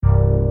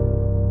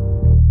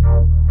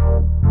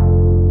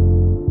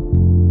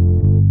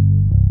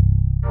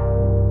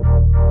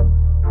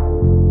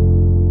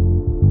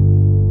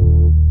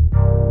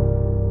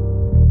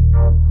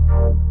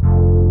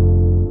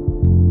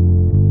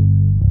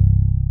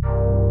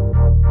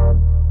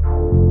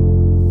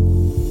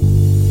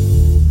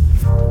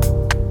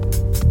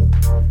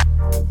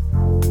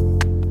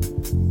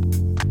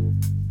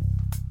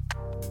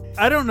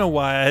I don't know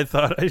why I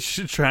thought I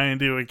should try and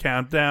do a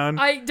countdown.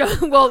 I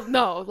don't. Well,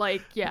 no.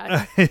 Like,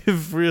 yeah. I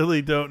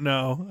really don't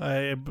know.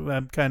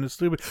 I'm kind of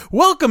stupid.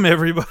 Welcome,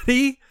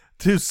 everybody,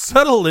 to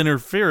Subtle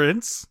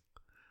Interference.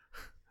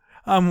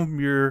 I'm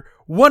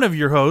one of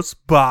your hosts,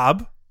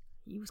 Bob.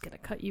 He was going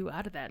to cut you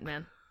out of that,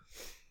 man.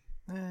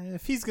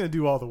 If he's going to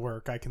do all the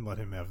work, I can let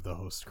him have the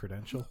host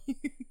credential.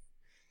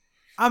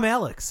 I'm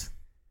Alex.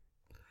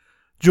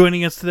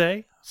 Joining us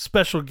today,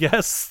 special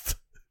guest.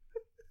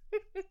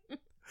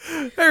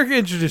 Erica,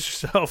 introduce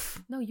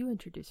yourself. No, you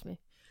introduce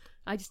me.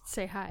 I just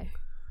say hi.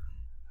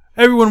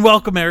 Everyone,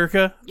 welcome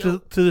Erica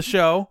to the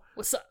show.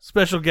 What's up?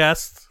 Special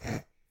guest.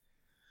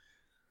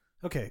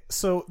 Okay,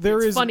 so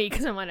It's funny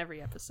because I'm on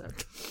every episode.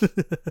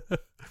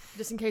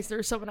 Just in case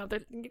there's someone out there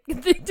that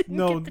didn't get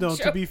No, the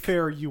to joke. be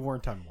fair, you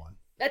weren't on one.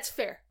 That's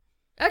fair.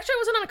 Actually, I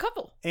wasn't on a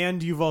couple.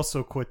 And you've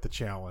also quit the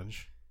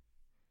challenge.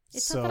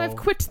 It's not that I've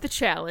quit the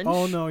challenge.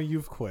 Oh no,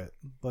 you've quit.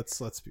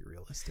 Let's be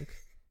realistic.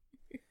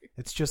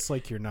 It's just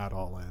like you're not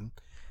all in.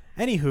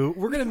 Anywho,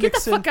 we're gonna Get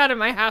mix the in. fuck out of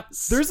my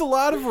house. There's a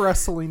lot of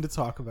wrestling to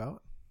talk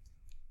about.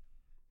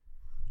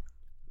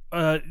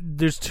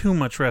 There's too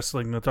much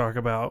wrestling to talk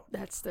about.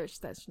 There's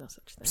no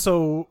such thing.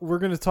 So we're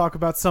gonna talk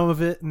about some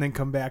of it and then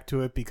come back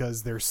to it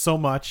because there's so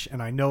much,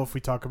 and I know if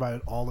we talk about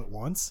it all at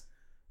once,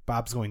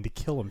 Bob's going to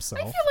kill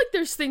himself. I feel like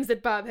there's things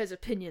that Bob has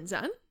opinions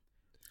on.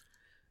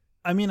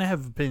 I mean, I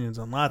have opinions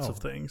on lots of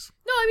things.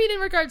 No, I mean in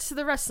regards to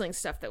the wrestling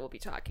stuff that we'll be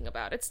talking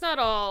about. It's not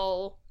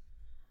all,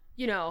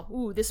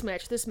 this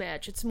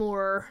match. It's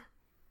more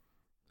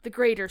the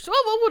greater. So,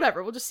 well,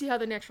 whatever. We'll just see how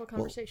the natural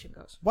conversation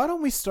goes. Why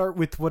don't we start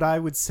with what I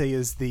would say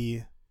is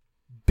the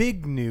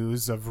big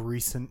news of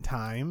recent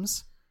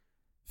times?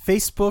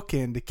 Facebook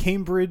and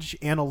Cambridge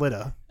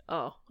Analytica.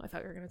 Oh, I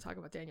thought we were going to talk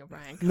about Daniel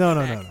Bryan. No.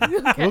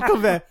 Okay. We'll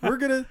come back. We're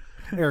going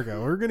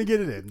to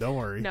get it in. Don't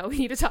worry. No, we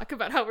need to talk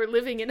about how we're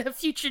living in a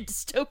future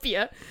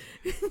dystopia.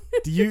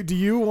 Do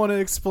you want to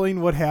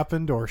explain what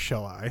happened, or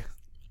shall I?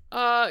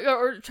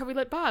 Or shall we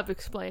let Bob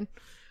explain?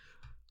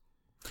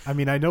 I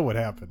mean, I know what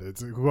happened.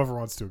 It's whoever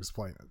wants to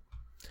explain it.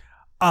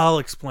 I'll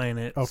explain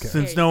it. Okay.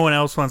 Since no one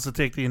else wants to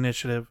take the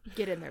initiative.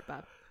 Get in there,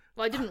 Bob.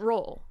 Well, I didn't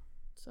roll,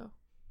 so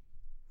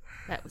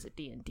that was a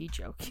D&D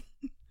joke.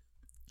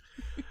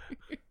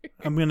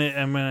 I'm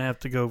gonna have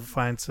to go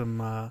find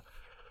some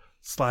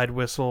slide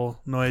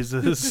whistle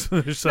noises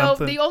or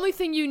something. No, the only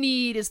thing you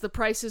need is the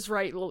Price is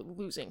Right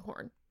losing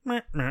horn.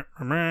 That's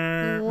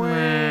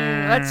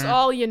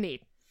all you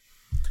need.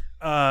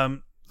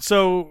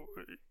 So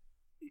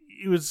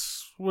it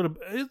was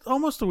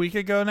almost a week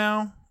ago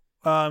now.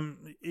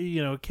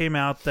 It came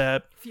out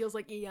that Feels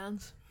like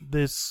eons.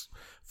 this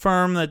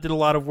firm that did a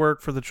lot of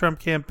work for the Trump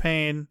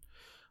campaign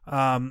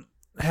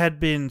had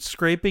been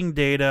scraping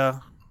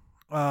data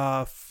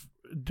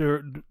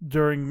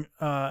during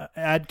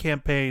ad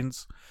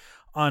campaigns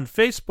on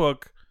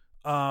Facebook,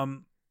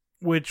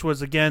 which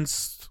was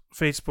against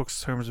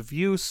Facebook's terms of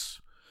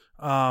use,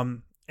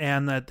 and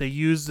that they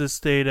used this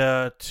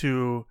data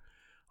to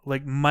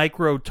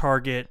micro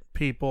target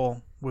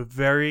people with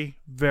very,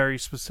 very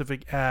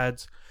specific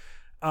ads.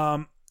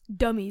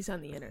 Dummies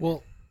on the internet.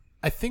 Well,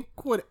 I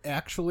think what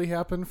actually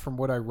happened from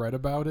what I read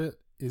about it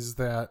is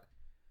that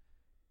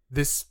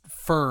this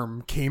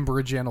firm,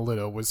 Cambridge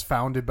Analytica, was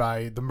founded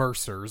by the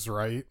Mercers,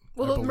 right?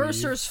 Well, I the believe.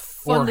 Mercers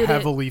funded or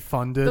heavily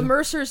funded. The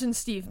Mercers and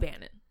Steve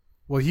Bannon.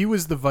 Well, he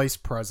was the vice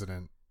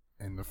president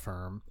in the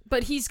firm.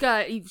 But he's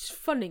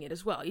funding it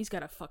as well. He's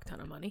got a fuck ton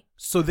of money.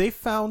 So they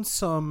found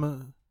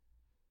some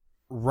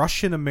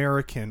Russian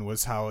American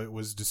was how it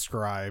was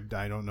described.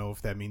 I don't know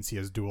if that means he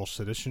has dual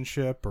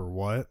citizenship or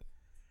what.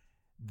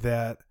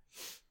 That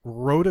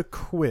wrote a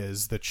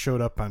quiz that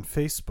showed up on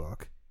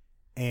Facebook.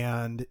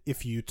 And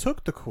if you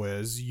took the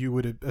quiz, you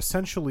would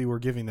essentially were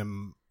giving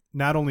them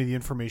not only the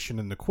information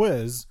in the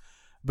quiz,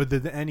 but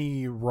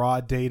any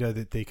raw data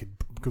that they could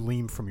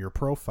glean from your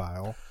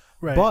profile.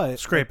 Right. But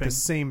Scraping. At the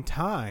same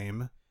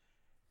time,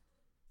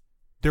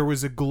 there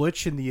was a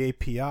glitch in the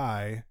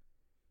API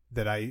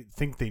that I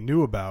think they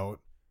knew about.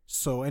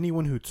 So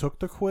anyone who took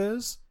the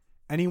quiz,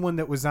 anyone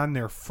that was on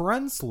their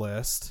friends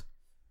list,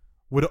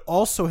 would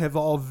also have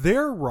all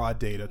their raw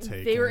data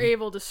taken. They were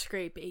able to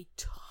scrape a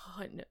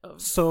ton of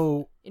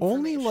So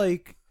only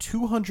information.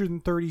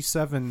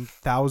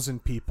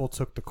 237,000 people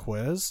took the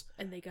quiz.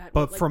 And they got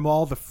But from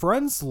all the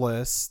friends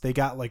lists, they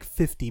got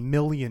 50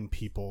 million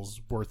people's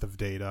worth of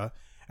data.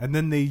 And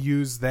then they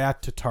used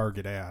that to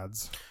target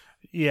ads.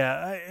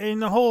 Yeah,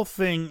 and the whole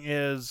thing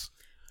is...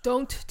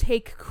 Don't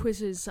take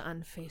quizzes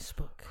on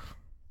Facebook.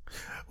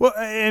 Well,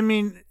 I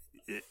mean,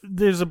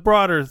 there's a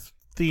broader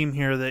theme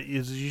here that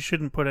is you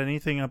shouldn't put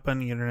anything up on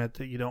the internet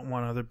that you don't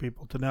want other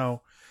people to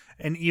know.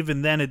 And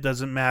even then it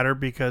doesn't matter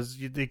because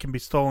it can be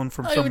stolen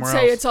from somewhere else.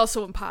 I would say it's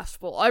also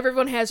impossible.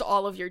 Everyone has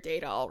all of your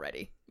data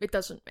already. It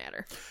doesn't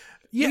matter.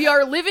 Yeah. We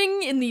are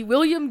living in the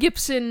William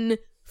Gibson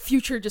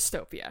future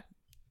dystopia.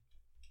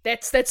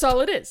 That's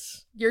all it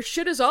is. Your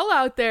shit is all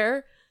out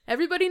there.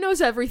 Everybody knows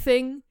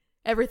everything.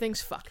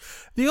 Everything's fucked.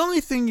 The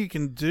only thing you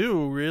can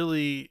do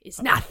really It's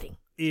nothing.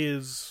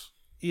 is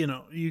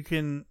you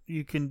can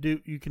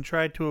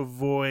try to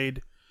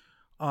avoid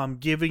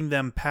giving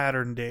them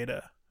pattern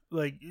data,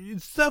 like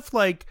stuff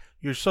like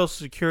your social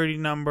security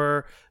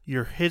number,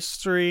 your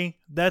history.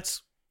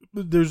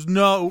 It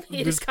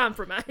is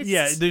compromised.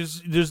 Yeah,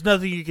 there's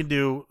nothing you can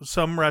do.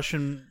 Some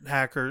Russian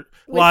hacker,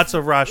 lots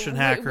of Russian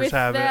hackers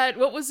have it.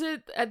 What was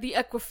it at the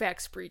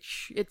Equifax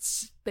breach?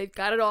 They've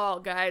got it all,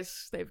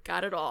 guys. They've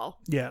got it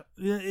all. Yeah,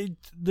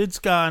 it's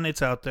gone.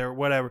 It's out there.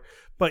 Whatever.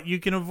 But you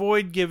can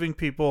avoid giving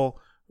people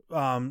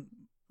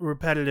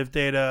repetitive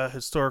data,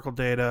 historical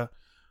data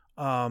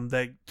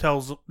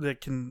that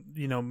can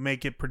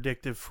make it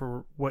predictive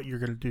for what you're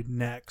going to do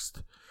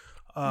next.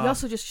 You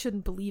also just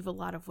shouldn't believe a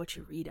lot of what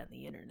you read on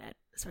the internet,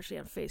 especially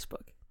on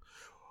Facebook.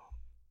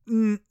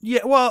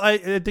 Yeah, well,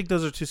 I think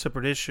those are two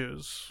separate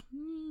issues.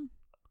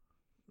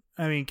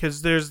 I mean,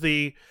 because there's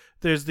the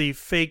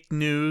fake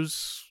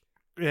news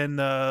and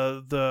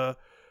the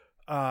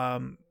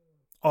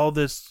all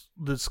this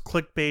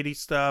clickbaity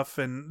stuff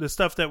and the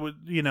stuff that would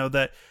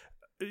that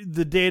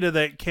the data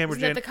that Cambridge.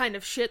 Isn't that the kind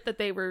of shit that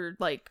they were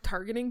like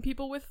targeting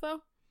people with,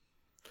 though?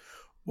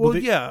 Well,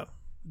 yeah.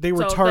 They were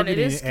So then it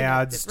targeting is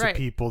ads connected, to right.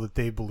 people that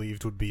they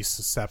believed would be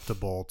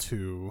susceptible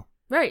to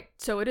Right.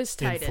 So it is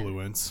tied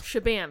influence.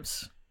 in.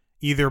 Shabams.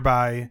 Either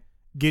by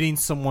getting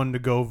someone to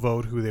go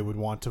vote who they would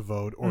want to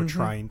vote or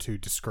trying to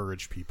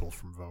discourage people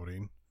from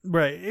voting.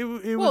 Right. It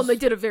Well, was they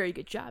did a very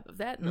good job of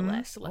that in the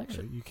last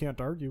election. You can't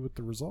argue with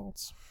the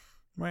results.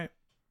 right.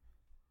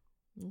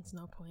 There's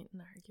no point in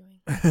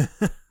arguing.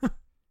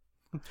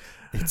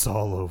 It's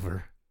all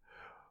over.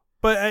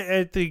 But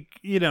I think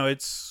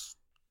it's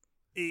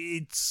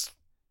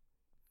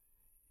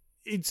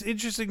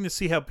interesting to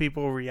see how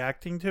people are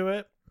reacting to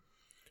it.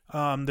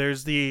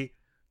 There's the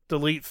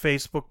delete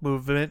Facebook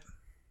movement,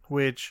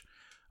 which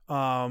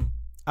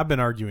I've been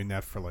arguing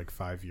that for like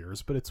 5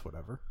 years, but it's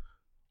whatever.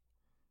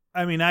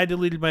 I mean, I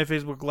deleted my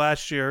Facebook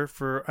last year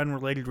for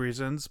unrelated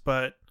reasons,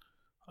 but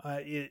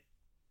It's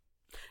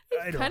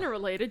kind of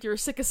related. You were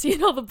sick of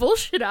seeing all the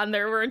bullshit on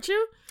there, weren't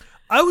you?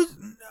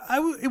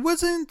 it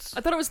wasn't.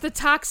 I thought it was the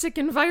toxic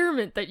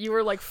environment that you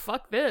were like,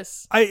 fuck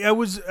this. I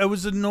was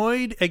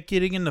annoyed at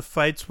getting into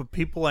fights with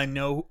people I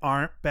know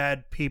aren't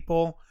bad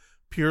people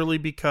purely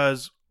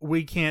because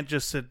we can't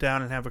just sit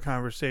down and have a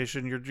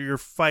conversation. You're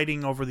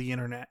fighting over the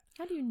internet.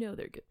 How do you know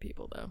they're good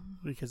people, though?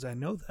 Because I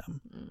know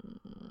them.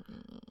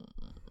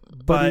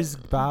 But is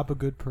Bob a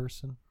good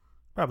person?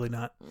 Probably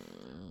not.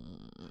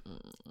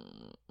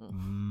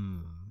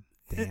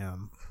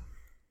 Damn.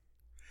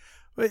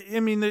 But I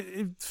mean,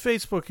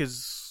 Facebook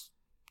is.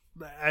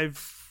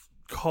 I've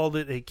called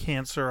it a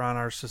cancer on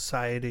our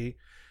society,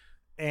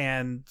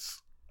 and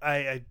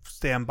I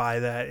stand by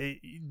that.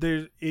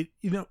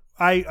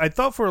 I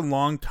thought for a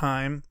long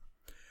time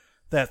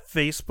that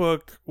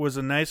Facebook was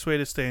a nice way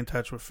to stay in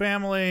touch with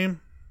family,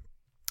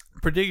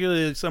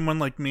 particularly someone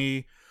like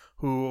me,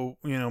 who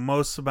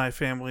most of my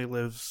family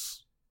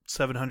lives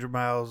 700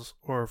 miles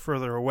or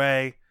further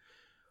away.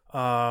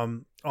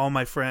 All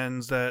my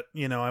friends that,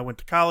 I went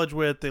to college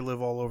with, they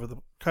live all over the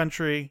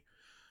country.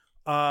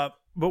 But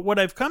what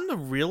I've come to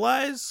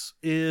realize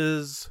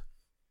is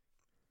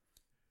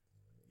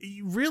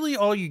really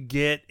all you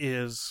get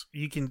is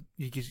you can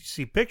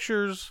see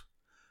pictures,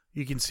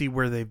 you can see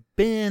where they've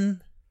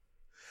been.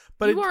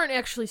 But you aren't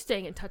actually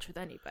staying in touch with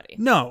anybody.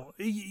 No,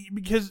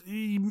 because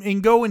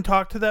go and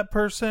talk to that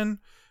person,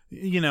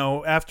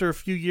 after a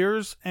few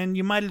years, and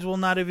you might as well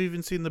not have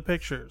even seen the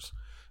pictures.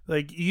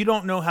 Like, you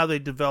don't know how they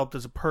developed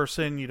as a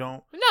person. You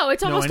don't. No,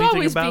 it's almost anything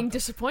always about being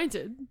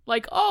disappointed.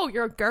 Like, oh,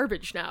 you're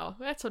garbage now.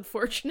 That's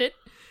unfortunate.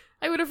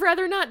 I would have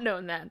rather not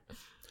known that.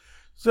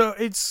 So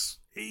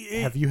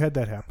have you had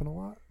that happen a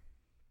lot?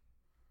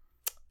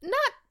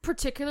 Not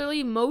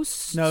particularly.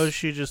 Most. No,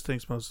 she just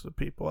thinks most of the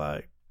people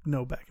I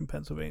know back in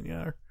Pennsylvania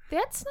are.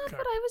 That's not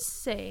what I was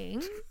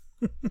saying.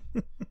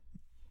 Fair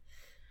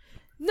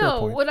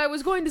No, point. what I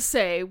was going to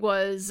say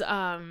was,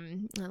 I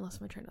lost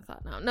my train of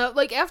thought now. No,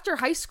 like after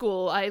high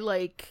school, I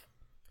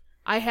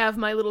have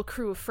my little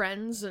crew of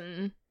friends,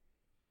 and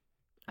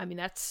I mean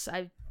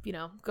I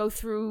go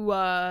through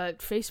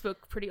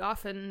Facebook pretty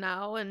often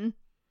now, and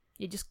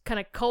you just kind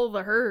of cull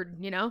the herd,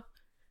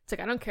 It's like,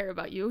 I don't care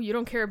about you, you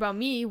don't care about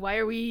me. Why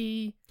are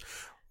we?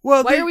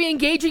 Well, why are we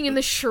engaging in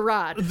this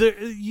charade?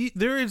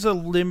 There is a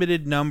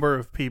limited number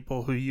of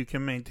people who you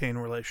can maintain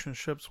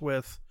relationships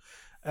with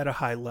at a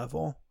high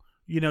level.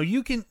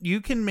 You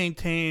can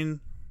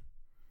maintain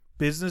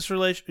business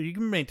relations. You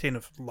can maintain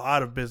a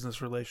lot of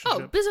business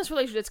relationships. Oh, business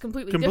relationship, it's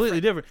completely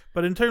different.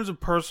 But in terms of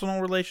personal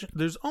relations,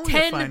 there's only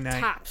 10 a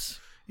finite tops.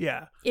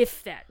 Yeah,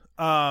 if that.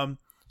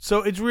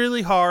 So it's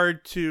really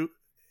hard to,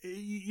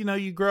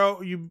 you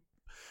grow, you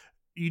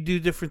do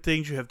different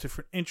things. You have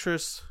different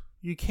interests.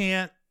 You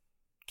can't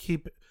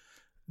keep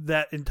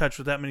that in touch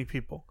with that many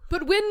people.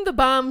 But when the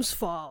bombs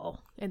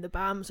fall, and the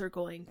bombs are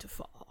going to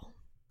fall,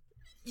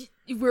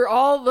 we're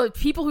all, the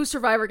people who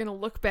survive are going to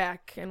look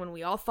back, and when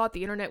we all thought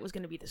the internet was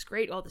going to be this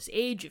great, all this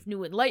age of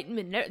new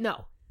enlightenment,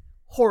 no.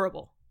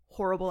 Horrible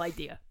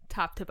idea,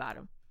 top to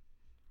bottom.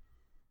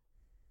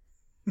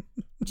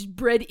 Just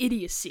bred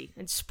idiocy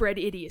and spread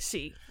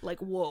idiocy like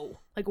whoa,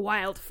 like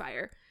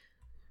wildfire.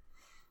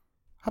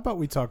 How about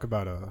we talk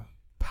about a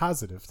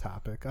positive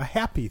topic, a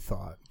happy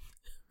thought?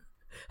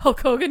 Hulk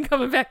Hogan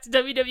coming back to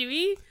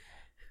WWE?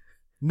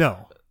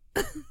 No.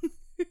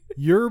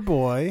 Your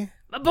boy,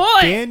 My boy!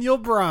 Daniel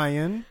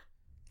Bryan,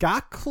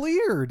 got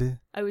cleared.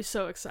 I was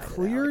so excited.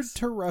 Cleared Alex.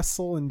 to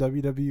wrestle in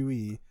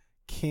WWE.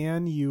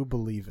 Can you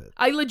believe it?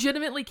 I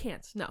legitimately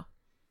can't. No.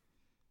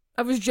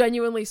 I was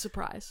genuinely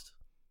surprised.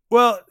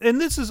 Well, and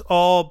this is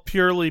all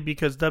purely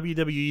because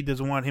WWE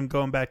doesn't want him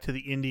going back to the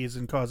Indies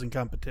and causing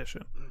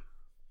competition.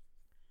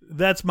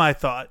 That's my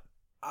thought.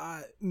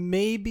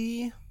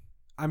 Maybe.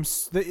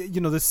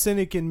 The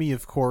cynic in me,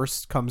 of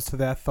course, comes to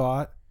that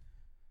thought.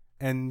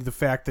 And the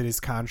fact that his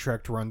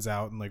contract runs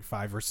out in like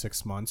 5 or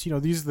 6 months.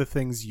 These are the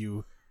things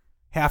you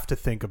have to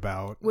think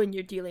about. When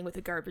you're dealing with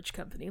a garbage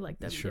company like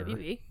WWE,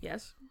 Sure.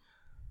 yes.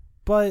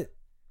 But,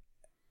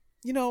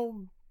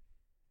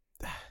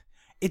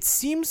 it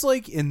seems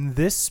like in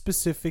this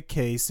specific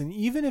case, and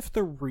even if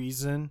the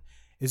reason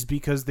is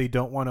because they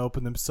don't want to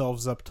open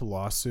themselves up to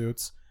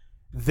lawsuits,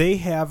 they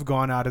have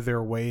gone out of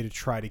their way to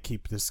try to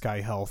keep this guy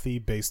healthy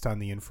based on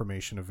the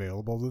information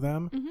available to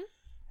them. Mm-hmm.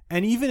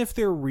 And even if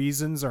their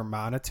reasons are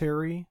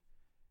monetary,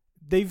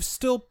 they've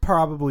still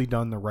probably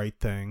done the right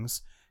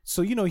things.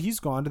 So, he's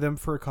gone to them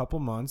for a couple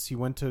months. He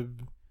went to,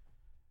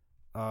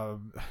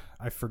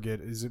 I forget,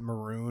 is it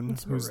Maroon?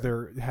 It's Who's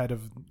Maroon. their head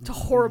of... It's a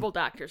horrible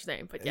doctor's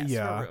name, but yes,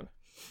 Yeah. Maroon.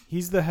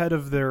 He's the head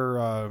of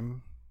their,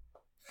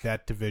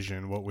 that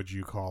division. What would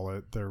you call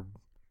it?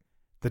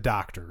 The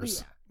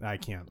doctors. Yeah. I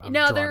can't. I'm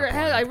No, drawing a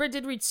blank. I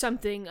did read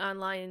something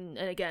online,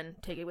 and again,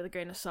 take it with a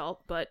grain of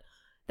salt, but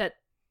that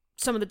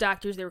some of the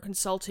doctors they were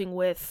consulting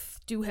with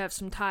do have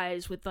some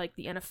ties with like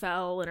the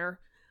NFL and are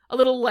a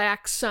little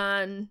lax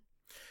on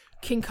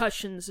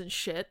concussions and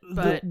shit.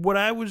 But What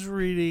I was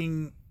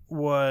reading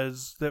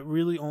was that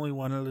really only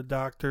one of the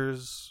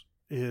doctors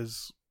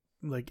is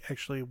like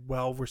actually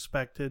well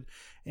respected,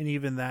 and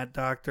even that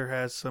doctor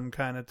has some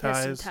kind of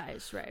ties. has some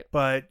ties, right?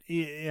 But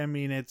I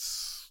mean,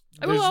 there's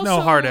I will no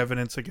also- hard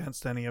evidence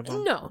against any of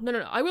them. No.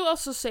 I will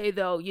also say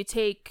though, you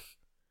take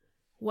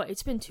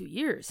it's been 2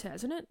 years,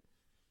 hasn't it?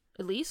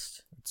 At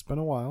least It's been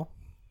a while.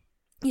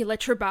 you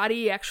let your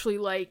body actually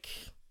like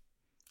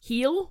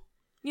heal,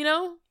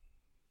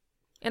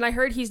 And I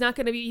heard he's going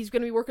to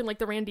be working like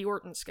the Randy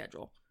Orton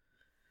schedule.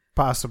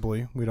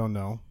 Possibly. We don't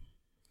know.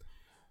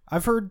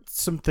 I've heard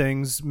some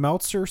things.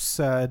 Meltzer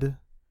said,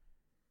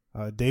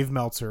 Dave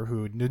Meltzer,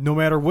 who no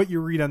matter what you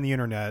read on the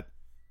internet,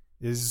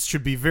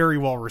 should be very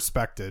well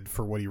respected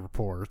for what he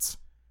reports.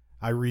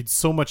 I read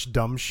so much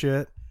dumb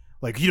shit.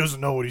 Like, he doesn't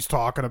know what he's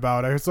talking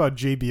about. I saw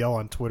JBL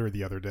on Twitter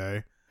the other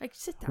day. Like,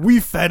 sit down. We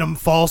fed him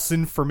false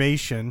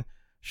information.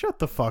 Shut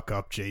the fuck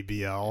up,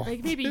 JBL.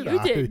 Like, maybe Get you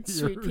outta did, here.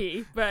 Sweet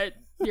Pea, but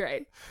you're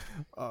right.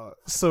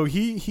 So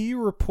he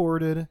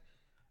reported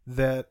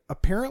that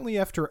apparently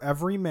after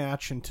every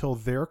match until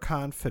they're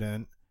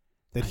confident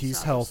that I he's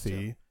saw this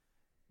healthy, too.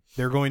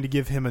 they're going to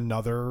give him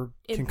another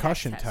Impact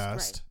concussion test,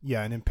 test.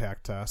 Yeah, an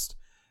impact test.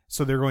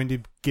 So they're going to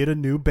get a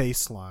new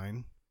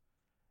baseline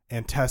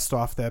and test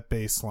off that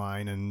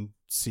baseline and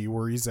see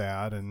where he's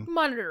at and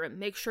Monitor him,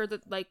 make sure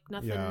that like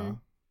nothing. yeah.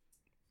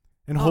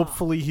 And Oh.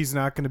 hopefully he's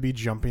not going to be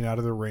jumping out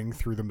of the ring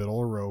through the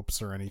middle of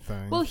ropes or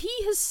anything. Well, he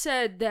has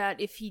said that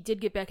if he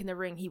did get back in the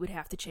ring, he would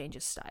have to change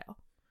his style.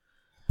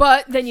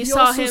 But then you he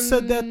saw also him.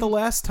 said that the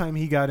last time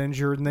he got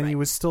injured and then he Right.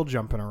 was still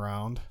jumping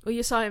around. Well,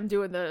 you saw him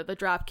doing the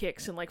drop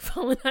kicks and like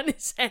falling on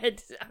his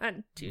head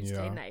on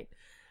Tuesday Yeah. night.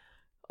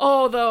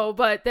 Oh, though,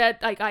 but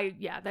that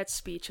that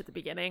speech at the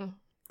beginning.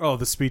 Oh,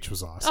 the speech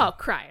was awesome. Oh,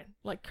 crying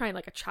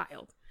like a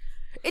child.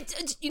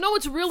 It's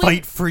what's really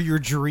Fight for your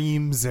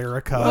dreams,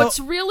 Erica. what's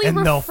really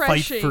and they'll fight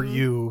refreshing for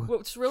you.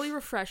 What's really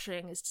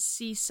refreshing is to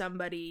see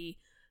somebody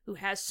who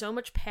has so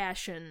much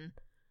passion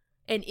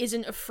and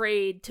isn't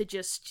afraid to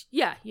just,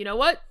 you know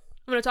what?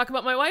 I'm going to talk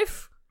about my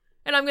wife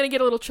and I'm going to get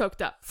a little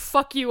choked up.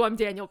 Fuck you, I'm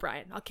Daniel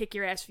Bryan. I'll kick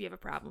your ass if you have a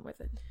problem with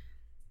it.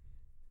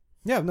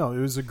 Yeah, no, it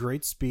was a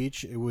great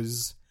speech. It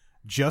was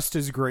just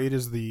as great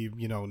as the,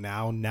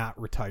 now not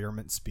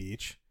retirement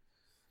speech.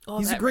 Oh,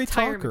 He's a that great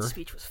retirement talker.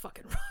 speech was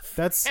fucking rough.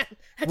 That's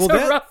That's well, a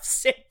that- rough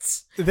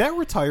sit. That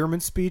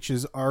retirement speech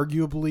is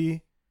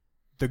arguably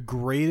the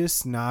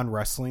greatest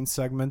non-wrestling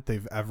segment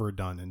they've ever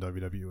done in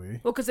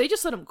WWE. Well, because they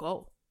just let him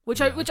go,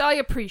 which Yeah. I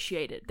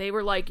appreciated. They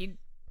were like,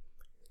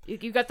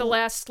 you got the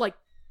last like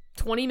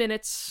 20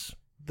 minutes.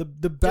 The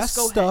best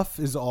go ahead. stuff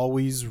is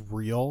always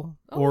real,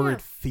 Oh, or yeah.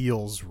 it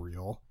feels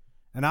real.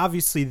 And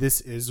obviously this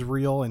is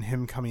real, and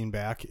him coming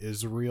back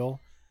is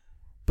real.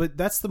 But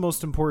that's the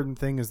most important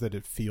thing, is that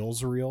it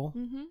feels real.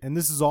 Mhm. And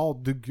this is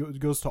all, it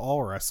goes to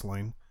all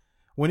wrestling.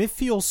 When it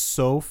feels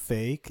so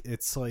fake,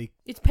 it's like,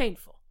 It's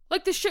painful.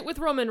 Like the shit with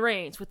Roman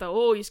Reigns with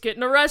he's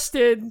getting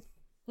arrested.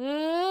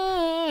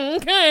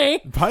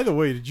 Okay. by the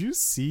way, did you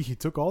see he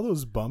took all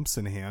those bumps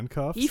and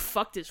handcuffs? He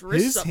fucked his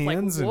wrists His up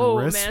hands like, whoa,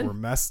 and wrists man. were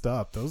messed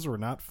up. Those were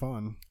not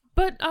fun.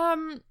 But,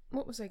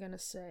 what was I gonna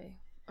say?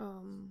 I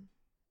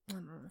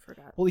don't know, I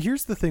forgot. Well,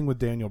 here's the thing with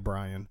Daniel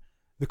Bryan.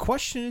 The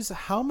question is,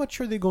 how much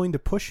are they going to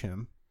push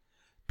him?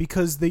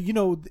 Because they,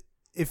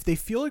 if they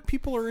feel like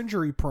people are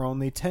injury prone,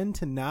 they tend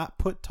to not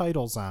put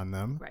titles on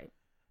them. Right.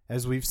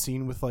 As we've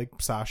seen with like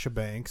Sasha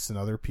Banks and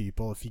other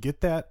people. If you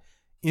get that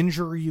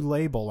injury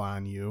label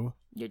on you,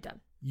 you're done.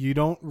 You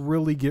don't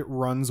really get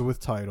runs with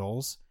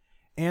titles.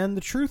 And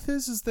the truth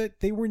is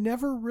that they were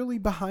never really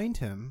behind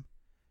him.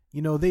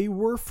 They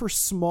were for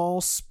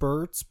small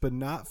spurts, but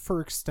not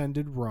for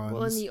extended runs.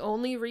 Well, and the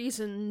only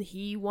reason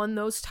he won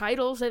those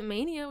titles at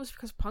Mania was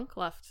because Punk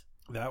left.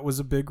 That was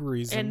a big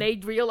reason. And they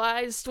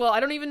realized, well,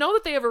 I don't even know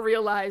that they ever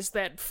realized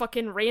that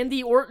fucking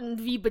Randy Orton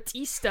v.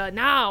 Batista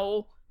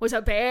now was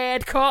a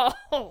bad call.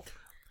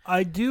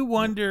 I do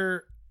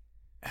wonder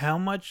how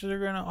much they're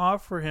going to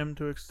offer him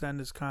to extend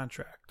his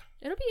contract.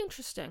 It'll be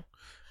interesting.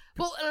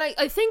 Well, and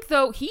I think,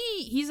 though,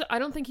 I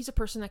don't think he's a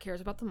person that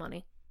cares about the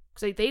money.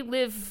 Because they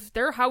live,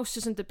 their house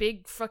isn't the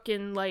big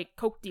fucking, like,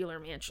 coke dealer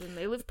mansion.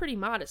 They live pretty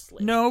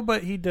modestly. No,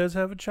 but he does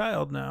have a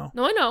child now.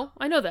 No,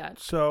 I know that.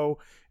 So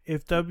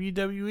if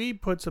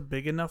WWE puts a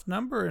big enough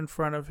number in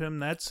front of him,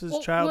 that's his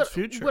child's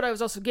future. What I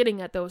was also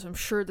getting at, though, is I'm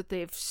sure that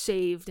they've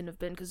saved and have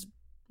been, because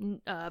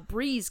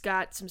Bree's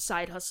got some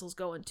side hustles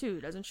going,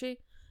 too, doesn't she?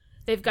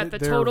 They've got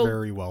They're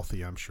very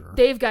wealthy, I'm sure.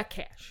 They've got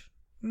cash.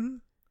 Mm-hmm.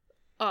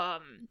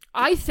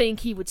 I think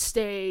he would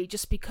stay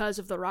just because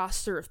of the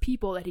roster of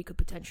people that he could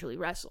potentially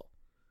wrestle.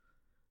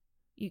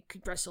 You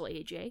could wrestle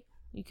AJ.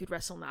 You could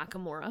wrestle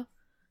Nakamura.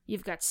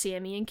 You've got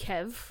Sammy and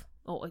Kev.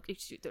 Oh,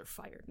 they're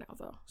fired now,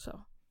 though,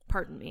 so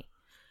pardon me.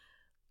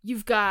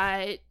 You've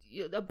got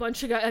a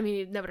bunch of guys. I mean,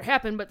 it never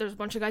happened, but there's a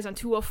bunch of guys on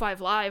 205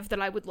 Live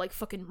that I would like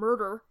fucking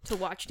murder to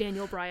watch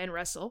Daniel Bryan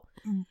wrestle.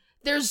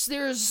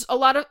 There's a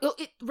lot of...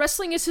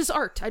 wrestling is his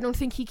art. I don't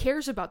think he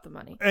cares about the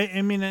money.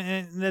 I mean,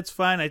 and that's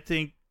fine. I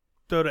think,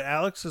 though, to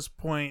Alex's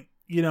point,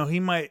 he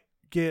might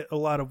get a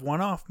lot of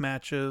one-off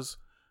matches,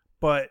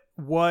 but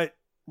what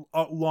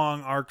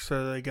long arcs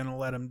are they going to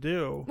let him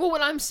do? Well,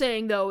 what I'm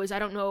saying, though, is I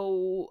don't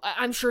know.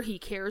 I'm sure he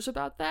cares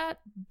about that,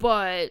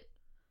 but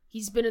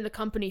he's been in the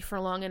company for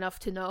long enough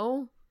to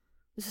know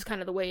this is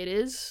kind of the way it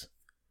is.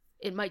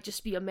 It might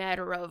just be a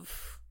matter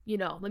of,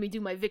 let me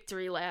do my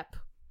victory lap.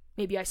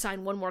 Maybe I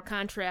sign one more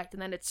contract,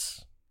 and then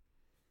it's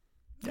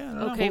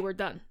okay, we're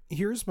done.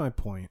 Here's my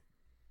point.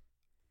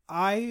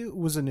 I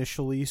was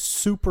initially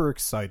super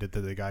excited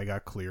that the guy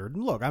got cleared.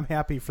 And look, I'm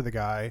happy for the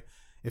guy.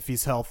 If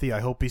he's healthy, I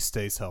hope he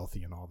stays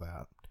healthy and all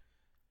that.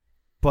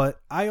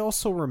 But I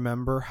also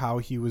remember how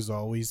he was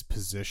always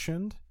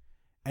positioned,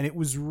 and it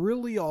was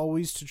really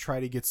always to try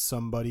to get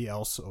somebody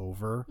else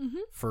over. Mm-hmm.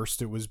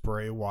 First it was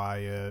Bray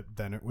Wyatt,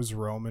 then it was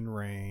Roman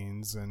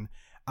Reigns, and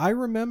I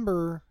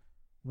remember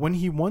when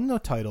he won the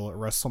title at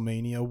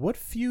WrestleMania, what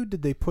feud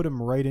did they put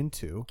him right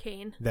into?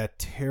 Kane. That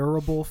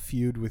terrible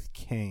feud with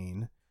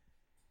Kane.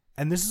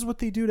 And this is what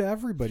they do to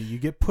everybody. You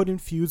get put in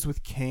feuds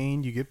with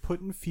Kane. You get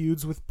put in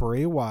feuds with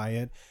Bray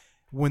Wyatt.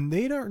 When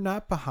they are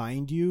not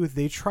behind you,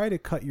 they try to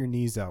cut your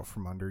knees out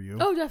from under you.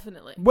 Oh,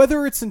 definitely.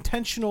 Whether it's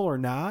intentional or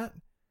not,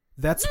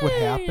 that's what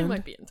happened. It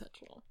might be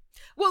intentional.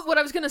 Well, what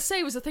I was going to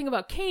say was the thing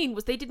about Kane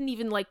was they didn't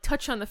even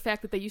touch on the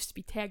fact that they used to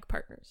be tag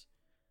partners.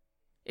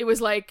 It was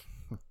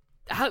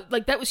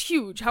that was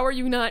huge. How are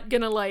you not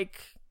going to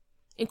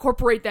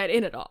incorporate that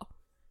in at all?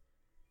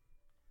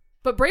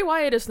 But Bray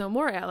Wyatt is no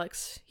more,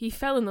 Alex. He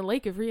fell in the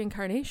lake of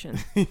reincarnation.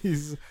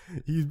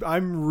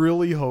 I'm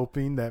really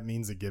hoping that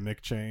means a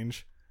gimmick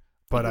change,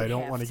 but I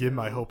don't want to get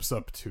my hopes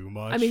up too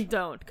much. I mean,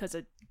 don't,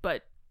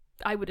 but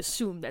I would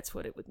assume that's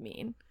what it would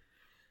mean.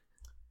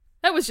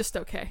 That was just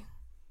okay.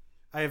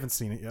 I haven't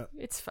seen it yet.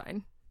 It's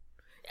fine.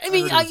 I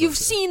mean, you've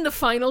seen the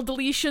final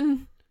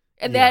deletion,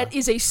 and that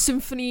is a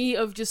symphony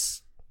of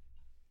just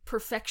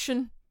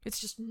perfection.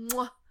 It's just,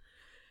 mwah.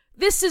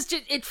 This is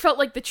just, it felt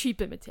like the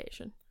cheap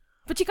imitation.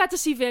 But you got to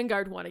see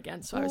Vanguard 1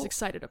 again, so I was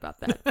excited about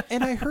that.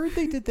 And I heard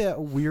they did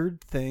that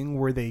weird thing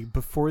where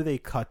before they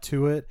cut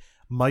to it,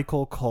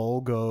 Michael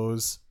Cole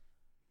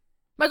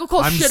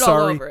shit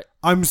all over it.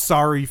 I'm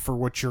sorry for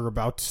what you're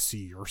about to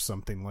see, or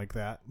something like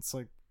that. It's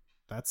like,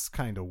 that's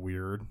kind of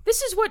weird.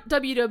 This is what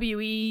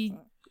WWE...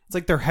 It's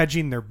like they're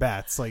hedging their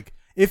bets. Like,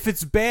 if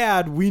it's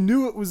bad, we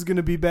knew it was going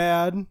to be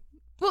bad.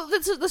 Well,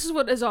 this is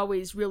what has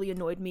always really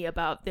annoyed me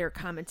about their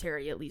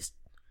commentary, at least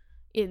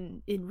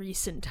in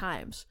recent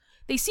times.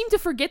 They seem to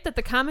forget that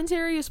the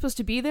commentary is supposed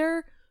to be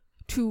there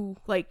to,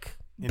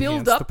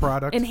 build up,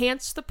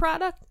 enhance the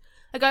product.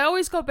 I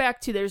always go back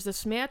to, there's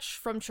this match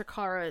from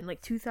Chikara in,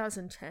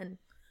 2010.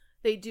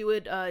 They do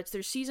it, it's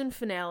their season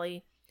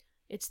finale.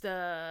 It's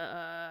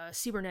the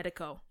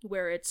Cibernetico,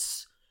 where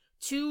it's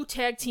 2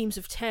 tag teams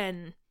of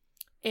 10,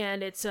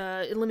 and it's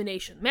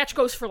elimination. Match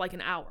goes for,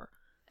 an hour.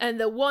 And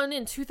the one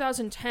in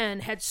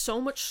 2010 had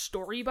so much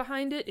story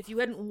behind it, if you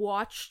hadn't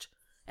watched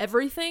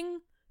everything,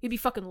 you'd be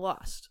fucking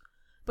lost.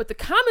 But the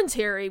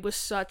commentary was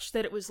such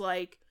that it was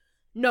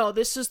no,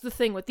 this is the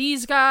thing with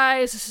these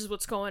guys, this is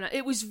what's going on.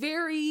 It was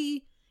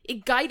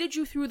it guided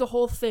you through the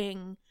whole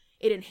thing,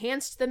 it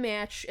enhanced the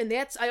match, and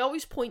I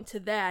always point to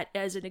that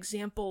as an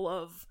example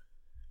of,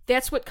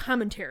 that's what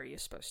commentary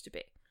is supposed to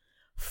be.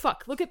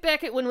 Fuck, look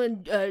back at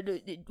when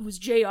it was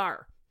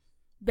JR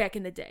back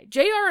in the day.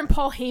 JR and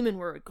Paul Heyman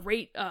were a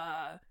great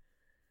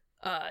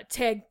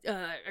tag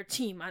or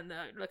team on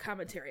the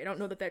commentary. I don't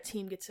know that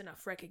team gets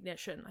enough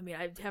recognition. I mean,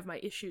 I have my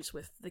issues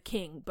with the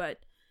King, but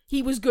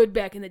he was good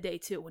back in the day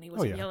too when he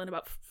wasn't yelling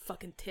about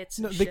fucking tits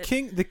and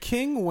shit. The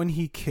King when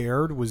he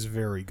cared was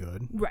very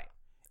good. Right.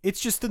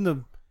 It's just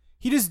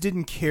he just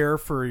didn't care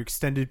for an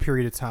extended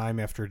period of time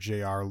after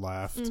JR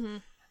left. Mm-hmm.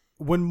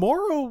 When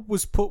Morrow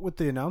was put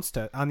with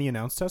on the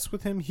announce test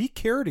with him, he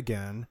cared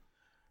again,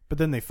 but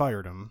then they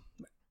fired him.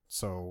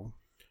 So,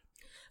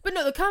 but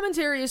no, the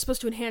commentary is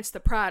supposed to enhance the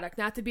product,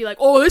 not to be like,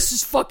 "Oh, this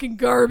is fucking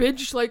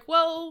garbage." Like,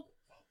 well,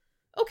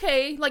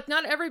 okay, like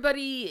not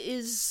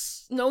everybody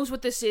knows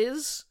what this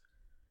is.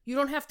 You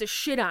don't have to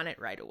shit on it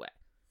right away.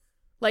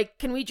 Like,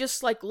 can we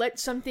just like let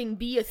something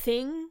be a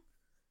thing?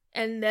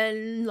 And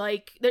then,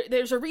 like,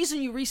 there's a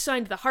reason you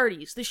re-signed the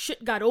Hardys. This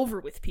shit got over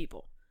with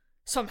people.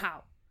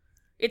 Somehow.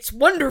 It's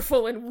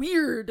wonderful and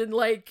weird and,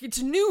 like,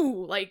 it's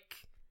new.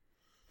 Like,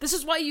 this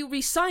is why you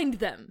re-signed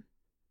them.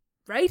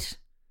 Right?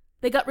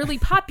 They got really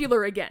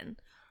popular again.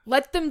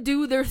 Let them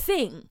do their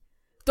thing.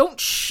 Don't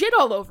shit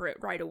all over it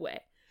right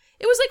away.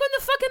 It was like when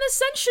the fucking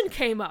Ascension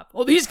came up.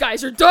 Oh, these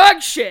guys are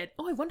dog shit.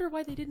 Oh, I wonder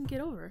why they didn't get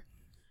over.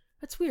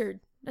 That's weird.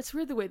 That's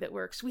weird the way that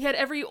works. We had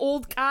every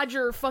old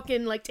codger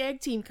fucking, like, tag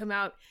team come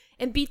out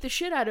and beat the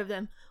shit out of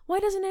them. Why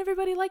doesn't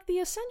everybody like the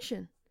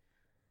Ascension?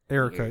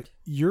 Erica, Weird.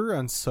 you're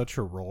on such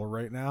a roll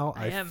right now.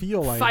 I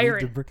feel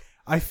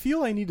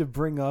I need to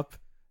bring up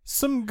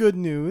some good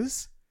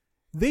news.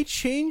 They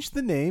changed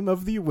the name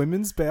of the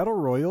Women's Battle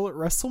Royal at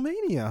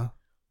WrestleMania.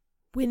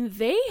 When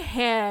they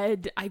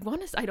had, I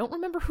don't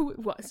remember who it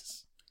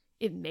was.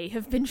 It may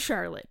have been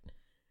Charlotte.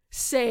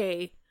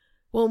 Say,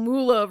 well,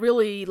 Moolah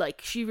really,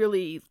 like, she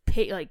really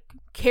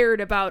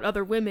cared about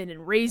other women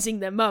and raising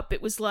them up.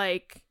 It was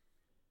like,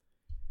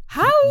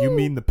 how? You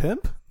mean the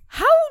pimp?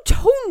 How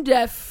tone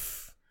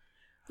deaf?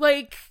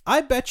 Like,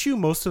 I bet you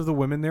most of the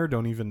women there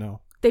don't even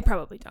know. They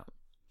probably don't.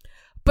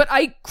 But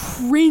I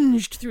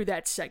cringed through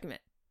that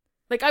segment.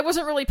 Like, I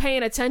wasn't really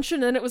paying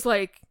attention, and it was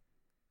like,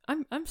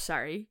 I'm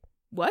sorry,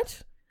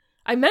 what?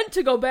 I meant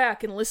to go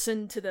back and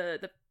listen to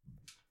the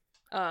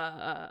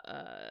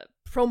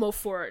promo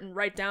for it and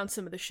write down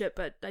some of the shit,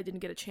 but I didn't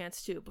get a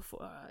chance to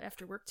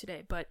after work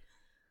today. But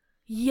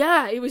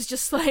yeah, it was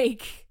just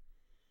like,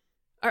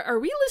 are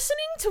we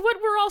listening to what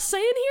we're all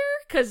saying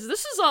here? Because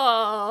this is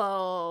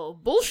all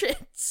bullshit.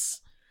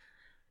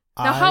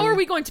 Now, how are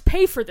we going to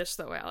pay for this,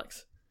 though,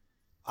 Alex?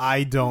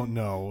 I don't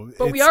know.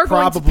 But it's we are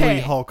going to probably pay.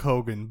 Hulk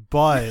Hogan,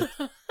 but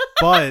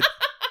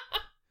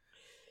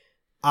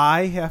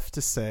I have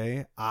to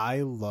say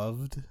I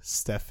loved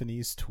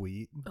Stephanie's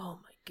tweet. Oh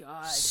my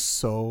god.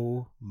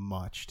 So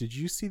much. Did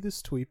you see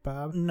this tweet,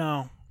 Bob?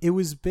 No. It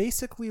was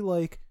basically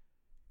like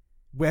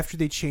after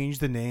they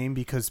changed the name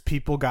because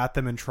people got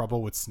them in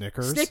trouble with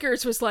Snickers.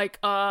 Snickers was like,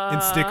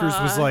 And Snickers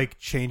was like,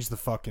 change the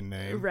fucking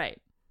name.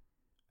 Right.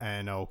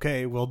 And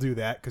okay, we'll do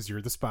that because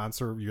you're the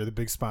sponsor. You're the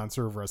big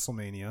sponsor of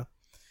WrestleMania.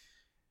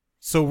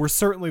 So we're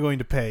certainly going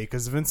to pay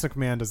because Vince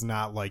McMahon does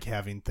not like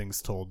having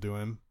things told to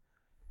him.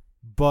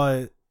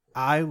 But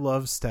I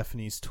love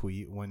Stephanie's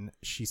tweet when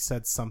she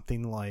said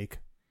something like,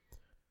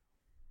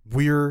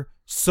 we're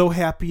so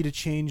happy to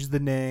change the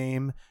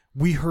name.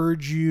 We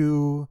heard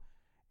you.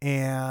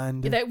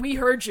 And that we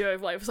heard you. I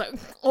was like,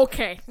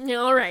 okay, yeah,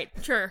 all right,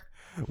 sure.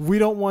 We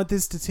don't want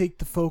this to take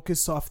the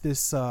focus off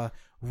this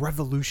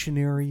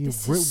revolutionary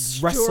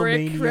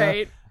WrestleMania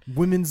right.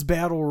 Women's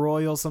Battle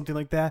Royal, something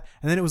like that.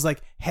 And then it was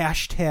like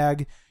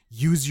hashtag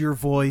use your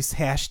voice,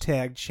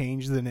 hashtag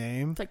change the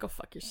name. It's like, go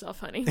fuck yourself,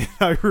 honey. And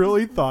I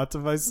really thought to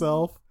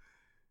myself,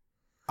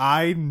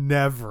 I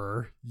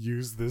never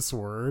use this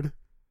word.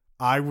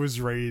 I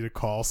was ready to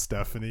call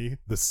Stephanie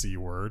the C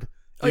word.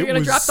 Oh, you're going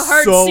to drop the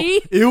hard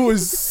C? It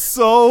was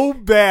so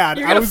bad.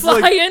 You're going to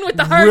fly in with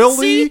the hard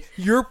really? C?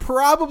 You're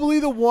probably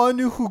the one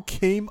who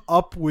came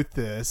up with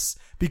this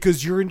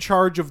because you're in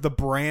charge of the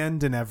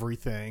brand and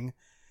everything.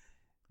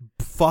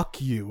 Fuck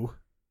you.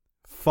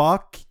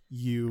 Fuck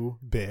you,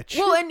 bitch.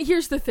 Well, and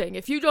here's the thing.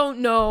 If you don't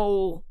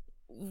know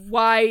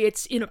why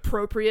it's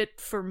inappropriate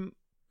for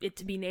it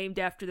to be named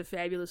after the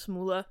fabulous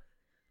Moolah,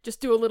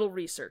 just do a little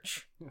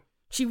research.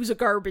 She was a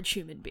garbage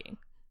human being.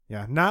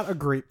 Yeah, not a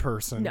great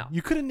person. No.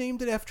 You could have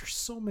named it after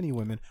so many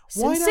women.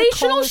 Why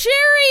Sensational not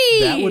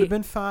Sherry! That would have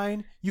been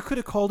fine. You could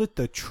have called it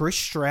the Trish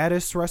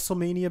Stratus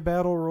WrestleMania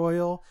Battle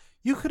Royal.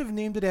 You could have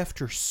named it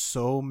after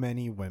so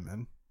many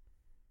women.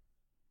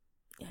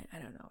 I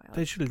don't know, Alex.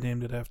 They should have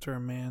named it after a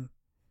man.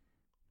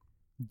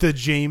 The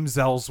James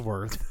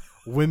Ellsworth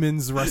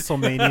Women's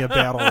WrestleMania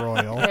Battle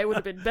Royal. That would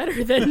have been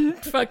better than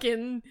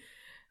fucking...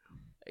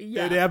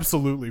 Yeah. It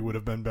absolutely would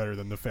have been better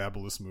than the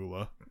Fabulous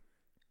Moolah.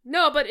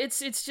 No, but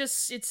it's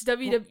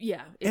WWE.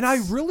 Yeah. And I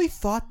really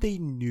thought they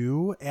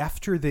knew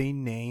after they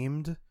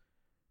named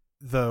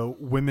the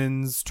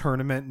women's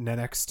tournament in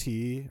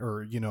NXT,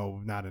 or, you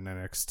know, not an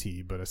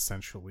NXT, but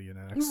essentially an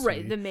NXT.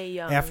 Right, the Mae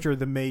Young. After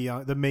the Mae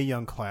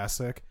Young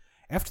Classic.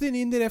 After they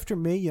named it after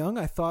Mae Young,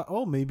 I thought,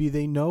 oh, maybe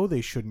they know they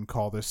shouldn't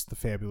call this the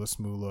Fabulous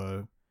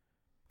Moolah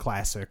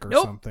Classic or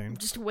Nope. something.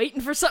 Just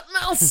waiting for something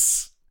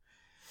else.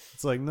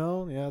 It's like,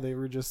 no, yeah, they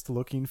were just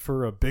looking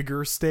for a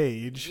bigger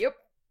stage. Yep.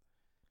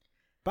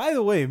 By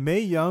the way, Mae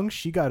Young,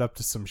 she got up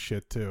to some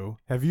shit too.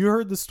 Have you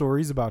heard the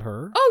stories about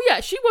her? Oh yeah,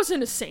 she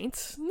wasn't a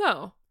saint.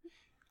 No.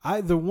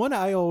 The one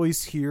I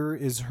always hear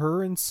is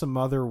her and some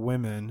other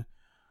women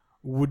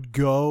would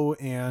go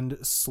and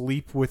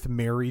sleep with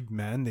married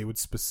men. They would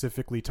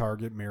specifically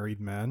target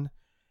married men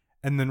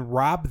and then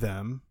rob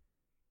them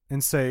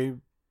and say,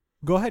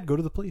 go ahead, go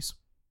to the police.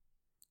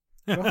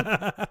 Go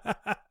ahead.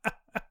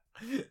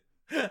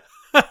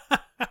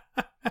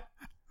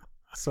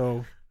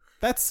 So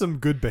that's some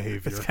good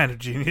behavior. It's kind of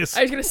genius.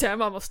 I was gonna say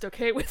I'm almost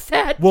okay with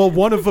that. Well,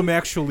 one of them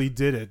actually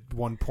did at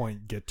one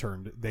point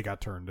they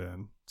got turned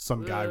in.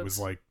 Some guy was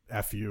Oops. like,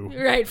 F you.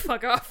 Right,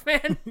 fuck off,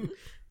 man.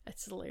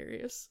 That's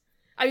hilarious.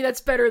 I mean,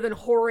 that's better than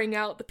whoring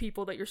out the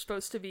people that you're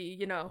supposed to be,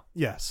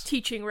 Yes.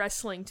 teaching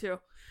wrestling to.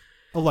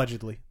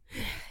 Allegedly.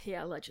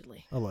 Yeah,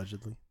 allegedly.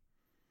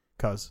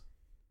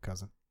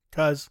 Cousin.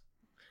 Cause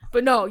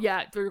But no,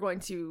 yeah, we're going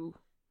to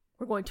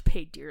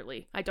pay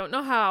dearly. I don't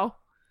know how.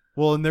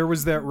 Well, and there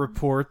was that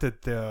report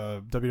that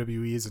the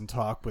WWE is in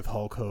talk with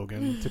Hulk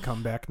Hogan to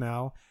come back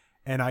now.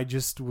 And I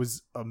just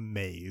was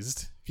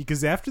amazed.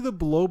 Because after the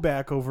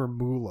blowback over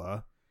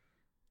Moolah,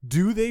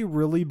 do they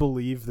really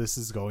believe this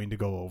is going to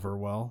go over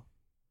well?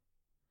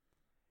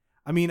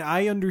 I mean,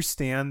 I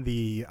understand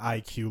the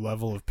IQ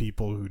level of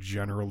people who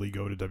generally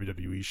go to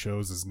WWE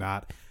shows is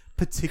not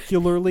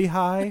particularly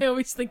high. I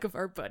always think of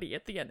our buddy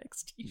at the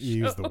NXT show.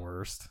 He's the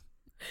worst.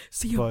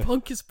 CM but-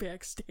 Punk is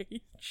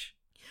backstage.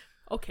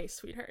 Okay,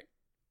 sweetheart.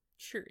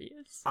 Sure he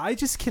is. I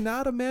just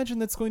cannot imagine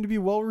that's going to be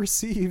well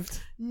received.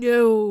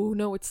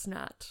 No, it's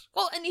not.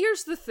 Well, and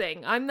here's the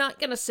thing. I'm not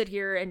going to sit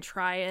here and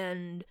try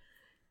and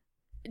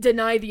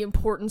deny the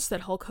importance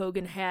that Hulk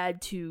Hogan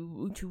had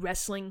to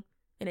wrestling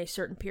in a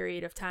certain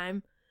period of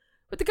time.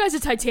 But the guy's a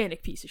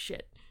Titanic piece of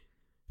shit.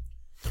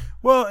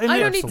 well, and I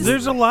don't need to-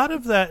 there's a lot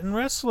of that in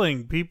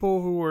wrestling.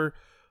 People who were,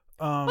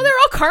 Well, they're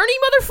all carny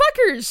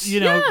motherfuckers.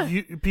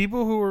 Yeah.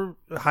 people who were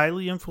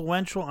highly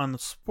influential on the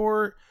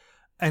sport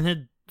and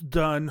had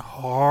done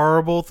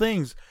horrible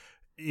things.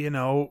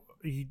 You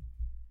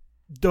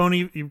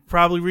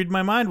probably read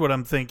my mind what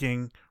I'm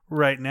thinking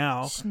right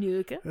now.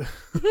 Snuka.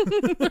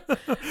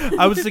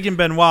 I was thinking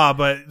Benoit,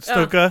 but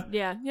Stuka.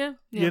 Yeah.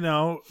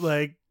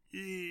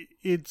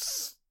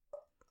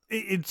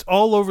 It's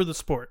all over the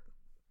sport.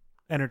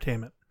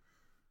 Entertainment.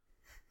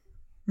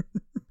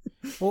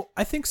 Well,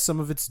 I think some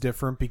of it's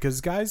different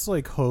because guys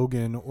like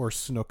Hogan or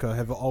Snuka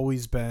have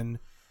always been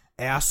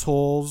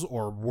assholes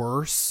or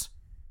worse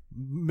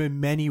in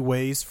many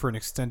ways for an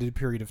extended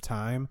period of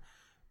time.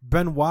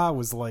 Benoit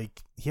was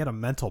like, he had a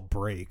mental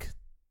break.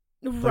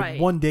 Right.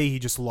 Like one day he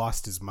just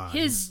lost his mind.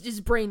 His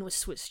brain was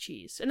Swiss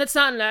cheese. And that's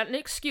not an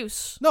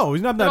excuse. No,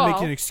 he's not At making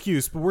all. an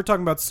excuse, but we're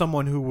talking about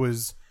someone who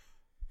was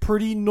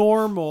pretty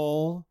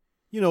normal,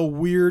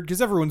 weird,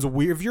 because everyone's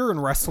weird. If you're in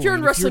wrestling,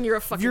 you're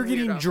a fucking if you're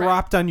getting weirdo,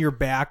 dropped on your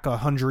back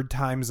 100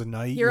 times a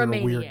night, You're a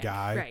weird maniac,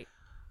 guy. right.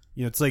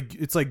 It's like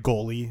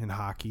goalie in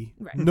hockey.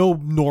 Right. No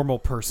normal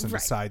person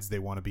Right. decides they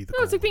want to be the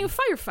No, it's like goalie. being a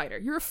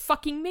firefighter. You're a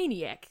fucking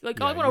maniac. Like,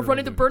 Yeah, I want you're to run a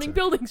into burning lunatic.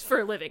 buildings for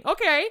a living.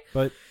 Okay.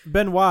 But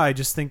Benoit, I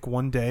just think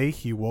one day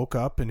he woke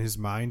up and his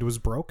mind was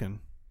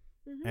broken.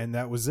 Mm-hmm. And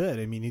that was it.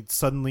 I mean,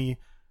 suddenly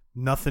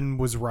nothing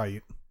was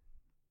right.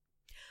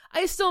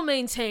 I still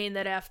maintain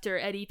that after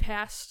Eddie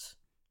passed,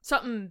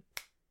 something,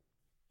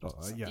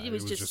 Yeah, It it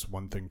was was just- just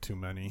one thing too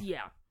many.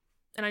 yeah.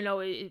 And I know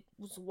it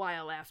was a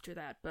while after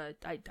that, but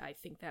I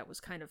think that was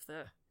kind of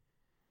the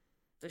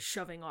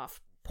shoving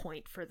off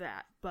point for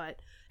that. And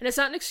it's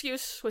not an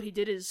excuse. What he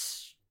did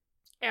is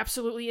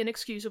absolutely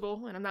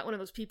inexcusable, and I'm not one of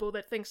those people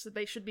that thinks that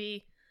they should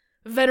be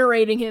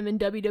venerating him in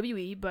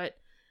WWE, but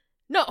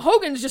no,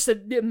 Hogan's just a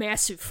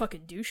massive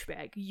fucking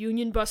douchebag.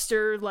 Union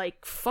buster,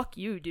 like, fuck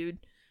you, dude.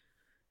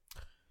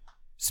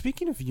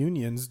 Speaking of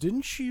unions,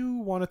 didn't you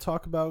want to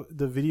talk about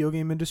the video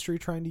game industry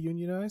trying to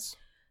unionize?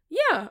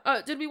 Yeah,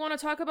 did we want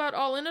to talk about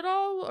All In at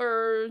all,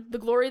 or the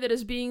glory that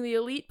is being the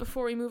elite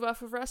before we move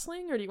off of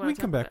wrestling, or do you want We to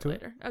can talk come about back that to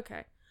it. later?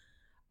 Okay.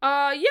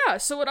 Yeah,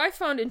 so what I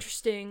found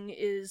interesting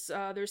is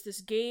there's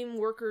this Game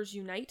Workers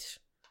Unite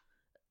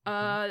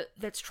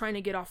that's trying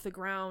to get off the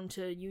ground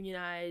to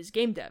unionize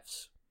game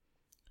devs.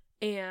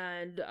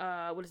 And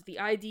what is it, the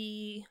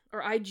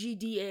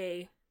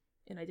IGDA,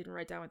 and I didn't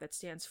write down what that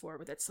stands for,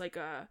 but that's like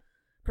a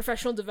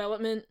professional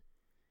development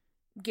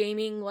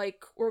gaming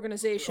like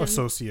organization.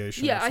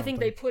 Association. Yeah, or I think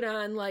they something. put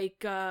on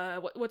like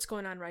what's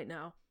going on right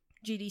now,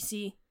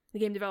 GDC, the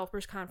Game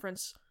Developers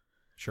Conference,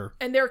 Sure.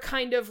 and they're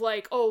kind of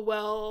like, oh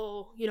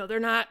well, they're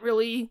not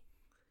really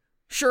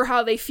sure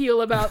how they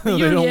feel about the They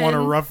union. don't want to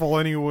ruffle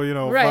any,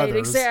 right, feathers.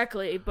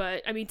 exactly.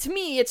 But I mean, to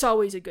me, it's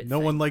always a good No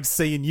thing. one likes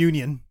saying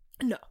union.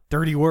 No,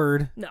 Dirty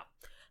word. no.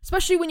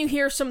 Especially when you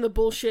hear some of the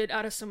bullshit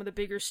out of some of the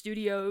bigger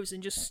studios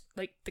and just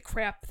like the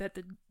crap that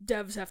the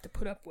devs have to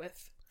put up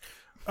with.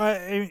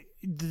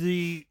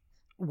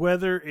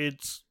 Whether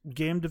it's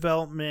game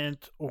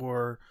development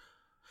or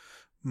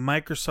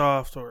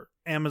Microsoft or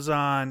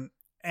Amazon,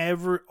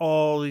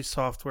 all these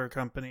software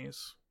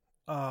companies,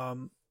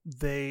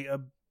 they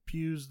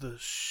abuse the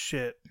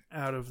shit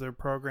out of their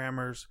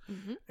programmers,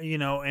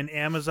 and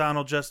Amazon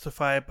will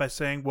justify it by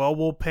saying, well,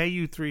 we'll pay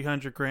you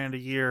 $300,000 a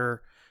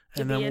year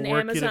to and be then an we'll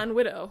work Amazon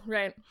widow,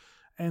 right?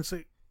 And it's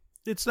like,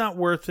 it's not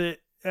worth it.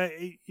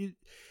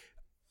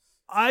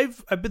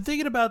 I've been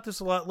thinking about this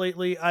a lot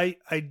lately. I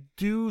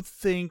do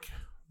think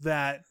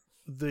that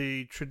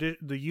the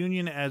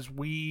union as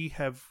we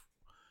have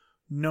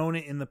known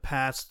it in the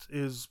past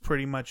is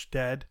pretty much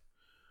dead.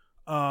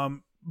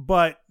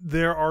 But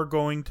there are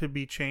going to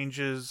be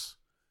changes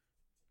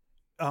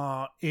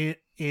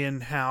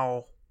in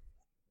how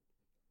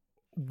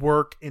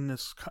work in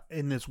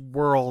this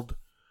world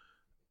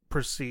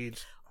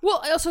proceeds.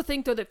 Well, I also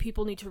think, though, that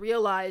people need to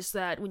realize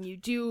that when you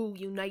do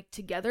unite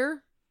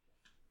together,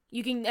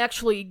 you can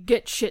actually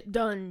get shit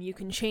done. You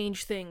can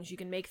change things. You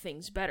can make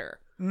things better.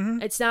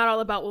 Mm-hmm. It's not all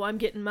about, well, I'm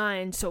getting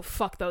mine, so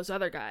fuck those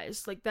other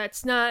guys. Like,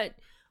 that's not...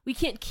 We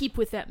can't keep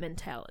with that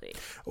mentality.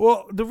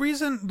 Well, the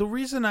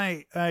reason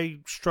I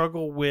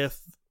struggle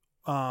with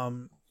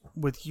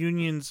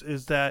unions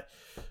is that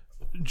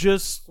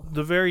just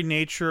the very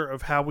nature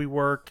of how we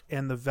work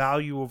and the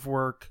value of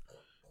work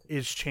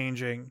is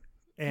changing.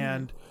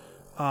 And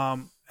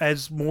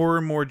as more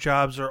and more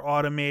jobs are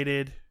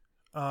automated,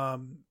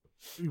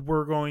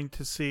 we're going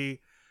to see,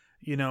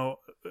 you're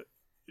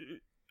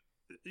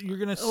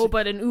going to see... Oh,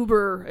 but an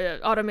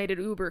automated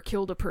Uber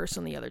killed a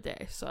person the other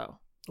day, so...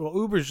 Well,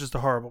 Uber's just a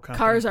horrible company.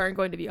 Cars aren't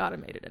going to be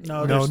automated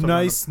anymore. No,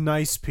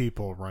 nice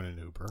people running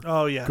Uber.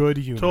 Oh, yeah. Good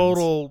humans.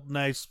 Total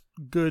nice,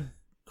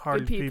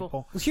 good-hearted Good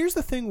people. Well, here's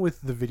the thing with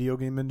the video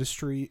game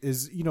industry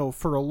is,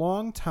 for a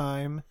long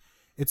time,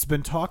 it's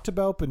been talked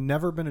about but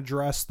never been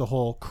addressed, the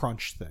whole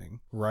crunch thing,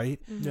 right?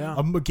 Mm-hmm. Yeah.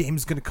 A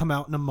game's going to come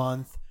out in a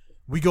month.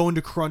 We go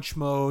into crunch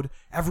mode.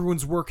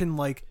 Everyone's working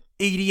like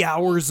 80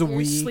 hours a You're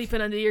week.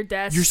 sleeping under your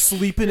desk. You're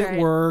sleeping at Right.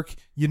 work.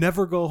 You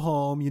never go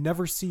home. You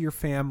never see your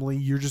family.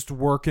 You're just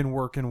working.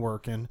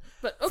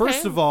 But, okay.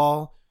 First of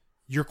all,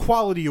 your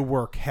quality of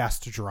work has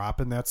to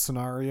drop in that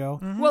scenario.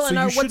 Well, So and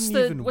you shouldn't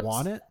even what's,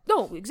 want it.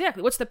 No,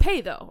 exactly. What's the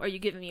pay, though? Are you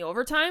giving me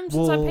overtime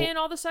since I'm Well, paying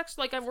all this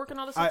extra? Like, I'm working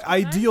all this extra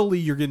time? Ideally,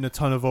 you're getting a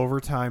ton of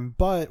overtime.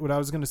 But what I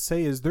was going to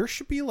say is there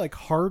should be like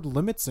hard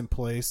limits in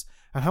place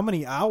on how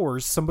many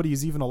hours somebody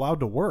is even allowed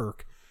to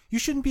work. You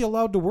shouldn't be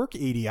allowed to work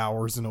 80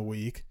 hours in a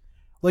week.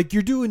 Like,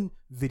 you're doing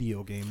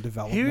video game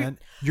development.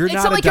 You're It's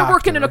not not a like you're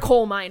working doctor. in a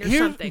coal mine or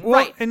Here- something. well,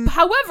 right. and-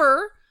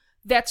 However,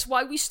 that's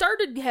why we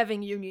started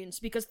having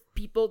unions, because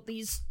people,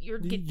 you're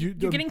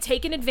getting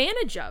taken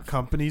advantage of.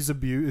 Companies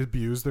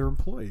abuse their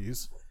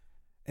employees.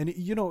 And,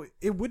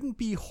 it wouldn't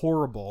be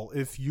horrible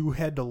if you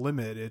had to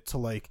limit it to,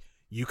 like,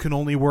 you can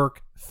only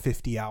work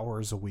 50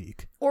 hours a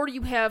week. Or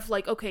you have,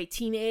 like, okay,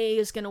 Team A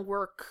is going to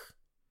work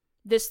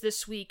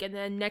this week, and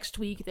then next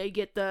week they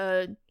get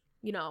the,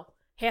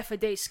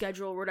 half-a-day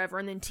schedule or whatever,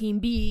 and then Team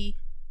B,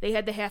 they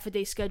had the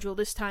half-a-day schedule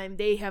this time,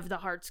 they have the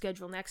hard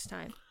schedule next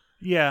time.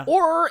 Yeah.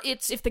 Or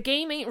it's, if the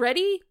game ain't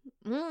ready,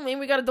 maybe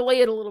we got to delay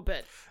it a little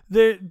bit.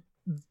 It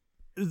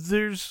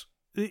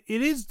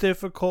is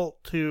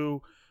difficult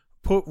to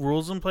put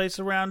rules in place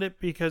around it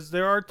because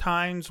there are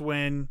times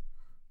when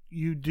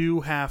you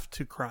do have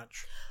to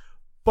crunch.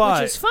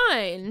 But, which is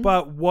fine.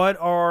 But what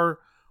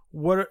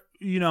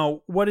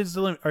is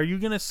the limit? Are you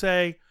going to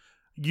say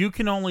you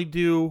can only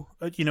do,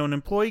 an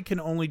employee can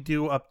only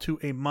do up to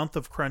a month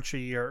of crunch a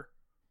year,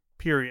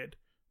 period.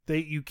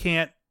 You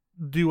can't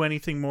do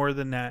anything more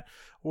than that.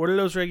 What are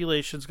those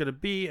regulations going to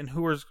be, and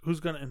who's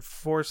going to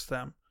enforce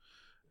them?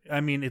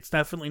 I mean, it's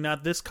definitely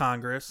not this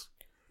Congress.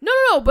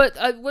 No, but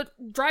what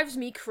drives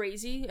me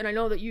crazy, and I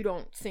know that you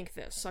don't think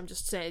this, I'm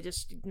just saying, it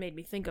just made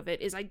me think of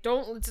it, is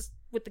just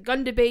with the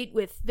gun debate,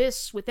 with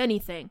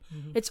anything,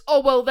 it's,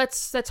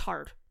 that's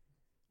hard.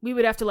 We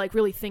would have to, like,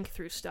 really think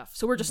through stuff,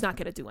 so we're just not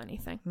going to do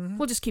anything.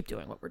 We'll just keep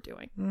doing what we're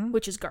doing,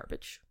 which is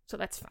garbage, so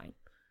that's fine.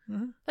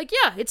 Like,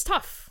 yeah, it's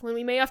tough. When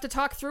we may have to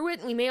talk through it,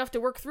 and we may have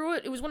to work through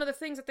it. It was one of the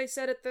things that they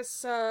said at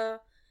this,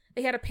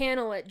 they had a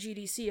panel at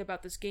GDC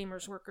about this Game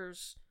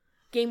Workers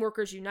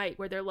Unite,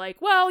 where they're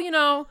like,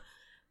 well,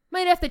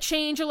 might have to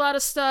change a lot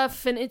of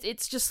stuff, and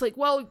it's just like,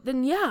 well,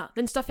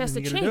 then stuff has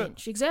to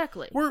change.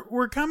 Exactly.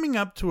 We're coming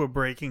up to a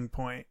breaking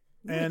point.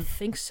 I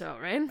think so,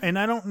 right? And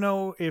I don't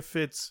know if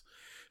it's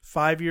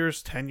 5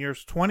 years, 10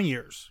 years, 20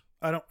 years.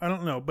 I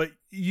don't know, but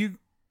you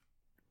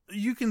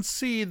can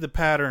see the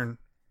pattern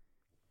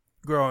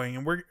growing,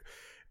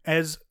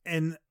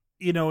 and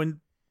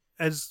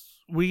as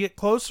we get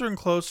closer and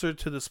closer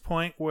to this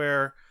point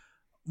where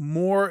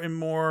more and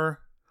more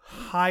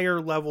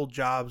higher level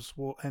jobs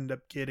will end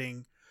up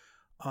getting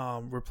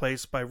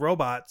replaced by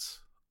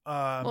robots.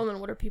 Well, then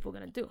what are people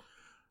going to do?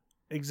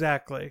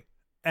 Exactly.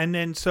 And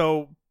then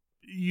so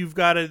you've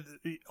got to,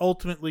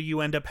 ultimately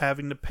you end up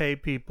having to pay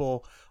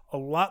people a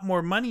lot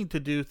more money to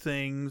do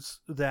things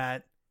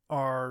that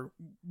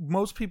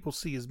most people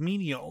see as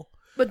menial.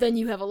 But then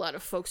you have a lot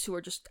of folks who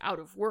are just out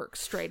of work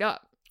straight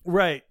up.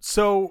 Right.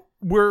 So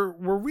we're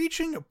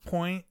reaching a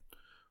point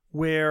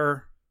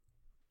where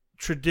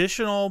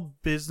traditional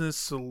business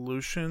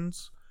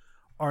solutions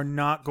are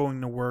not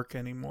going to work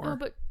anymore. Oh,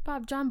 but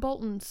Bob, John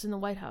Bolton's in the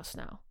White House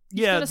now.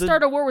 He's yeah, going to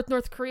start a war with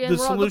North Korea, and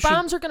the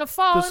bombs are going to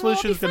fall. The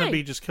solution is going to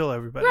be just kill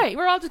everybody. Right,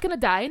 we're all just going to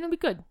die, and it'll be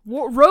good.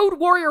 Road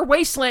Warrior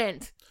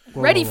Wasteland.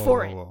 Ready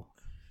for it.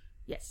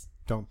 Yes.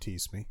 Don't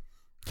tease me.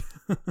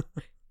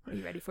 Are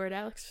you ready for it,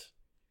 Alex?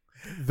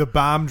 The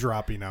bomb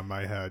dropping on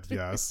my head,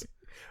 yes.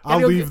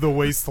 I'll leave the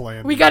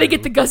wasteland. We got to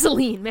get the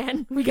gasoline,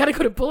 man. We got to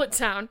go to Bullet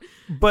Town.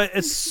 But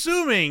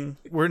assuming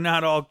we're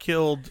not all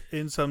killed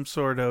in some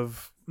sort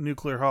of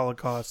nuclear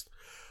holocaust.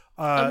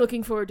 I'm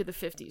looking forward to the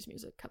 50s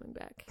music coming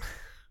back.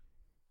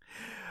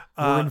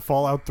 We're in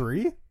Fallout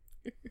 3?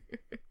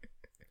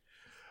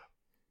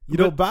 You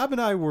know, Bob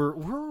and I where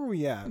were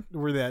we at?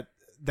 Where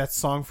that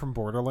song from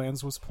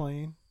Borderlands was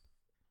playing?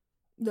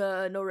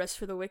 The No Rest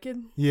for the Wicked?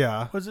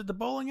 Yeah. Was it the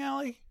bowling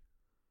alley?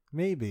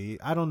 Maybe.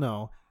 I don't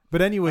know.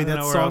 But anyway, that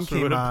where song else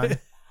came on,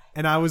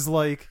 and I was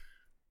like,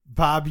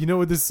 Bob, you know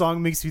what this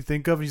song makes me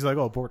think of? And he's like,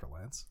 oh,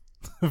 Borderlands.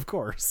 Of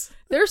course.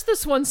 There's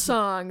this one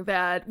song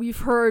that we've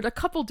heard a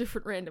couple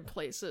different random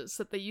places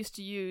that they used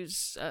to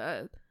use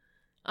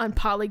on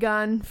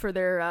Polygon for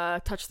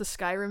their Touch the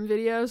Skyrim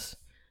videos.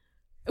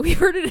 We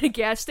heard it at a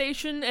gas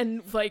station,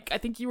 and I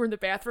think you were in the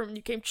bathroom and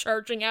you came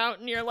charging out,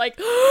 and you're like,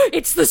 oh,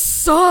 it's the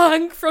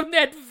song from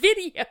that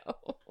video.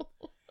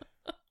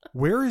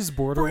 Where is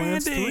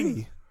Borderlands Branding.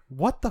 3?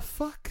 What the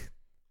fuck?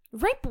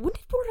 Right, but when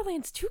did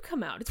Borderlands 2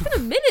 come out? It's been a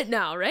minute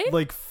now, right?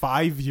 Like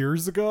 5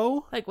 years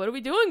ago? What are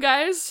we doing,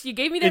 guys? You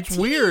gave me that It's tease.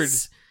 weird.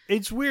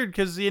 It's weird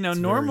because, It's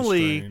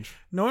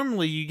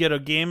normally you get a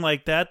game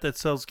like that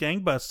sells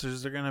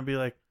gangbusters. They're going to be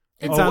like,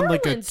 It's on like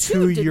a Borderlands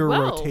 2 did 2-year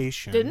well,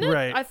 rotation. didn't it?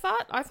 Right. I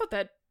thought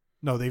that.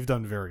 No, they've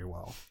done very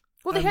well.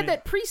 Well, they I had mean-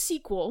 that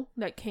pre-sequel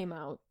that came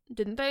out,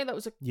 didn't they? That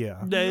was a Yeah.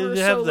 They year or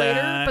have so that.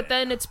 later, but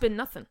then it's been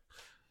nothing,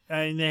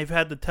 and they've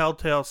had the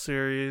Telltale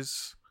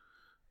series,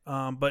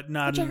 but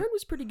not which I heard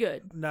was pretty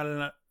good. not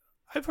enough.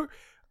 I've heard,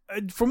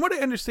 from what I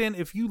understand,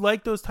 if you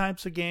like those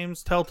types of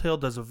games, Telltale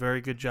does a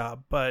very good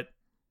job. But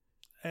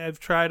I've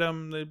tried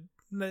them;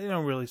 they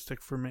don't really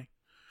stick for me.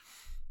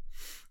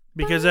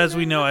 Because as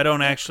we know, I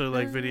don't actually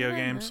like video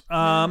games.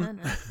 No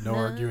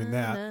arguing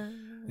that.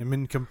 I'm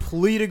in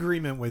complete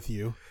agreement with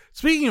you.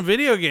 Speaking of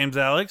video games,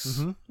 Alex,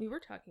 Mhm. We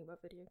were talking about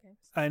video games.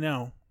 I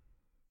know.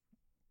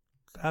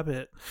 Stop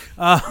it.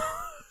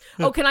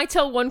 Oh, can I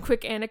tell one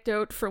quick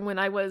anecdote from when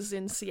I was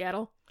in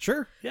Seattle?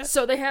 Sure. Yeah.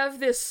 So they have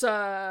this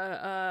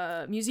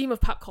Museum of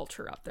Pop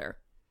Culture out there,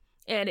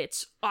 and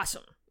it's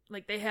awesome.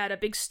 They had a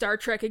big Star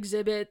Trek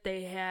exhibit.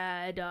 They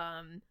had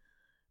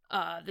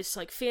this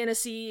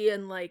fantasy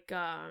and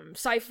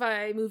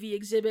sci-fi movie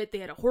exhibit. They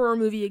had a horror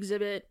movie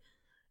exhibit,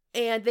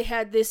 and they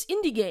had this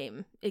indie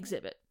game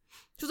exhibit.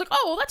 So I was like,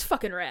 oh, well, that's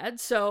fucking rad.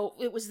 So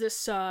it was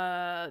this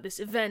this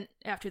event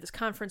after this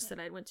conference that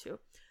I went to.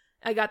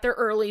 I got there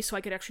early so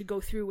I could actually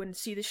go through and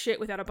see the shit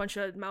without a bunch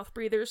of mouth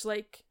breathers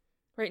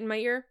right in my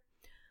ear.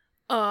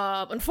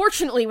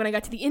 Unfortunately, when I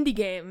got to the indie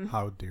game,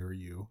 How dare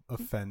you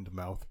offend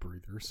mouth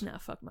breathers? nah,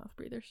 fuck mouth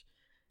breathers.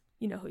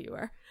 You know who you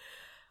are.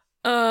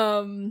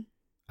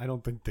 I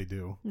don't think they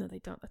do. No, they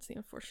don't. That's the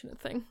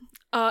unfortunate thing.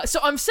 So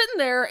I'm sitting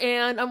there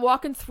and I'm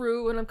walking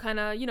through and I'm kind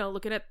of,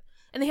 looking at,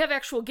 and they have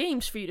actual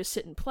games for you to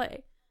sit and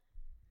play.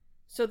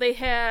 So they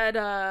had,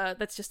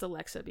 that's just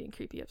Alexa being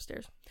creepy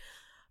upstairs.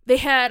 They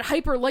had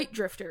Hyper Light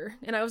Drifter,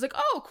 and I was like,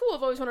 oh, cool,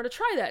 I've always wanted to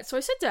try that. So I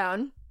sit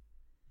down,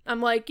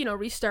 I'm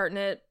restarting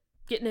it,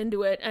 getting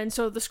into it, and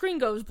so the screen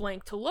goes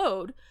blank to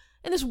load,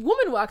 and this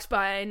woman walks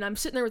by, and I'm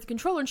sitting there with the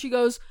controller, and she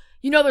goes,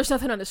 there's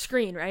nothing on the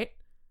screen, right?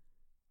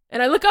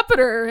 And I look up at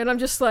her, and I'm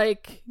just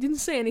like, didn't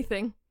say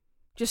anything.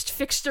 Just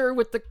fixed her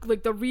with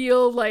the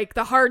real,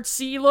 the hard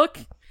C look,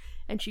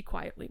 and she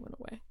quietly went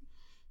away.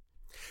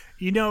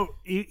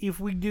 If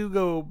we do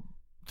go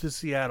to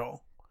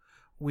Seattle,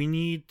 we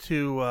need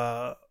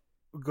to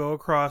go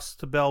across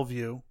to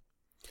Bellevue,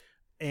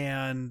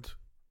 and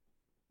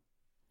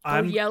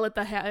Yell at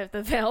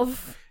the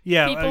Valve.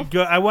 Yeah,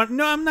 people? I'm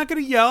not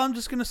gonna yell. I'm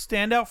just gonna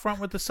stand out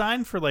front with the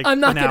sign for I'm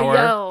not an gonna hour.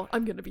 yell.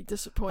 I'm gonna be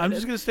disappointed. I'm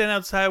just gonna stand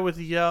outside with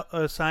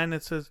a sign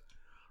that says,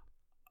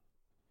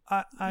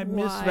 "I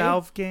miss Why?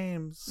 Valve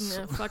games."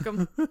 Yeah, fuck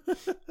them.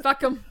 Fuck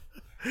them.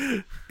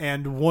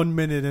 And 1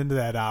 minute into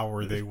that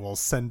hour, they will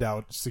send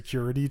out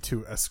security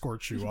to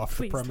escort you off the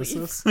Please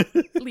premises.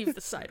 Leave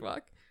the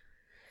sidewalk.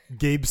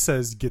 Gabe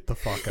says, get the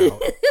fuck out.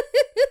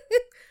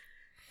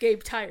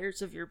 Gabe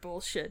tires of your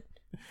bullshit.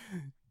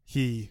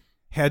 He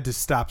had to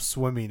stop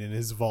swimming in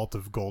his vault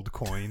of gold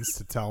coins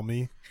to tell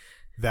me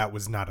that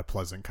was not a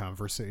pleasant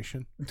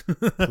conversation.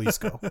 Please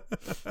go.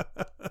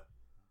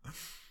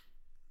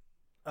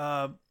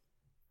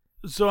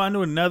 So on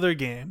to another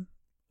game.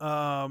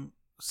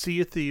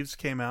 Sea of Thieves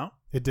came out.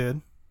 It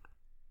did.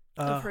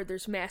 I've heard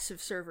there's massive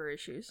server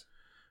issues.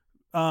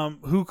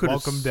 Who could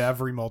Welcome to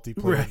every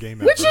multiplayer Right.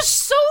 game ever. Which is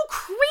so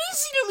crazy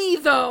to me,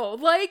 though.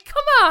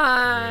 Come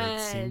on.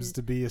 It seems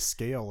to be a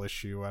scale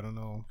issue. I don't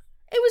know.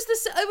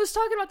 I was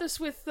talking about this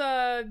with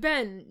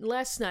Ben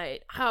last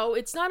night. How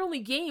it's not only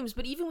games,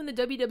 but even when the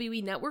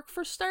WWE Network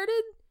first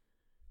started,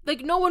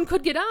 no one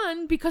could get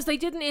on because they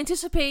didn't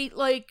anticipate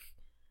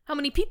How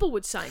many people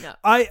would sign up?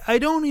 I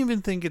don't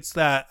even think it's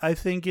that. I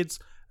think it's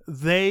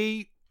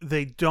they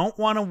don't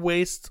want to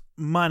waste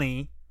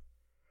money.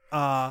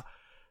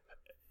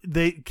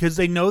 Because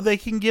they know they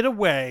can get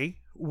away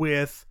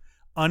with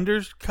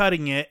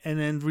undercutting it and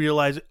then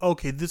realize,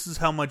 okay, this is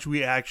how much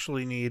we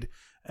actually need,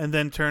 and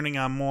then turning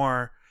on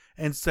more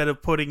instead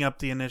of putting up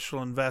the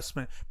initial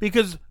investment.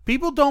 Because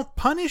people don't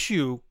punish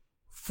you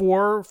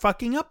for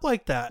fucking up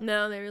like that.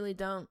 No, they really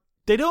don't.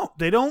 They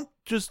don't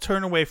just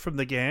turn away from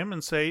the game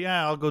and say,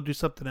 yeah, I'll go do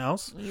something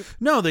else. Yep.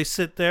 No, they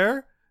sit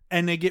there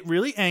and they get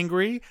really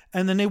angry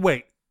and then they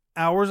wait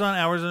hours on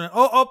hours and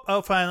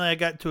oh, finally I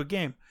got into a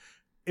game.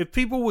 If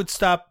people would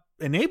stop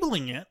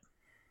enabling it,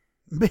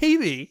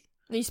 maybe.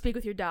 You speak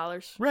with your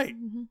dollars. Right.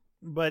 Mm-hmm.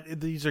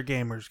 But these are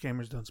gamers.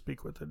 Gamers don't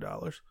speak with their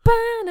dollars.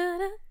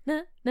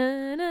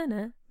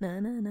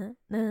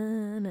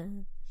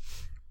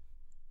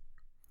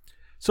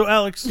 So,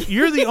 Alex,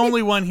 you're the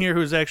only one here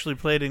who's actually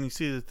played any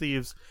Sea of the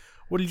Thieves.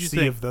 What did you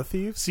think? Sea of the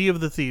Thieves? Sea of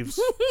the Thieves.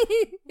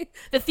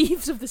 The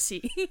Thieves of the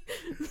Sea.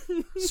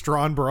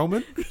 Strawn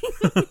Broman?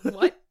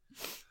 What?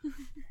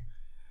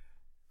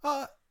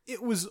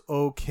 It was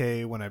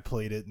okay when I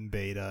played it in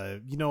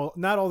beta. You know,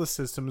 not all the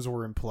systems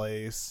were in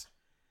place.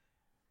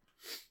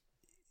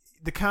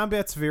 The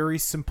combat's very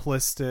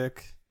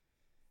simplistic.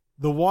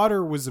 The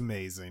water was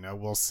amazing, I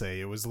will say.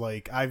 It was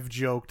like, I've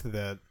joked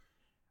that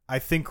I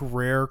think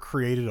Rare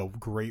created a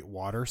great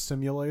water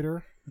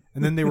simulator,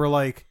 and then they were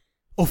like,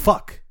 "Oh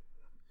fuck,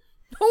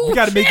 we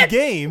got to make a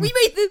game." We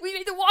made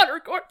the water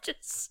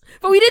gorgeous,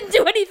 but we didn't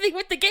do anything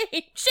with the game.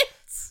 Shit,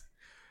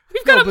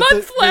 we've got a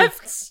month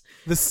left.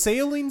 The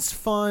sailing's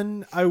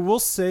fun. I will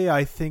say,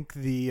 I think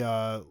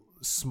the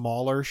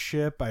smaller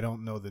ship, I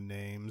don't know the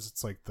names.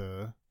 It's like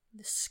the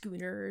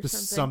schooner or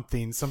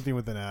something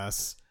with an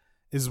S,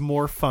 is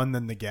more fun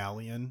than the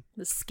galleon.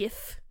 The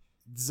skiff.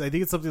 I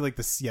think it's something like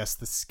the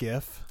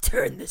skiff.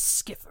 Turn the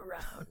skiff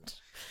around.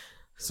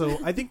 So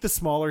I think the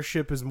smaller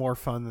ship is more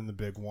fun than the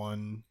big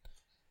one.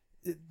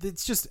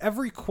 It's just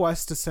every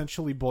quest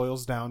essentially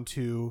boils down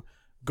to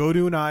go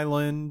to an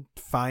island,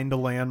 find a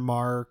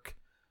landmark,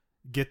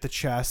 get the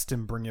chest,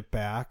 and bring it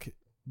back.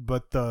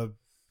 But the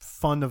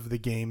fun of the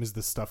game is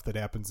the stuff that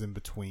happens in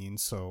between.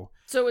 So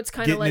it's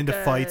kind of like getting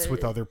into fights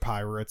with other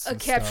pirates. A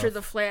capture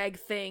the flag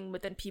thing,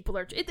 but then people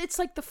are. It's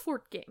like the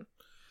fort game.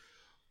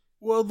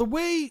 Well,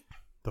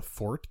 the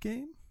fort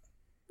game?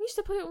 We used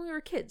to play it when we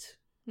were kids.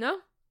 No? You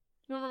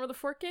don't remember the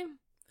fort game?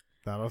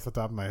 Not off the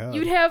top of my head.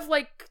 You'd have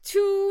like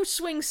 2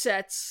 swing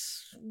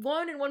sets,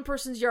 one in one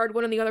person's yard,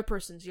 one in the other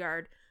person's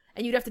yard,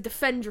 and you'd have to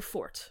defend your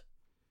fort.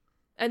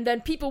 And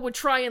then people would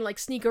try and like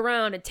sneak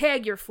around and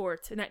tag your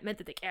fort, and that meant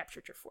that they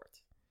captured your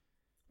fort.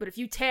 But if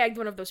you tagged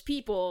one of those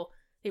people,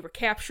 they were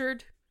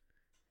captured.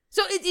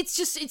 So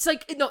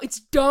it's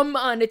dumb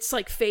on its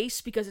like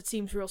face because it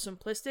seems real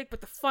simplistic, but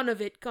the fun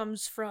of it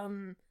comes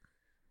from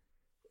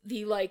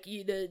the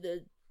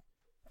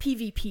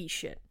PvP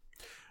shit.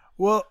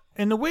 Well,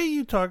 and the way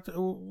we talked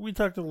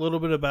a little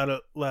bit about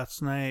it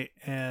last night,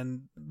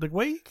 and the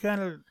way you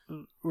kind of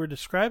were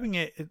describing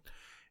it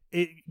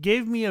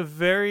gave me a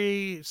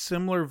very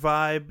similar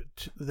vibe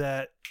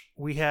that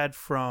we had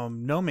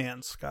from No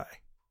Man's Sky.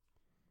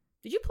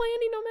 Did you play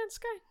any No Man's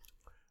Sky?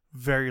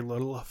 Very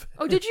little of it.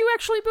 Oh, did you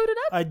actually boot it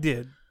up? I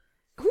did.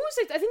 Who was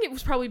it? I think it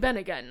was probably Ben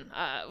again.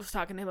 I was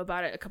talking to him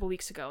about it a couple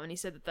weeks ago, and he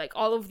said that like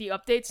all of the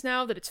updates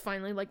now, that it's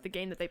finally like the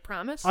game that they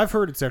promised. I've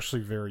heard it's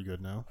actually very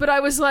good now. But I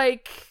was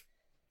like,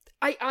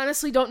 I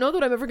honestly don't know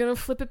that I'm ever going to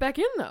flip it back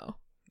in, though.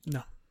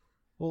 No.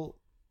 Well,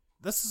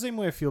 that's the same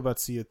way I feel about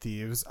Sea of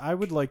Thieves. I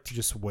would like to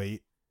just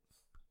wait.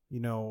 You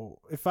know,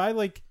 if I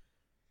like...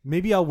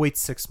 Maybe I'll wait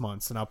 6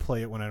 months and I'll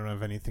play it when I don't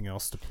have anything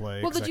else to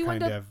play. Well, did you I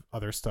end kind up of have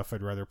other stuff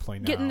I'd rather play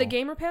now. Getting the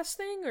Gamer Pass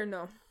thing or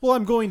no? Well,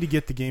 I'm going to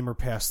get the Gamer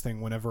Pass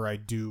thing whenever I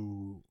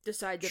do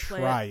decide to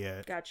try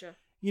it. Gotcha.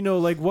 You know,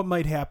 like what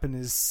might happen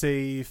is,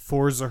 say,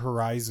 Forza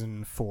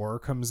Horizon 4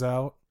 comes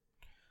out,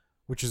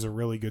 which is a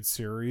really good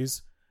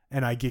series,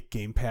 and I get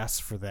Game Pass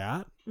for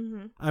that.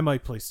 Mm-hmm. I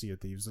might play Sea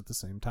of Thieves at the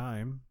same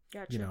time.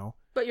 Gotcha. You know,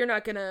 but you're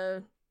not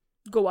gonna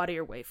go out of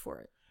your way for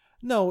it.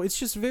 No, it's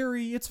just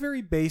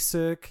very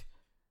basic.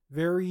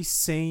 Very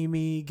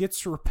samey,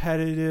 gets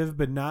repetitive,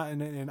 but not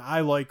in, and I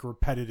like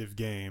repetitive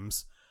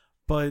games,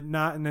 but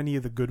not in any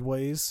of the good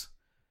ways.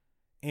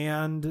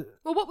 And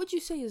well, what would you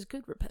say is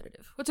good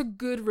repetitive? What's a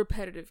good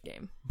repetitive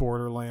game?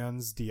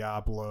 Borderlands,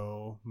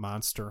 Diablo,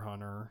 Monster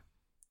Hunter.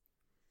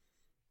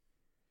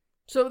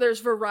 So there's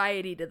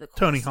variety to the quests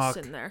Tony Hawk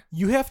in there.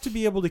 You have to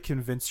be able to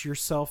convince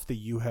yourself that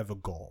you have a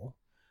goal,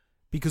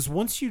 because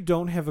once you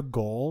don't have a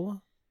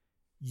goal,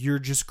 you're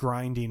just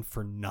grinding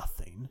for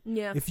nothing.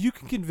 Yeah. If you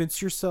can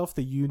convince yourself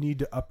that you need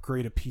to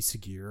upgrade a piece of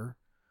gear,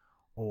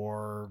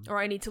 or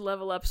I need to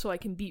level up so I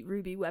can beat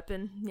Ruby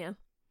Weapon. Yeah.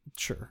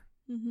 Sure.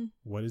 Mm-hmm.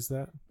 What is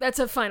that? That's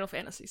a Final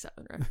Fantasy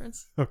VII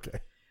reference.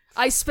 Okay.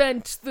 I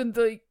spent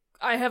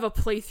I have a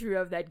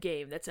playthrough of that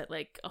game that's at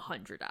like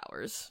 100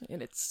 hours,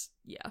 and it's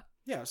yeah.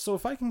 Yeah. So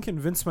if I can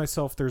convince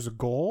myself there's a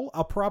goal,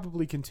 I'll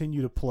probably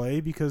continue to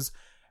play because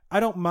I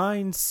don't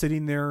mind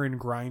sitting there and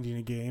grinding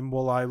a game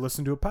while I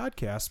listen to a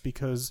podcast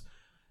because,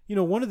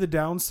 one of the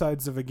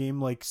downsides of a game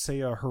like,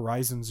 say, a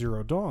Horizon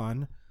Zero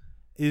Dawn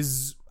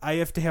is I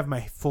have to have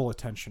my full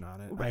attention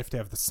on it. Right. I have to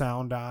have the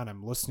sound on.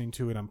 I'm listening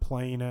to it. I'm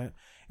playing it.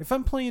 If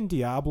I'm playing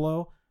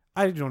Diablo,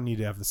 I don't need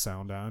to have the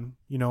sound on,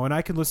 and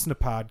I can listen to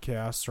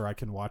podcasts or I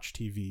can watch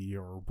TV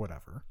or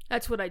whatever.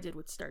 That's what I did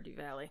with Stardew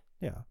Valley.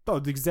 Yeah. Oh,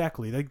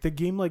 exactly. Like the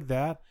game like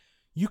that,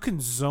 you can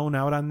zone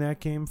out on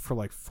that game for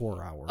like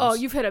 4 hours. Oh,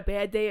 you've had a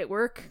bad day at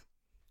work?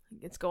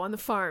 Let's go on the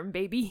farm,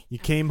 baby. You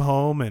came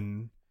home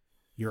and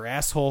your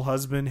asshole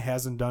husband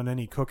hasn't done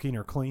any cooking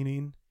or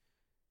cleaning.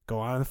 Go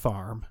on the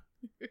farm.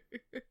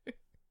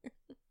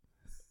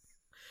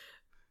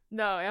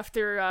 No,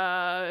 after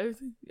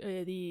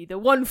the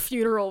one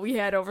funeral we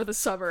had over the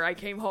summer, I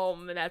came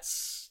home, and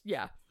that's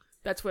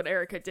what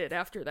Erica did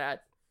after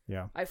that.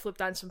 Yeah. I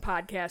flipped on some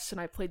podcasts, and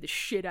I played the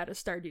shit out of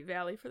Stardew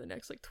Valley for the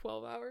next,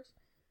 12 hours.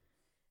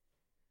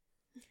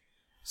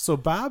 So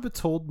Bob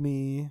told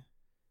me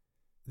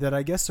that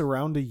I guess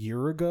around a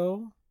year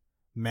ago,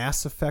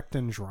 Mass Effect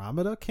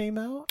Andromeda came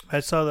out. I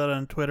saw that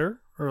on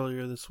Twitter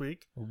earlier this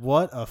week.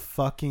 What a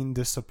fucking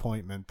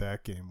disappointment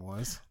that game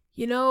was.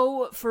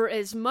 For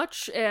as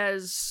much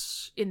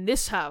as in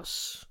this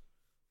house,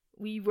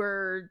 we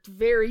were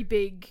very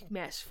big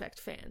Mass Effect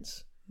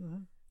fans.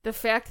 Mm-hmm. The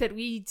fact that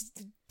we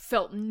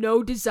felt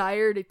no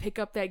desire to pick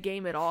up that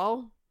game at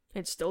all,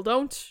 and still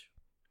don't,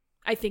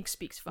 I think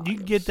speaks volumes. You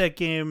can get that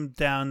game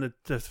down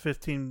to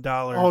 $15.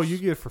 Oh, you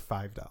get it for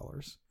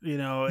 $5.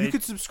 You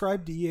could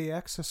subscribe to EA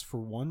Access for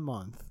 1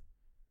 month,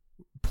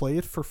 play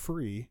it for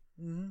free,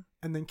 and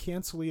then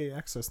cancel EA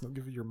Access and they'll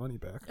give you your money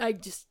back. I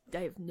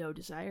have no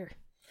desire.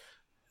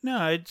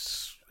 No,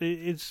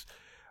 it's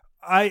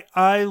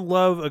I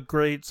love a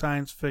great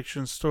science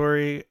fiction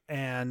story,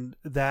 and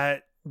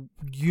that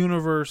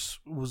universe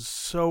was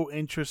so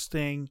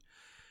interesting,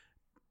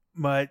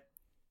 but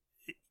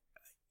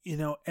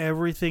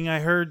everything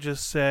I heard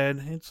just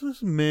said it's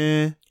just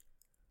meh.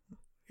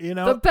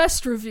 The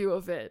best review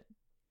of it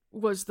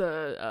was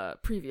the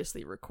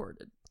previously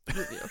recorded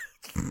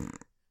review.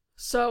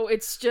 So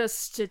it's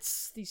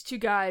these two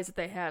guys that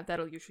they have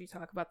that'll usually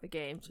talk about the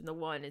games, and the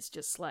one is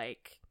just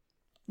like,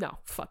 no,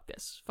 fuck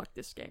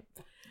this game.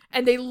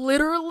 And they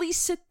literally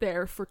sit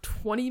there for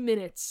 20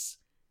 minutes,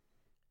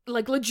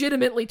 like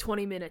legitimately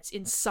 20 minutes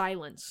in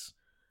silence,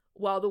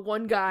 while the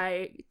one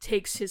guy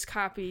takes his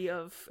copy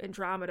of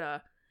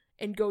Andromeda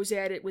and goes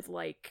at it with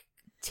like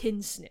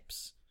tin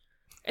snips.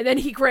 And then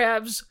he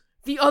grabs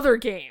the other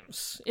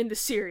games in the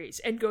series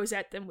and goes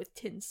at them with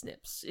tin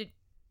snips.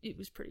 It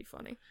was pretty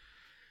funny.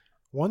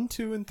 1,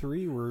 2, and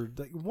 3 were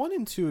 1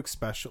 and 2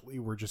 especially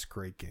were just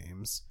great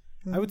games.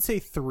 I would say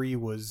 3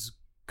 was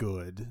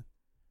good,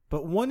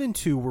 but 1 and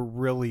 2 were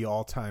really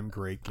all-time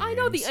great games. I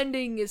know the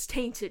ending is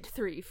tainted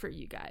 3 for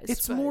you guys.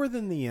 It's more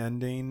than the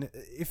ending.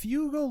 If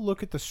you go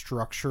look at the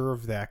structure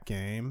of that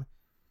game,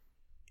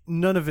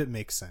 none of it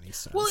makes any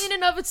sense. Well, in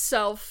and of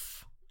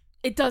itself,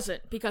 it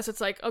doesn't, because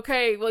it's like,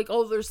 okay,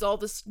 there's all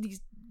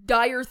these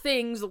dire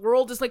things, the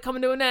world is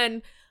coming to an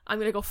end, I'm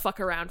gonna go fuck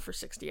around for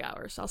 60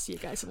 hours. I'll see you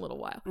guys in a little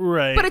while.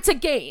 Right. But it's a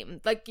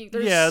game.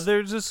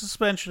 There's a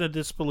suspension of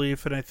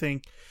disbelief, and I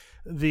think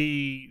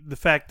the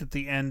fact that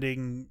the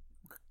ending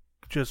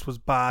just was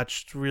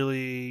botched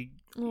really...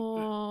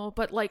 Oh,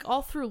 but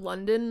all through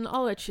London,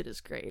 all that shit is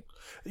great.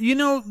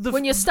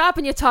 When you stop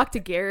and you talk to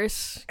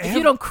Garrus, if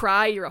you don't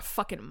cry, you're a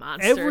fucking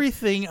monster.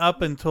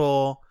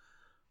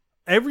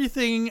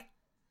 Everything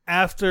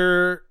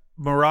after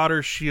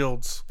Marauder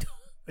Shields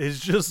is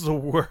just the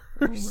worst.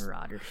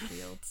 Marauder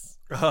Shields.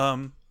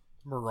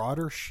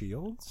 Marauder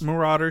Shields?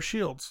 Marauder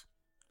Shields.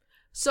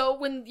 So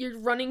when you're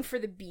running for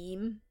the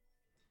beam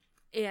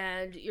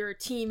and your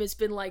team has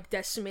been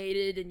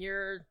decimated and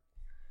you're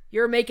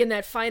making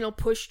that final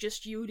push,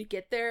 just you to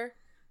get there,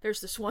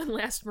 there's this one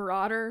last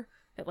Marauder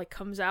that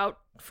comes out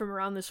from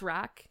around this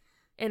rock,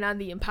 and on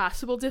the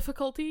impossible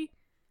difficulty,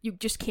 you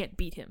just can't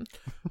beat him.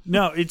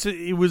 No, it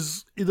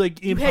was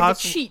impossible. You had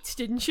to cheat,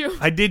 didn't you?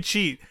 I did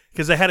cheat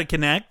because I had to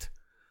connect.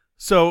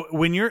 So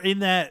when you're in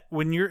that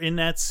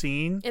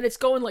scene, and it's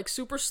going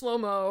super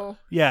slow-mo.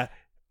 Yeah.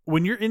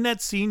 When you're in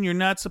that scene, you're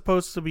not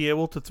supposed to be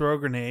able to throw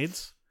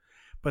grenades,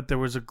 but there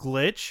was a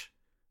glitch,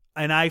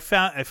 and I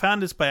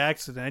found this by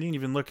accident. I didn't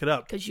even look it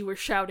up because you were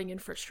shouting in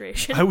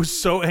frustration. I was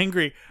so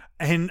angry,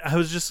 and I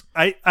was just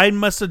I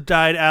must have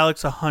died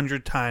Alex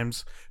 100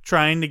 times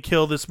trying to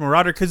kill this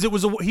Marauder, because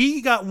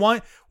he got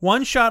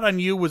one shot on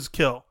you was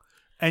kill.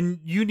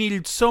 And you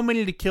needed so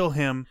many to kill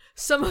him.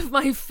 Some of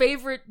my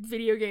favorite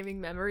video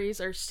gaming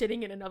memories are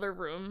sitting in another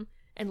room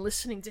and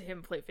listening to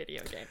him play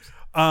video games.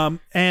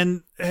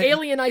 And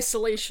Alien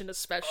Isolation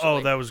especially. Oh,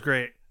 that was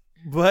great.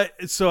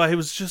 But so I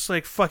was just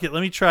like, fuck it,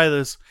 let me try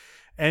this.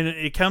 And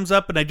it comes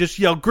up and I just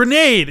yell,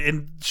 grenade!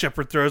 And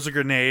Shepard throws a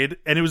grenade.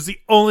 And it was the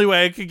only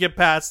way I could get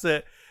past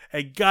it.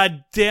 And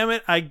god damn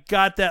it, I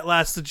got that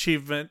last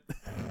achievement.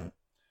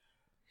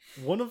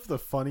 One of the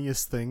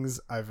funniest things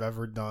I've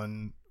ever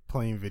done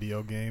playing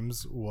video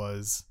games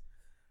was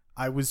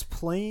I was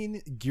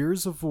playing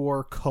Gears of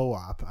War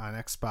co-op on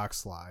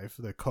Xbox Live,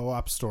 the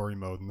co-op story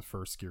mode in the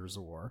first Gears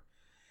of War.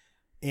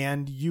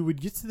 And you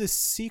would get to this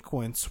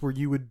sequence where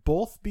you would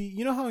both be...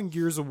 You know how in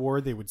Gears of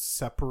War they would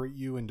separate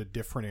you into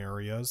different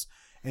areas,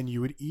 and you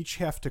would each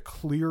have to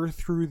clear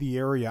through the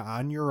area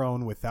on your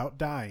own without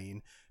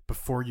dying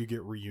before you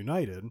get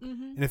reunited.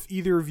 Mm-hmm. And if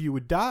either of you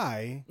would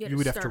die, you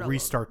would have to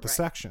restart the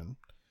section.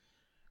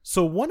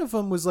 So one of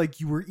them was like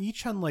you were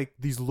each on like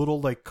these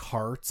little like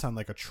carts on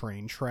like a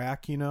train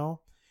track, you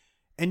know?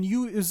 And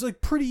it was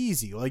like pretty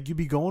easy. Like you'd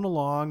be going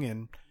along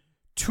and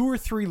 2 or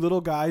 3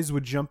 little guys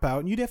would jump out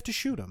and you'd have to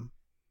shoot them.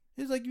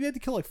 It was like you had to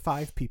kill like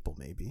 5 people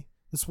maybe.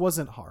 This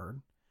wasn't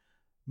hard.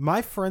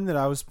 My friend that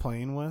I was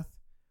playing with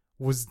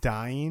was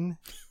dying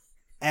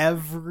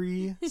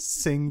every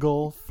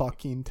single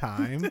fucking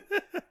time.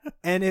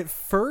 And at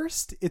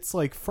first it's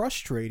like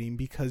frustrating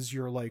because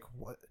you're like,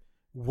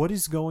 what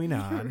is going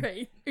on?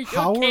 Right. Are you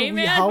How okay, are we?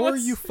 man? How are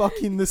you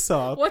fucking this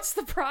up? What's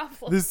the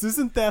problem? This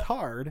isn't that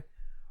hard.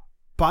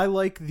 By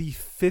like the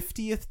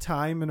 50th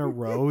time in a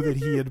row that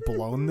he had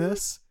blown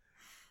this,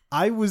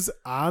 I was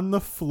on the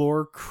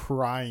floor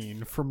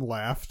crying from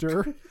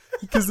laughter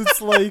because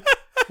it's like,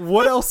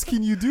 what else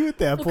can you do at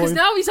that point? Because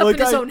now he's up like,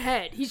 in his own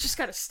head. He's just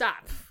got to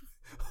stop.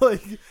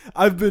 Like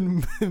I've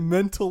been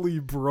mentally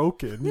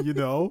broken, you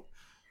know.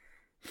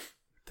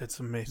 That's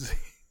amazing.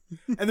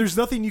 And there's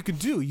nothing you can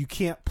do. You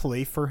can't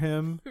play for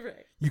him.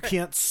 Right. You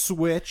can't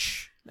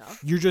switch. No.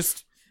 You're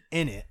just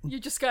in it. You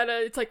just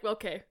gotta, it's like, well,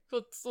 okay,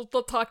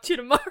 we'll talk to you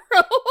tomorrow.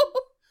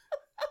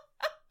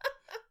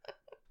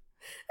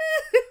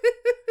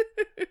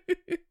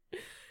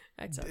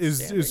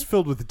 It was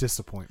filled with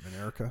disappointment,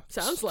 Erica.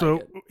 Sounds like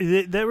So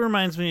it. that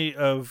reminds me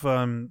of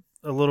a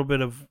little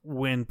bit of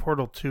when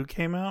Portal 2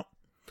 came out.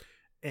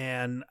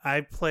 And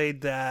I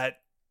played that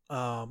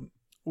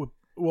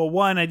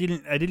one, I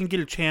didn't get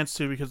a chance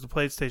to because the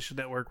PlayStation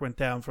Network went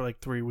down for like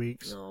 3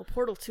 weeks. No,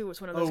 Portal 2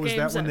 was one of those games.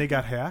 Was that when they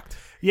got hacked?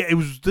 Yeah,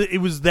 it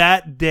was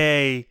that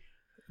day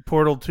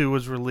Portal 2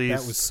 was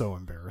released. That was so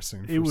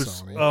embarrassing for it was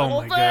Sony.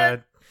 Oh my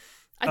god.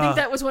 I think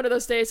that was one of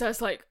those days I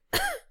was like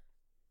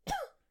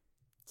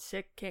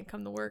sick, can't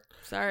come to work.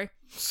 Sorry.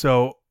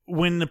 So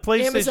when the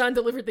PlayStation Amazon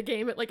delivered the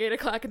game at like 8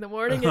 o'clock in the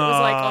morning, it was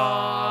like,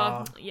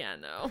 oh yeah,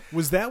 no.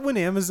 Was that when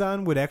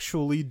Amazon would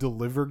actually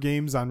deliver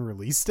games on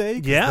release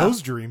day? 'Cause Yeah.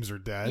 those dreams are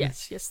dead.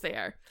 Yes, they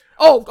are.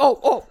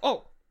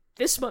 Oh,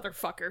 this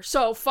motherfucker.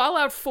 So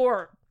Fallout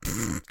 4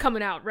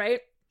 coming out,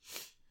 right?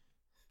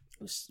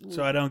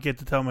 So I don't get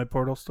to tell my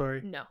Portal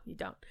story? No, you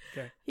don't.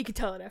 Okay. You can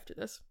tell it after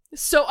this.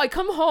 So I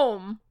come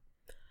home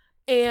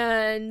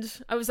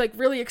and I was like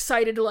really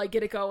excited to like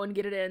get it going,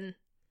 get it in.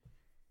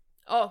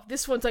 Oh,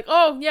 this one's like,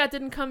 oh yeah, it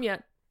didn't come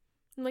yet.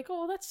 I'm like,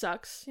 oh, that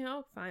sucks. You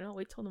know, fine, I'll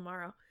wait till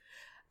tomorrow.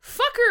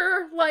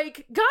 Fucker,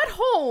 like, got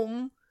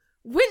home,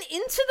 went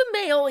into the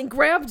mail and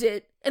grabbed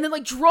it, and then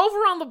like drove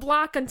around the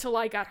block until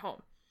I got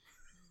home.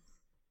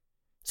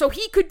 So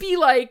he could be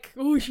like,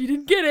 oh, she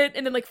didn't get it,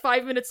 and then like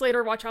 5 minutes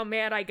later, watch how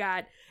mad I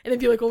got, and then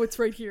be like, oh, it's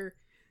right here.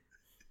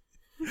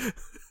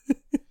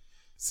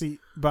 See,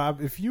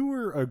 Bob, if you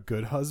were a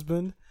good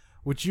husband,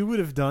 what you would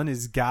have done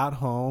is got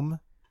home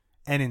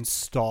and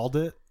installed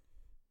it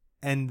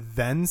and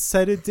then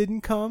said it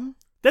didn't come.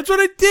 That's what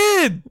I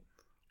did!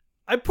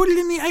 I put it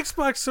in the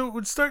Xbox so it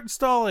would start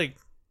installing.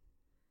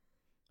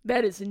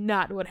 That is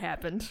not what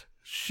happened.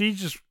 She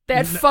just...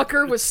 That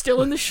fucker was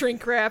still in the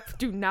shrink wrap.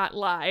 Do not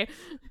lie.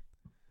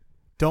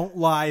 Don't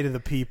lie to the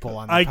people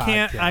on the I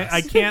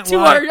podcast. can't to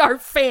lie. our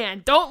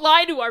fan. Don't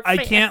lie to our fan.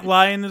 I can't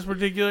lie in this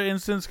particular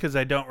instance because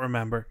I don't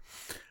remember.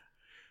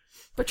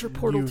 But your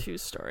Portal 2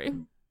 story.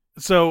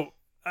 So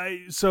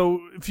a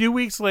few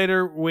weeks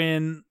later,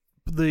 when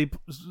the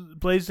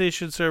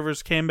PlayStation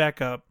servers came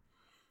back up,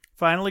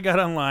 finally got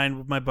online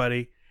with my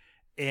buddy,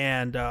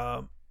 and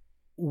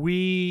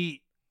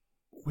we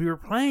were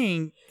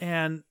playing,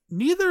 and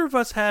neither of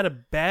us had a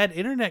bad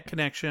internet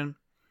connection,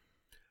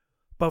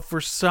 but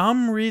for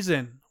some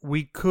reason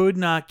we could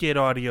not get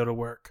audio to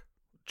work,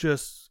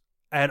 just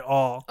at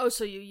all. Oh,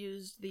 so you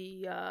used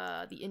the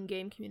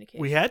in-game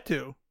communication. We had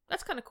to.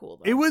 That's kind of cool,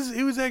 though. It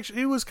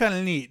was kind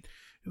of neat,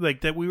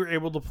 like that we were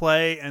able to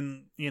play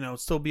and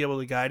still be able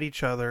to guide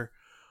each other.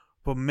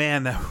 But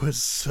man, that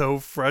was so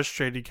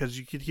frustrating because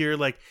you could hear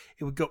like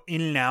it would go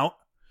in and out.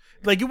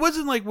 Like it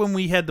wasn't like when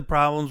we had the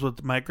problems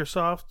with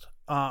Microsoft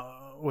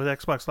with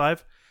Xbox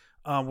Live,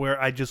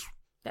 where I just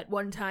that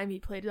one time he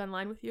played it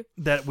online with you.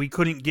 That we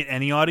couldn't get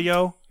any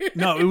audio.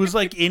 No, it was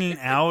like in and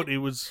out. It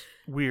was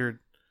weird.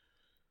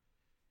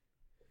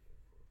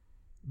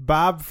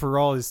 Bob, for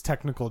all his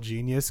technical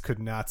genius, could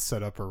not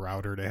set up a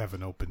router to have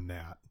an open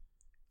NAT.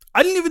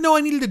 I didn't even know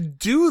I needed to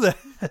do that.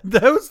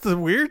 That was the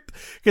weird,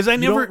 because I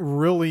never don't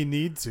really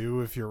need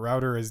to if your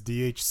router is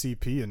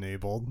DHCP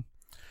enabled.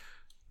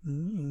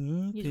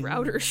 He's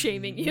router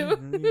shaming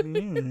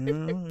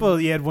you. Well,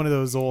 he had one of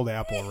those old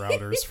Apple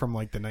routers from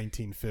like the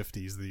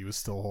 1950s that he was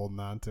still holding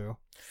on to.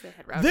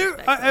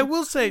 I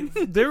will say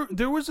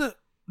there was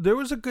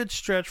a good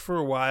stretch for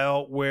a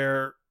while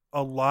where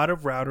a lot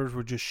of routers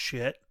were just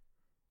shit,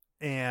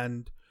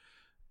 and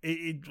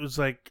it was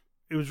like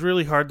it was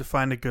really hard to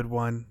find a good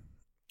one.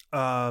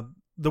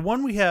 The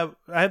one we have,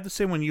 I have the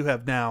same one you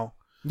have now.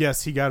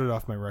 Yes, he got it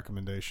off my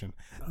recommendation.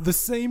 The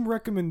same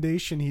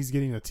recommendation he's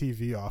getting a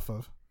TV off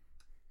of.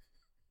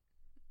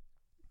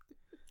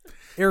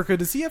 Erica,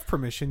 does he have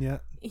permission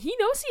yet? He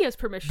knows he has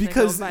permission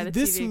because to go buy the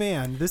this TV.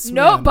 man,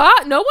 no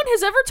one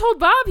has ever told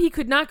Bob he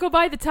could not go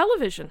buy the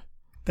television.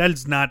 That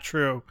is not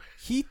true.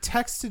 He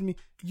texted me.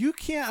 You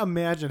can't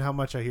imagine how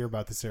much I hear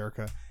about this,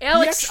 Erica.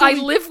 Alex, I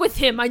live with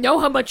him. I know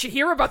how much you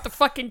hear about the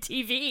fucking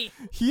TV.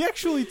 He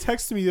actually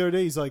texted me the other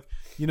day. He's like,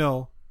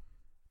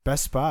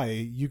 Best Buy,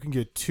 you can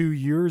get 2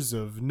 years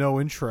of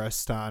no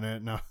interest on it.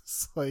 And I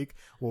was like,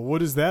 well,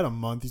 what is that a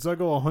month? He's like,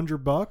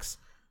 $100. I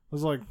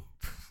was like,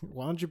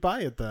 why don't you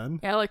buy it then?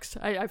 Alex,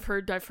 I've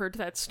heard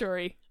that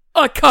story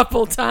a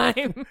couple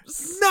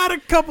times. Not a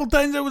couple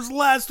times. It was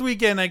last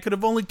weekend. I could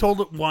have only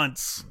told it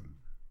once.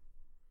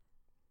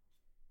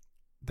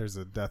 There's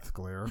a death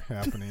glare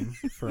happening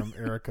from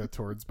Erica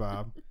towards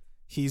Bob.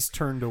 He's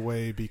turned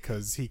away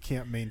because he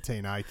can't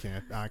maintain eye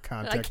contact.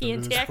 I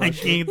can't.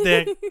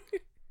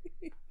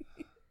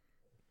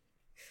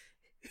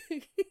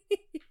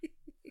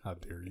 How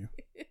dare you?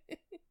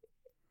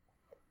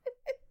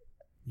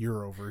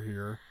 You're over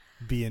here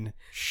being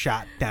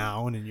shot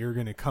down and you're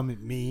going to come at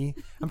me.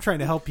 I'm trying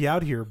to help you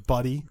out here,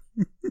 buddy.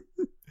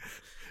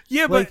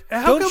 Yeah, but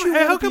how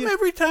come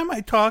every time I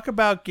talk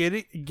about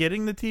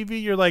getting the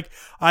TV, you're like,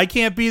 I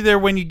can't be there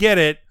when you get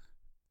it?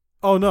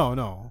 Oh,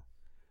 no.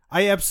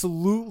 I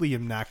absolutely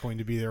am not going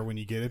to be there when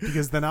you get it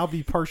because then I'll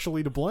be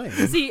partially to blame.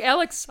 See,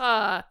 Alex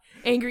saw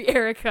Angry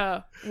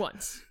Erica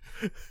once,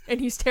 and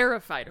he's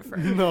terrified of her.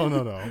 No.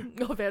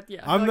 Oh, that,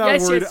 yeah. I'm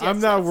not worried. I'm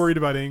not worried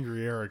about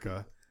Angry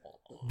Erica.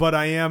 But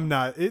I am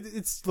not.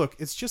 It's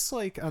just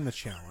like on the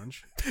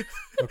challenge.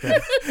 Okay.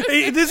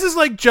 This is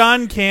like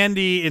John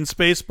Candy in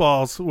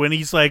Spaceballs when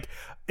he's like,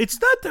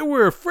 it's not that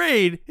we're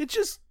afraid. It's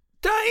just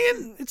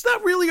dying. It's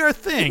not really our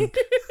thing.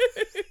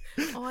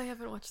 Oh, I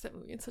haven't watched that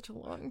movie in such a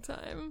long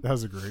time. That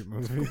was a great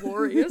movie.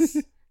 Glorious.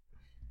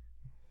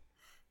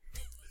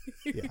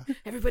 Yeah.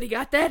 Everybody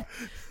got that?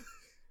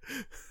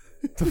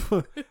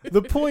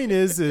 The point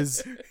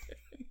is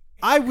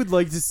I would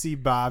like to see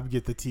Bob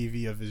get the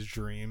TV of his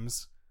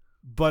dreams.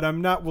 But I'm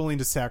not willing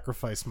to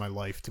sacrifice my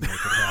life to make it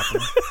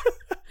happen.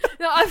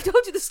 Now, I've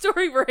told you the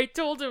story where I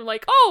told him,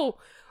 like, we'll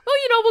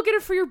get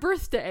it for your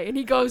birthday. And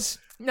he goes,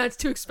 no, it's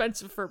too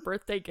expensive for a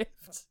birthday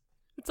gift.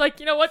 It's like,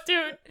 you know what,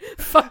 dude?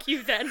 Fuck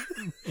you then.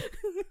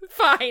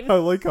 Fine. I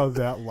like how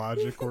that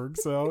logic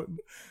works out.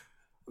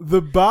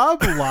 The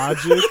Bob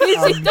logic...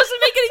 It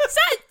doesn't make any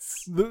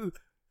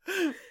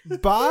sense.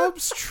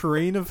 Bob's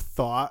train of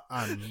thought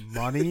on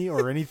money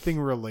or anything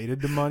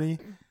related to money...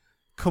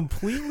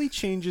 completely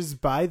changes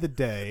by the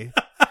day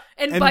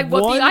and by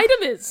what the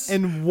item is,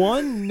 and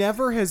one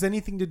never has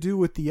anything to do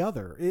with the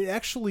other. It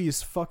actually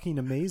is fucking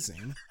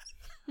amazing.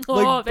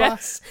 Oh,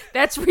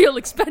 that's real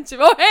expensive.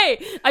 Oh,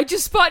 hey, I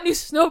just bought new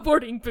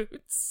snowboarding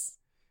boots.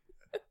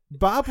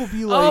 Bob will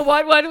be like, oh,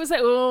 what was that?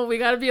 Oh, we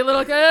gotta be a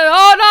little oh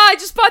no, I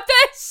just bought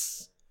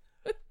this.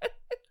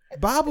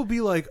 Bob will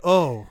be like,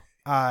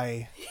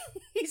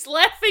 he's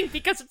laughing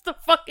because it's the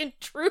fucking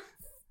truth.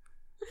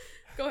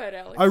 Go ahead,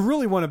 Alex. I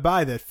really want to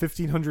buy that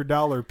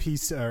 $1,500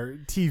 piece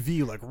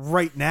TV like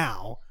right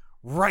now.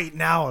 Right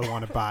now I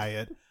want to buy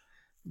it.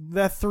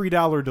 That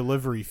 $3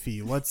 delivery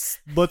fee. Let's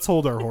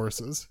hold our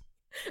horses.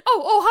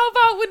 Oh, how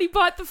about when he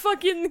bought the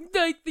fucking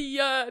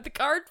the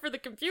card for the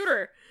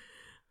computer?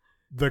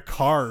 The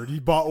card. He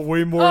bought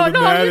way more than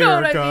no, that, you know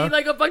Erica. What I mean?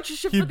 Like a bunch of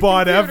shit. He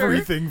bought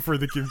everything for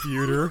the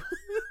computer.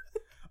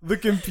 The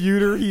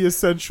computer he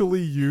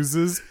essentially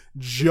uses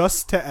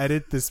just to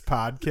edit this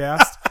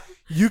podcast.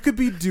 You could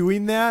be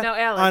doing that now,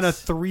 Alex, on a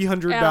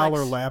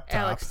 $300 laptop.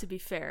 Alex, to be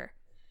fair,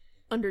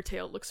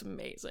 Undertale looks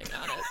amazing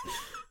on it.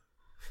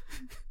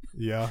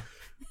 Yeah.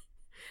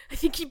 I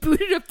think he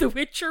booted up The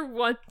Witcher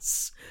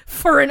once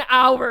for an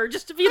hour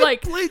just to be I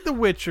like... played The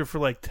Witcher for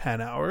like 10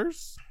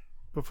 hours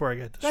before I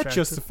got distracted. That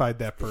justified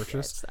that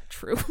purchase. That's not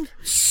true.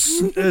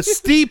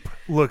 Steep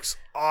looks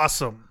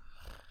awesome.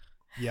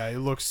 Yeah, it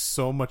looks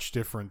so much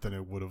different than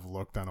it would have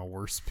looked on a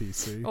worse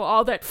PC. Oh,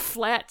 all that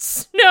flat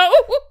snow.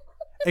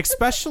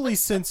 Especially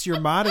since your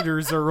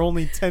monitors are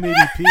only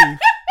 1080p.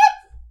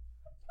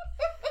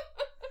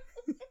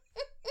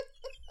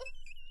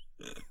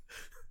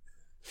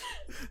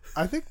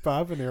 I think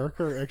Bob and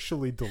Erica are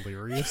actually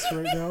delirious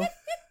right now.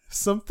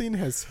 Something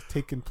has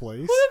taken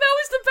place. Well, that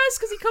was the best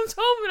because he comes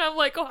home and I'm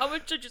like, oh, how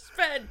much did you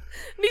spend?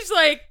 And he's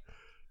like,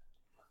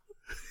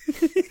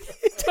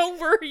 don't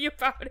worry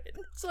about it.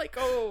 It's like,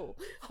 oh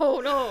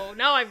no,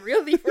 now I'm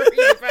really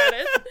worried about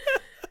it.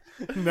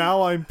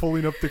 Now I'm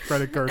pulling up the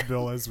credit card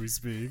bill as we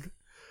speak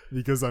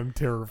because I'm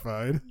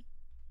terrified.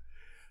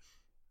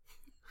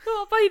 Oh,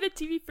 I'll buy you the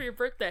TV for your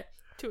birthday.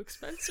 Too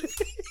expensive.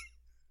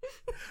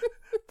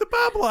 The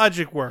Bob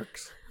logic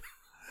works.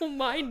 Oh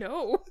my,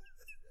 no.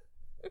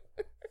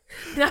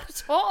 Not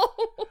at all.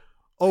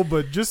 Oh,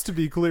 but just to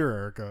be clear,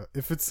 Erica,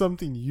 if it's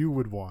something you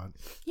would want.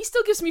 He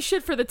still gives me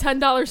shit for the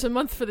 $10 a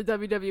month for the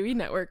WWE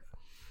Network.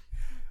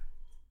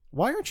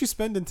 Why aren't you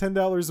spending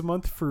 $10 a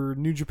month for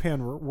New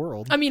Japan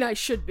World? I mean, I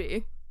should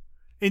be.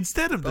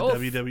 Instead of the Both.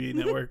 WWE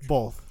Network.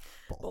 Both.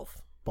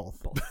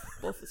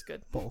 Both is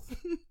good. Both.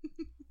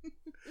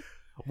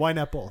 Why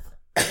not both?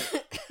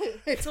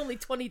 It's only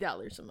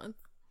 $20 a month.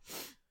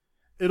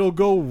 It'll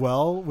go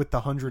well with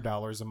the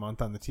 $100 a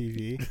month on the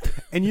TV.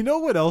 And you know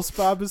what else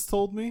Bob has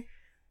told me?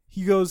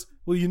 He goes,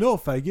 well,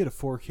 if I get a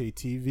 4K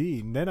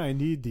TV, then I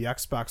need the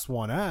Xbox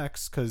One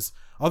X, because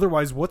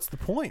otherwise, what's the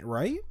point,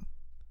 right?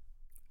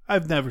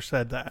 I've never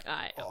said that.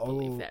 I don't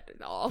believe that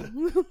at all.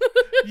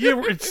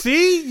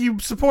 See? You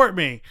support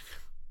me.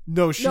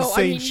 No, she's No,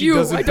 saying I mean she you.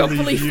 doesn't I don't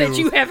believe believe that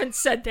you haven't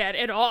said that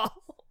at all.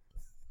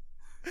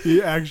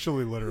 He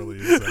actually literally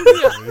is saying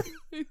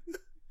that.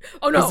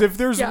 Oh no! Because if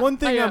there's Yeah, one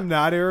thing I I'm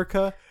not,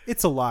 Erica,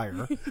 it's a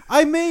liar.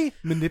 I may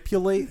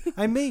manipulate,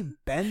 I may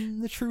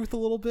bend the truth a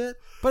little bit,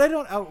 but I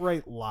don't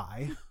outright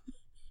lie.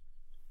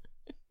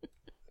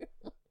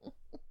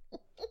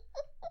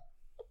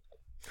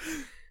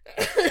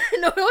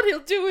 No, what he'll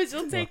do is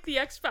he'll take the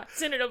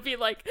Xbox and it'll be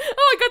like,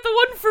 oh, I got the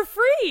one for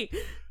free.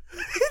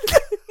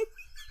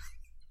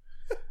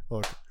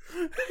 Look,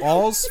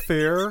 all's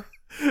fair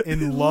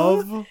in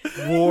love,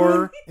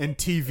 war, and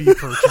TV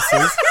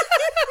purchases.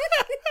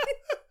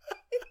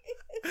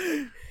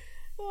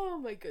 Oh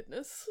my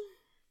goodness.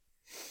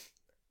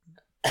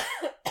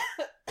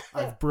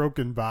 I've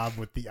broken Bob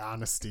with the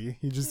honesty.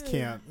 He just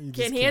can't. He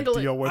just handle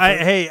it. deal with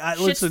it. Shit's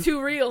Listen.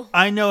 too real.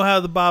 I know how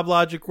the Bob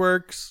logic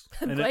works.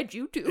 I'm and glad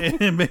you do.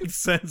 it makes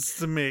sense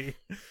to me.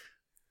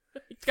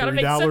 It's gotta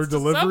make sense $3 to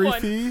delivery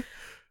someone. fee.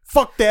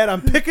 Fuck that!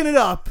 I'm picking it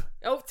up.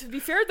 Oh, to be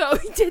fair though,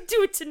 he did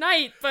do it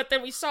tonight, but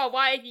then we saw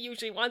why he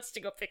usually wants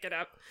to go pick it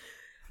up.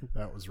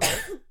 That was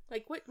right.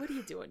 Like, what are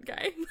you doing,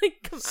 guy? Like,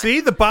 come on. See,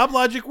 the Bob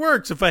logic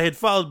works. If I had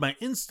followed my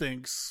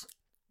instincts,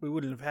 we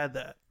wouldn't have had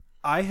that.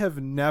 I have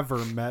never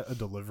met a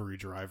delivery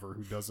driver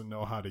who doesn't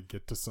know how to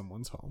get to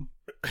someone's home.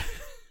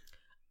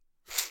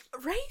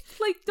 Right?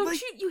 Like,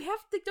 don't you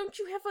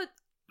have a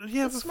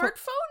Yeah,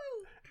 smartphone?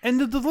 and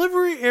the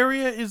delivery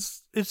area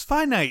is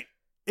finite.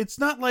 It's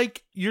not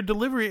like your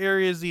delivery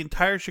area is the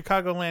entire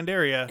Chicagoland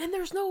area. And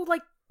there's no,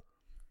 like,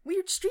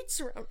 weird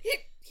streets around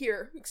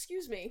here.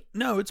 Excuse me.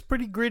 No, it's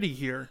pretty gritty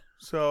here.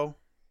 So,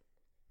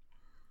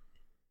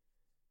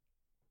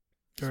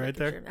 you right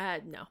there?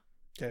 No.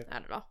 Okay.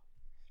 Not at all.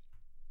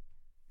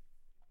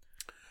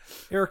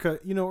 Erica,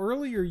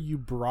 earlier you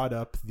brought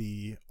up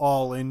the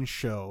All In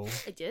show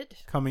I did.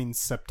 coming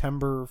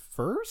September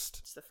 1st?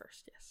 It's the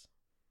first, yes.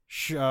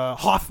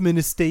 Hoffman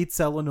Estates,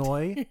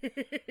 Illinois.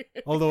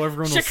 Although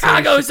everyone will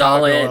Chicago's say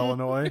All Chicago, In.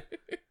 Illinois.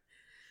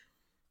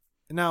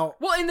 Now,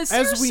 Well, in the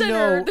Sears as we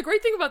Center, know, the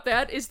great thing about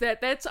that is that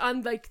that's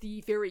on, like,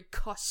 the very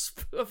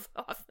cusp of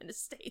Hoffman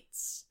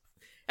Estates.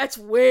 That's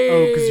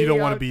way because you don't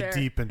want to out be there.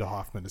 deep into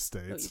Hoffman No,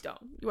 Estates. you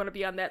don't. You want to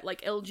be on that,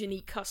 like,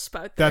 Elgin-y cusp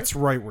out there. That's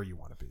right where you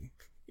want to be.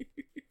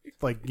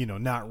 Like,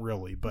 not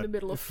really, but in the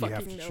middle of if you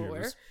have fucking to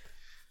nowhere. choose.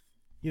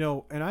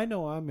 And I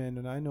know I'm in,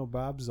 and I know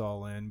Bob's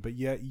all in, but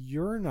yet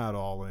you're not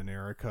all in,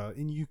 Erica,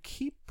 and you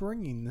keep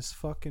bringing this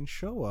fucking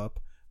show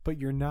up, but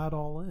you're not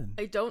all in.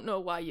 I don't know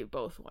why you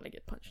both want to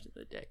get punched in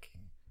the dick.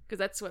 Because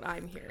that's what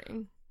I'm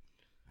hearing.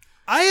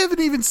 I haven't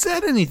even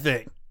said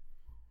anything.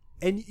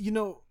 And,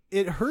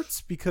 it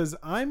hurts because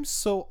I'm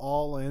so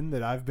all in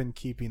that I've been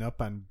keeping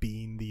up on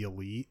being the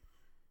elite.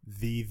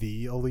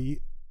 The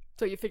elite.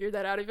 So you figured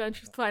that out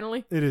eventually,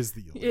 finally? It is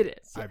the elite. It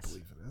is, I yes.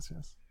 believe it is,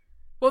 yes.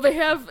 Well, they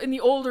have, in the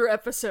older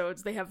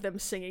episodes, they have them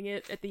singing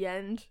it at the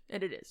end,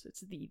 and it is. It's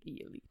the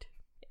elite.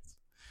 Yes.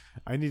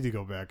 I need to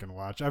go back and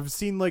watch. I've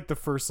seen, like, the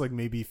first, like,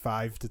 maybe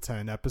 5 to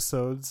 10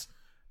 episodes,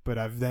 but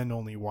I've then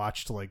only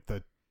watched, like,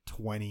 the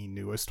 20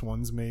 newest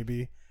ones,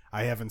 maybe.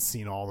 I haven't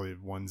seen all the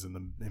ones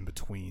in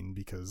between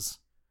because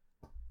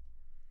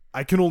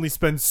I can only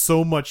spend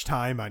so much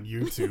time on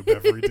YouTube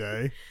every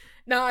day.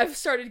 Now, I've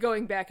started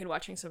going back and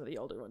watching some of the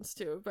older ones,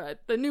 too,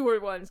 but the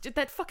newer ones,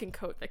 that fucking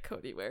coat that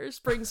Cody wears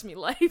brings me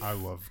life. I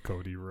love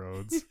Cody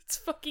Rhodes. It's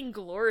fucking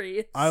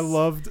glorious. I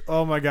loved,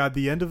 oh my god,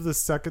 the end of the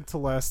second to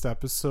last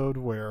episode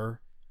where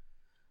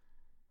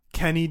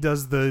Kenny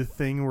does the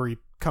thing where he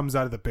comes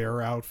out of the bear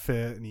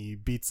outfit and he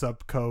beats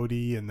up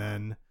Cody, and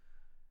then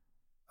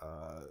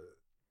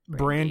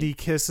Brandy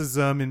kisses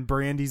him, and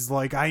Brandy's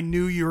like, I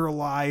knew you were a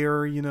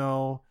liar,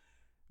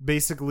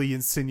 basically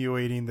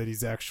insinuating that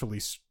he's actually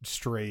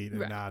straight and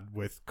Right. not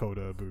with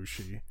Kota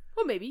Ibushi.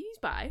 Well, maybe he's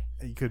bi.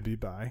 He could be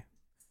bi.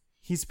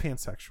 He's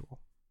pansexual.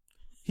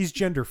 He's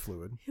gender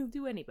fluid. He'll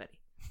do anybody.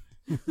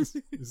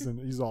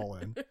 He's all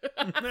in.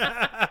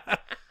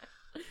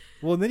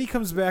 Well, and then he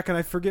comes back, and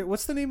I forget,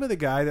 what's the name of the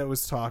guy that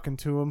was talking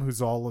to him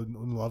who's all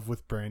in love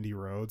with Brandy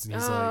Rhodes? And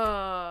he's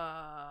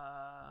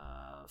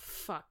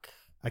fuck.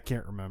 I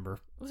can't remember.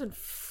 Wasn't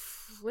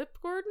Flip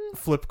Gordon?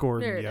 Flip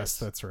Gordon, There it yes, is.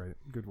 that's right.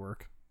 Good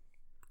work.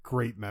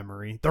 Great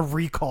memory. The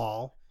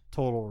recall.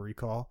 Total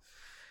recall.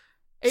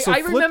 Hey, So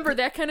I Flip- remember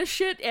that kind of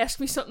shit. Ask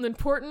me something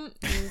important,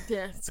 and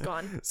yeah, it's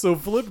gone. So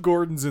Flip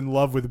Gordon's in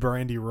love with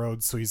Brandy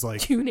Rhodes, so he's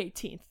like, June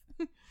 18th.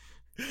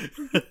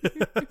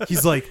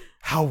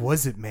 how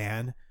was it,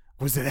 man?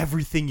 Was it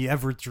everything you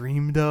ever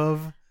dreamed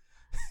of?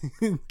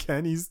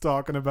 Kenny's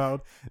talking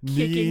about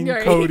Kicking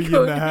kneeing Cody in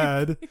the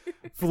head.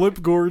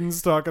 Flip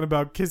Gordon's talking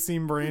about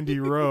kissing Brandy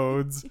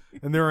Rhodes,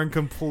 and they're on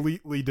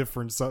completely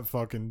different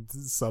fucking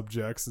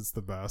subjects. It's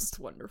the best. It's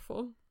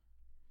wonderful.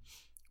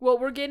 Well,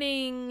 we're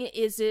getting.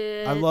 Is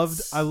it? I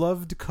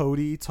loved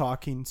Cody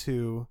talking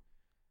to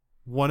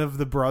one of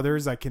the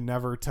brothers. I can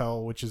never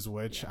tell which is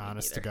which. Yeah, me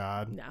honest neither. to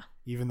God. Nah.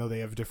 Even though they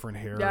have different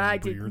hair Yeah, I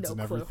and did beards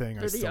no and clue. everything,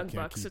 They're I the still Young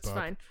can't Bucks. keep It's up.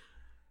 fine.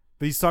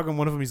 But he's talking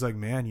one of them. He's like,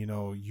 man,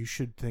 you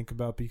should think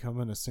about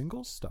becoming a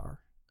single star.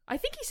 I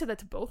think he said that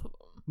to both of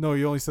them. No,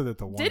 you only said that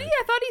to one. Did he?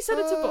 I thought he said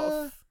it to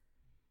both.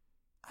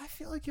 I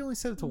feel like you only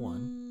said it to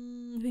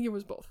one. I think it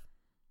was both.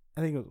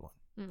 I think it was one.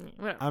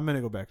 Whatever. I'm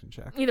gonna go back and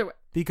check. Either way.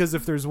 Because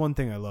if there's one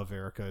thing I love,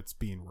 Erica, it's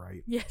being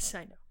right. Yes,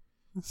 I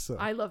know. So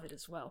I love it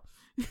as well.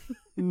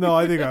 no,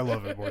 I think I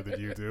love it more than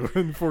you do.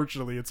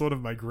 Unfortunately, it's one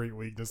of my great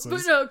weaknesses.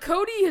 But no,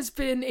 Cody has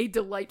been a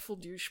delightful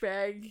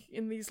douchebag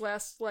in these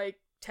last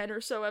 10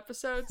 or so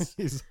episodes.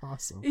 He's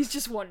awesome. He's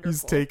just wonderful.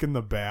 He's taking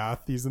the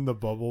bath. He's in the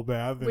bubble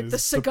bath. And with the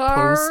his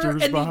cigar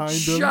posters and behind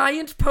the him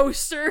giant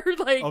poster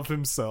of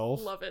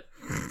himself. Love it.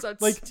 It's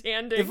Like,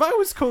 outstanding. if I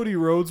was Cody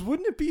Rhodes,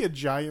 wouldn't it be a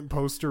giant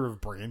poster of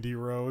Brandy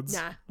Rhodes?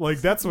 Nah. Like,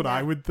 that's what Nah.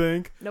 I would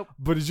think. Nope.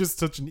 But he's just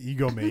such an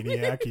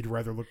egomaniac, he'd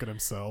rather look at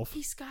himself.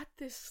 He's got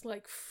this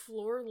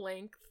floor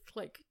length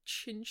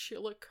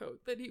chinchilla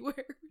coat that he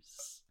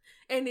wears,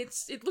 and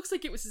it looks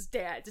like it was his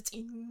dad's. It's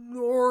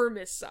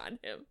enormous on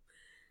him,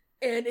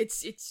 and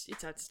it's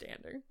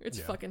outstanding. It's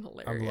fucking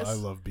hilarious. I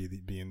love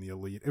being the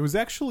elite. It was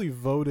actually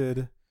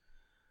voted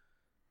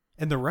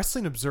in the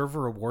Wrestling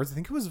Observer Awards. I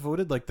think it was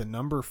voted the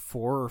number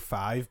 4 or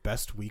 5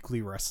 best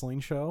weekly wrestling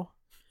show.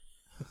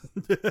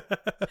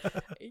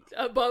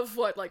 Above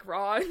what,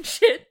 Raw and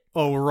shit?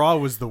 Oh, Raw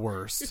was the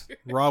worst.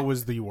 Raw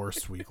was the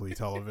worst weekly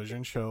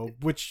television show,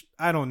 which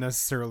I don't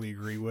necessarily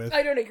agree with.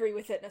 I don't agree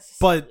with it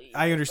necessarily. But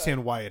I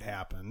understand why it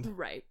happened.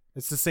 Right.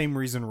 It's the same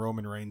reason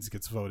Roman Reigns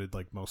gets voted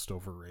most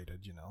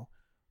overrated,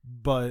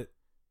 But,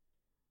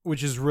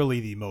 which is really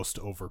the most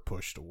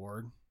overpushed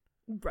award.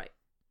 Right.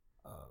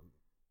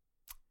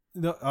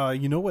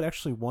 You know what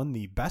actually won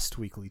the best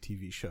weekly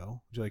TV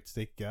show? Would you like to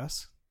take a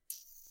guess?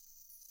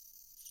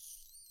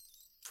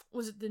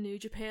 Was it the New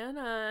Japan?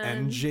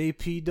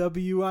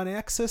 NJPW on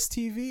Access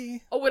TV.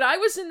 Oh, when I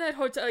was in that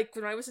hotel,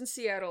 when I was in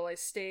Seattle, I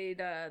stayed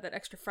that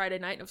extra Friday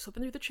night, and I was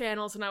flipping through the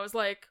channels, and I was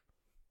like,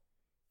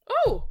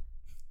 oh,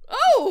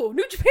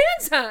 New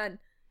Japan's on!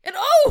 And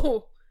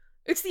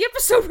it's the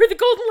episode where the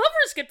Golden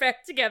Lovers get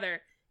back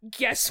together.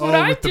 Guess what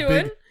I'm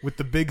doing? With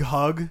the big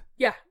hug?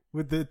 Yeah.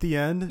 At the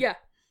end? Yeah.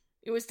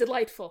 It was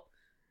delightful.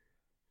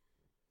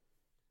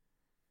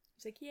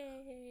 It's like,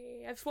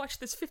 yay! I've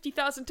watched this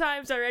 50,000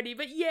 times already,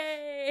 but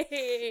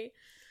yay!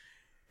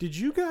 Did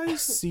you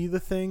guys see the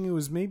thing? It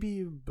was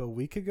maybe a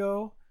week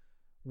ago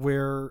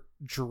where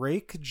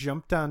Drake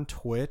jumped on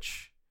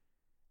Twitch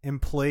and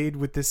played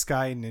with this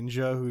guy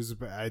Ninja, who's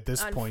at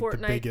this point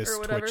Fortnite the biggest or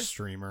whatever. Twitch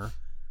streamer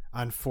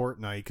on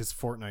Fortnite, because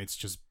Fortnite's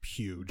just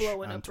huge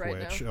Blowing on up right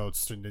Twitch. now. Oh,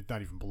 it's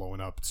not even blowing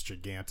up. It's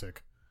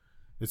gigantic.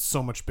 It's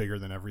so much bigger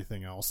than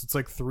everything else. It's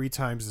 3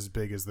 times as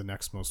big as the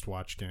next most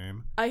watched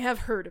game. I have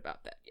heard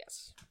about that,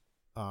 yes.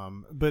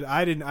 But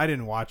I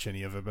didn't watch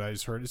any of it, but I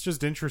just heard it's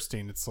just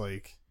interesting. It's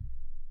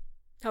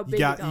how big you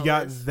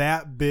got is.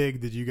 that big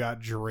that you got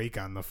Drake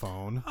on the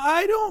phone.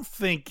 I don't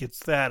think it's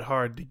that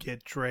hard to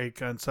get Drake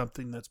on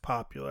something that's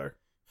popular.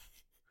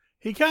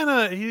 He's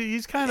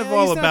kind of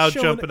all about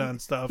jumping on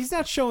stuff. He's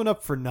not showing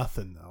up for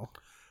nothing though.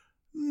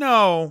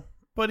 No,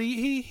 but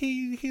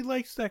he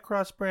likes that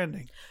cross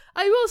branding.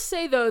 I will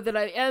say, though, that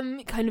I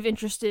am kind of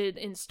interested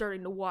in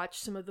starting to watch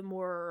some of the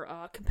more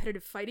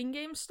competitive fighting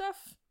game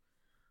stuff.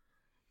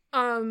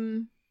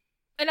 And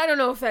I don't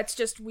know if that's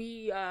just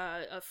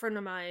a friend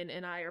of mine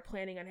and I are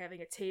planning on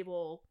having a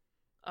table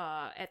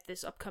at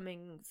this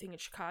upcoming thing in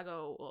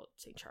Chicago, well,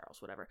 St.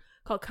 Charles, whatever,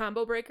 called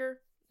Combo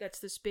Breaker. That's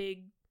this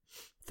big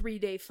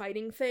 3-day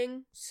fighting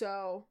thing.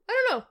 So,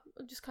 I don't know.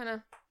 I'm just kind of...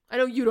 I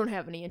know you don't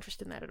have any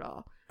interest in that at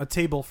all. A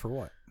table for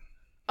what?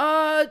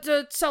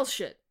 To sell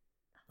shit.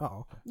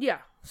 Oh, okay. Yeah,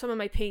 some of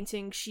my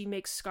paintings, she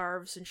makes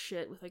scarves and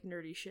shit with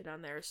nerdy shit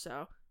on there,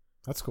 so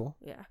That's cool.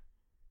 yeah.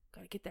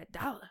 Gotta get that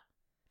dollar.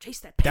 Chase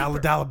that paper.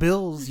 Dollar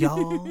bills,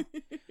 y'all.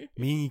 I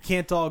mean, you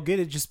can't all get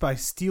it just by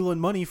stealing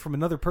money from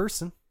another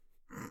person.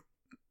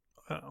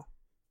 Oh. I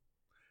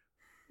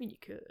mean, you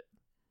could.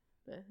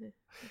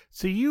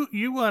 So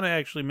you want to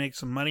actually make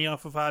some money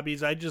off of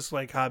hobbies? I just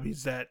like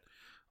hobbies that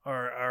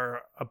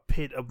are a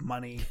pit of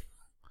money.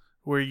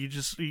 Where you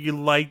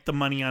light the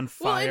money on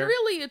fire. Well, and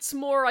really, it's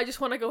more, I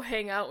just want to go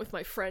hang out with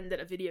my friend at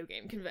a video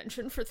game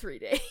convention for 3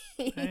 days.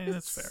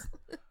 That's fair.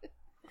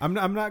 I'm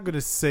not going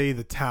to say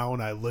the town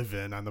I live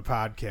in on the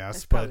podcast,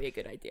 That's but probably a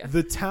good idea.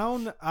 the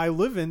town I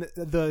live in,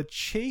 the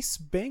Chase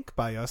Bank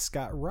by us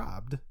got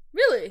robbed.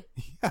 Really?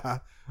 Yeah,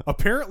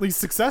 apparently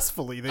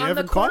successfully. They On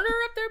haven't the corner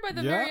caught up there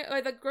by the Yeah.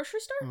 by the grocery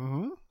store?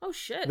 Mm-hmm. Oh,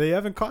 shit. They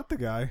haven't caught the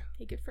guy.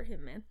 Hey, good for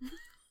him, man.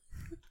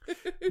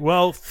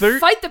 Well,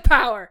 Fight the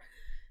power!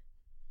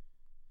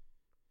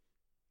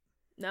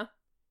 No?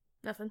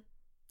 Nothing?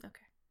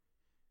 Okay.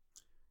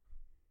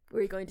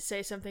 Were you going to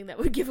say something that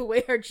would give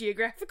away our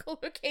geographical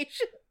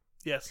location?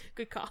 Yes.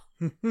 Good call.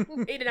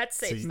 Way to not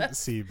say stuff.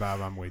 See,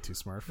 Bob, I'm way too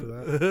smart for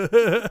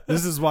that.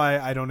 This is why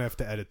I don't have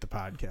to edit the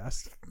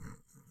podcast.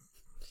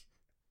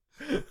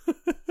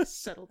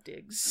 Subtle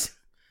digs.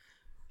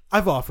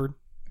 I've offered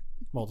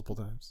multiple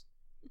times.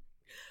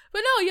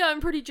 But no, yeah,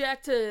 I'm pretty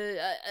jacked to.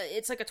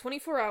 It's like a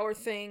 24-hour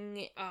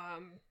thing.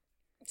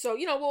 So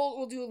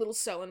we'll do a little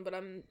selling, but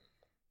I'm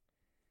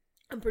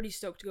pretty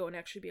stoked to go and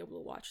actually be able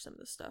to watch some of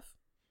this stuff.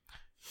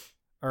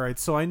 All right,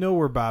 so I know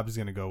where Bob's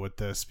going to go with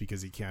this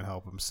because he can't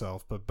help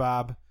himself. But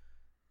Bob,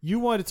 you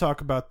want to talk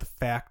about the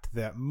fact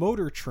that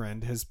Motor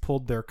Trend has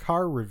pulled their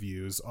car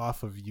reviews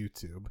off of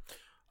YouTube.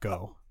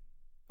 Go.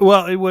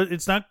 Well,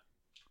 it's not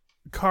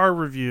car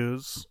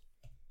reviews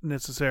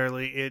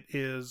necessarily. It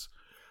is.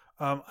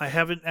 I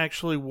haven't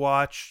actually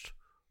watched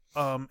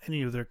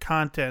any of their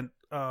content,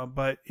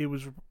 but it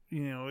was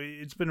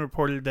it's been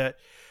reported that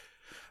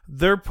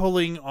they're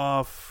pulling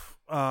off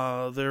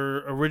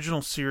their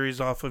original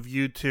series off of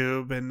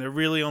YouTube, and they're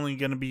really only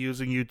going to be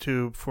using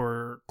YouTube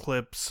for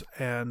clips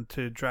and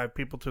to drive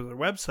people to their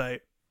website.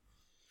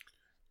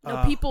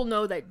 Now, people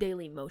know that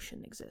Daily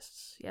Motion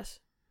exists, yes?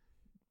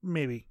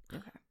 Maybe.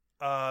 Okay.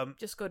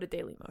 Just go to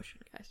Daily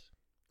Motion, guys.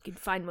 You can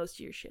find most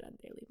of your shit on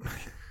Daily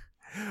Motion.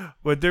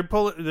 But they're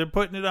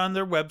putting it on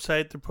their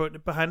website. They're putting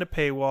it behind a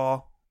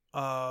paywall.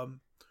 I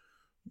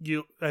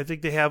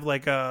think they have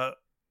like an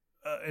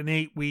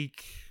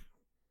 8-week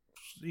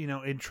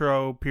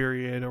intro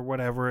period or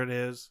whatever it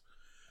is.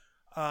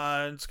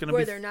 It's gonna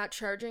where they're not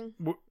charging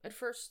at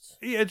first.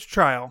 Yeah, it's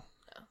trial.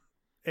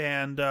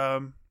 Yeah.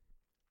 And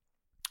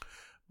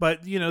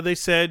but they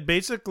said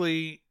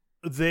basically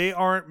they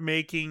aren't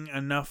making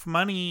enough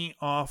money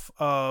off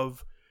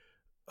of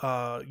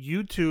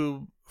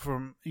YouTube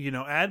from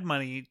ad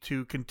money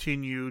to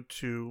continue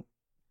to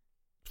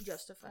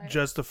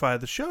justify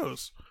the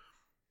shows.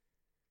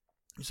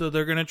 So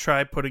they're gonna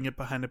try putting it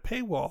behind a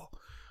paywall.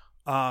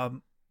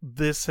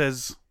 This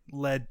has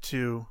led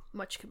to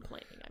much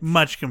complaining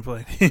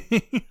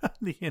on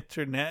the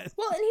internet.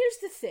 Well, and here's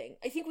the thing.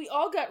 I think we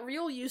all got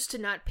real used to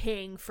not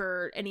paying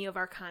for any of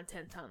our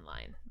content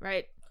online,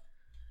 right?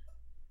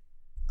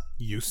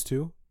 Used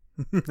to?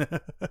 No,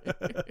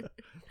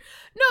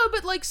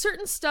 but like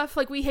certain stuff,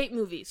 like we hate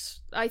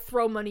movies. I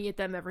throw money at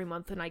them every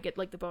month and I get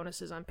like the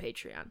bonuses on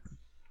Patreon.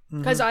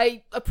 Because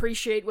I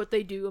appreciate what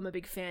they do. I'm a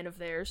big fan of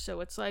theirs. So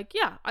it's like,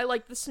 yeah, I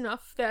like this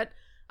enough that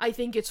I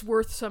think it's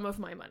worth some of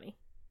my money.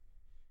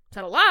 It's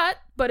not a lot,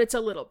 but it's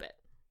a little bit.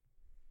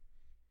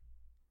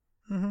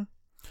 Mm-hmm.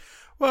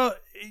 Well,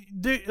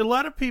 a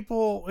lot of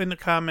people in the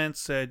comments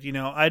said,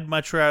 I'd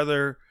much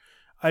rather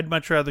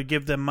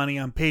give them money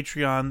on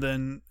Patreon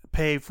than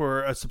pay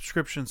for a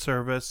subscription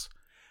service.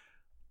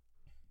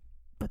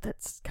 But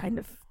that's kind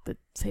of the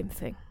same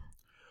thing.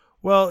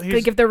 Well,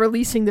 like if they're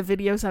releasing the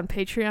videos on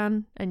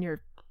Patreon and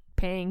you're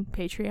paying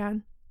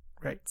Patreon,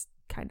 right? It's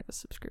kind of a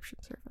subscription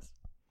service.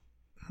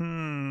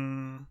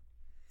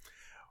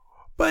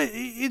 But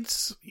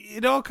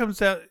it all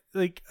comes out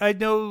like I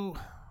know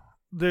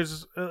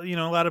there's a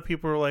lot of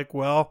people are like,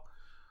 well,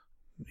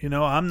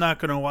 I'm not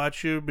going to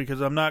watch you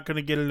because I'm not going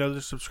to get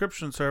another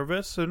subscription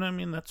service, and I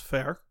mean that's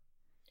fair.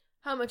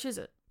 How much is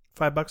it?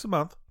 $5 a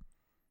month.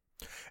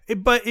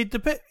 But it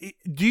depends.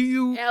 Do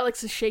you?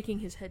 Alex is shaking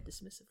his head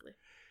dismissively.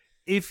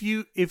 If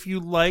you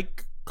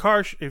like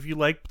if you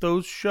like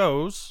those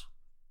shows,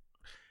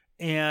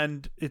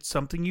 and it's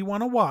something you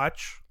want to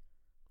watch,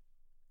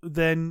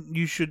 then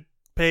you should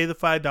pay the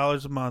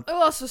 $5 a month. I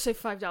will also say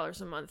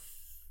 $5 a month.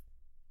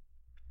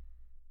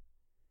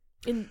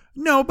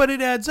 No, but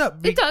it adds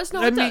up. It does.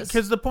 No, it does.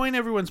 Because the point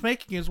everyone's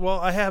making is, well,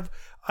 I have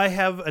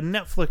a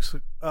Netflix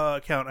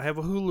account, I have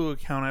a Hulu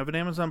account, I have an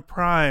Amazon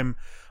Prime,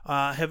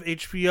 I have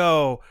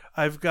HBO,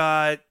 I've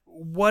got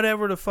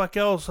whatever the fuck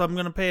else. I'm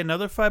gonna pay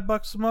another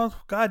 $5 a month.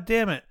 God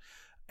damn it!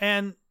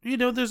 And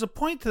there's a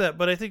point to that,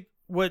 but I think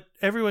what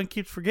everyone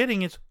keeps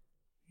forgetting is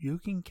you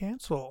can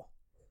cancel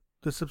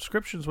the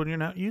subscriptions when you're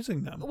not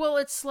using them. Well,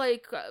 it's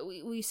like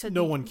we said.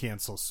 No one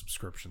cancels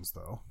subscriptions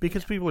though,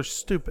 because people are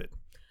stupid.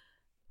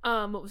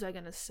 What was I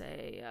gonna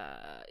say?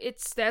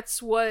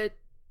 That's what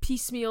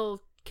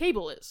piecemeal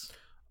cable is.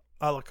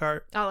 A la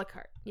carte. A la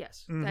carte.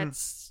 Yes, mm-hmm.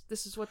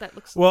 This is what that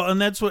looks like. Well,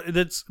 and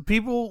that's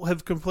people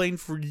have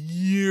complained for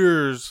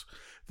years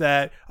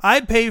that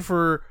I pay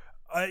for.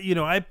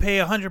 I pay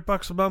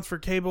 $100 a month for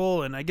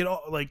cable, and I get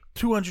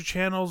 200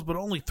 channels, but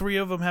only 3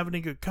 of them have any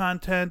good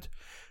content.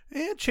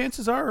 And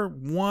chances are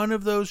one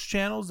of those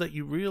channels that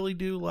you really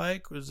do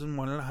like was in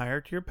one of the higher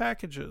tier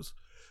packages.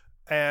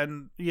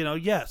 And,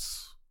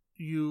 yes,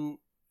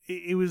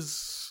 it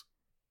was,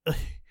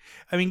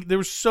 I mean, there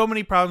were so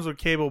many problems with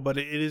cable, but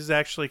it is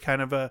actually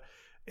kind of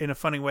in a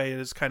funny way, it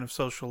is kind of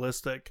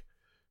socialistic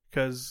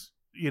because,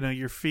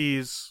 your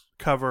fees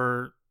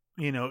cover,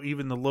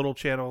 even the little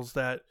channels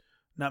that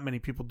not many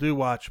people do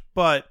watch.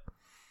 But,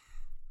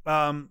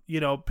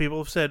 people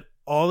have said,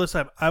 all this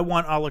time, I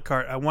want a la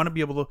carte. I want to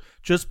be able to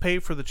just pay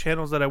for the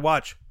channels that I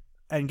watch.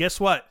 And guess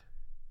what?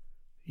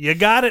 You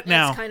got it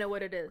now. That's kind of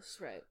what it is,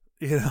 right?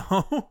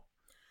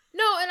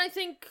 No, and I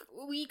think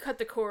we cut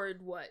the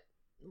cord, what,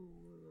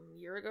 a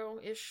year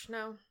ago-ish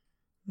now?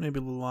 Maybe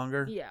a little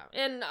longer. Yeah,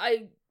 and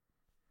I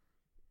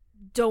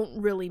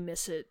don't really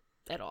miss it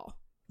at all.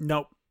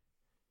 Nope.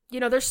 You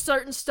know, there's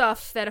certain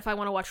stuff that if I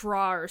want to watch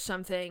Raw or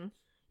something,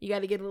 you got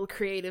to get a little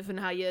creative in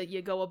how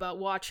you go about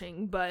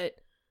watching, but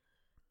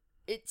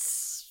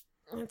it's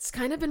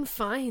kind of been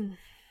fine.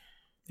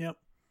 Yep.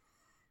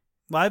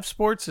 Live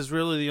sports is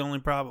really the only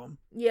problem.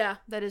 Yeah,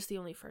 that is the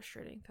only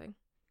frustrating thing.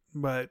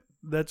 But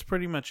that's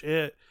pretty much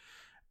it.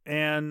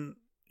 And,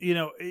 you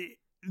know,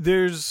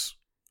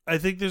 I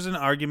think there's an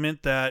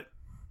argument that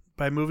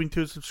by moving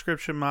to a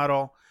subscription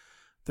model,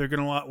 they're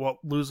going to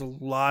lose a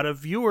lot of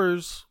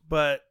viewers.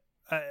 But,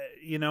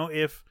 you know,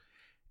 if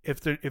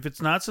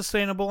it's not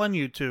sustainable on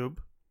YouTube,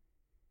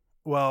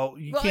 well,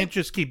 you can't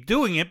just keep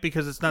doing it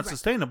because it's not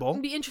sustainable.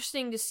 It'd be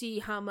interesting to see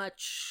how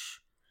much,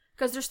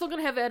 because they're still going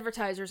to have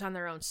advertisers on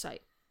their own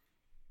site.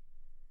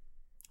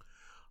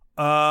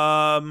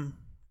 I'm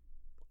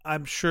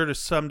sure to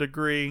some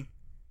degree.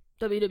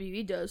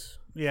 WWE does.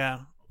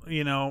 Yeah.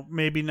 You know,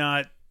 maybe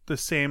not the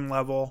same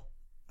level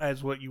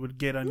as what you would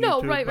get on YouTube.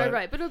 No, right.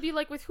 But it'll be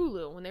like with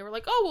Hulu when they were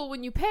like, "Oh, well,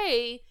 when you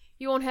pay,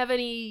 you won't have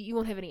any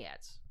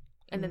ads."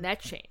 And then that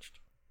changed.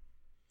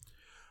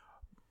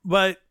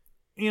 But,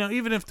 you know,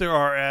 even if there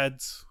are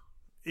ads,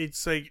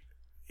 it's like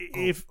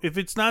if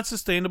it's not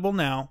sustainable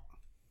now,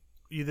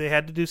 they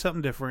had to do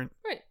something different.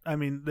 Right. I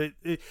mean,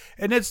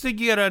 and that's the thing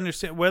you got to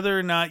understand. Whether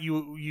or not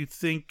you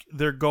think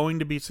they're going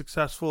to be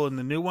successful in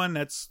the new one,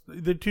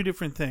 they're two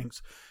different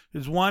things.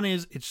 Because one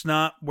is it's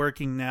not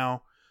working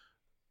now.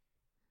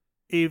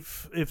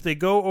 If they're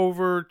going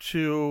over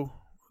to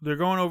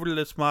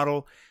this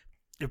model,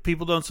 if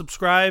people don't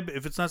subscribe,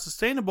 if it's not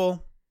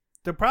sustainable,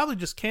 they'll probably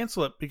just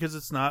cancel it because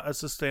it's not a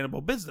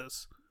sustainable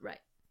business. Right.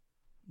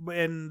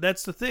 And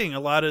that's the thing. A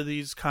lot of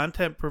these you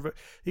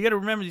got to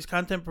remember these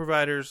content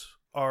providers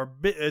are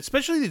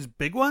especially these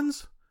big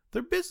ones.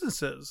 They're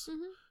businesses.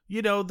 Mm-hmm.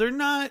 You know, they're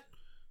not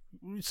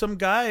some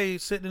guy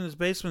sitting in his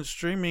basement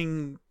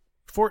streaming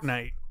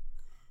Fortnite.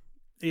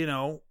 You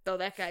know, oh,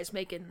 that guy's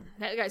making.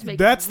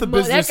 That's the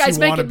business that guy's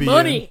you want to making be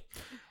money.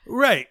 in.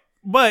 Right.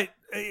 But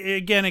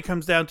again, it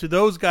comes down to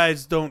those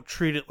guys don't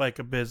treat it like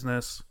a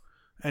business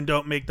and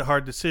don't make the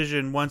hard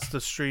decision once the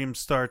stream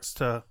starts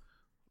to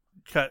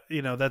cut.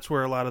 You know, that's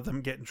where a lot of them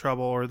get in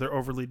trouble, or they're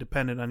overly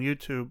dependent on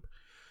YouTube.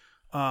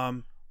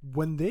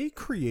 When they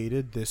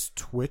created this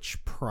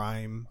Twitch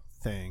Prime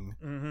thing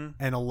Mm-hmm.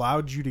 and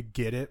allowed you to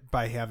get it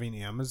by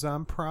having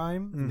Amazon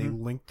Prime, and they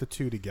linked the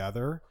two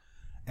together,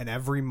 and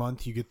every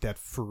month you get that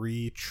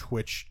free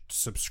Twitch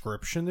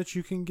subscription that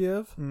you can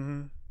give.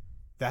 Mm-hmm.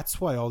 That's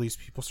why all these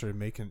people started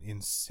making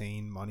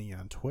insane money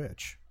on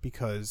Twitch,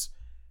 because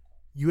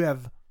you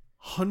have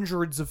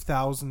hundreds of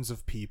thousands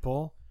of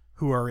people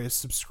who are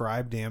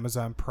subscribed to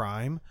Amazon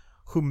Prime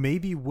who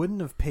maybe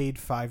wouldn't have paid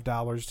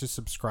 $5 to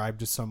subscribe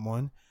to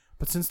someone,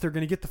 but since they're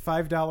going to get the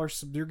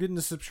 $5, they're getting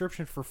the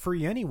subscription for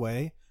free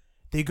anyway,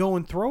 they go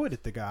and throw it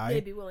at the guy.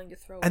 They'd be willing to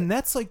throw it. And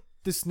that's like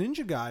this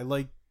Ninja guy,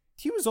 like,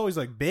 he was always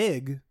like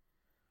big,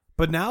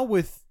 but now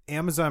with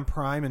Amazon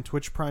Prime and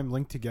Twitch Prime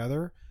linked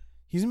together,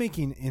 he's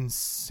making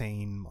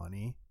insane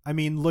money. I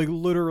mean, like,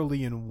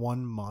 literally in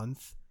 1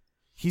 month,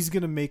 he's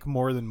going to make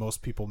more than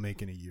most people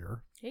make in a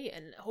year. Hey,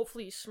 and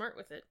hopefully he's smart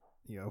with it.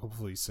 Yeah,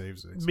 hopefully he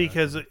saves it. Exactly.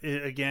 Because,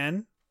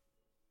 again,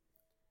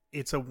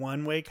 it's a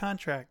one-way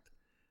contract.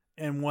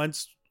 And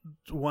once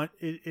I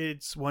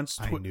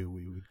knew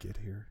we would get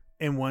here.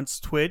 And once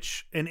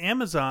Twitch and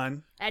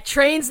Amazon... That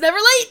train's never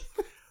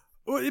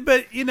late!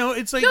 But, you know,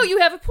 it's like... No, you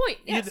have a point,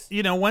 yes.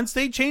 You know, once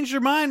they change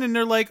their mind and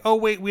they're like, oh,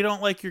 wait, we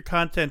don't like your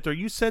content, or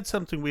you said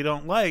something we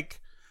don't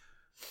like,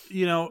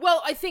 you know...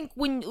 Well, I think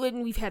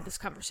when we've had this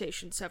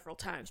conversation several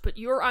times, but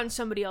you're on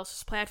somebody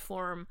else's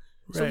platform,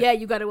 so Right. yeah,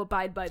 you got to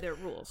abide by their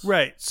rules.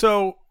 Right.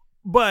 So,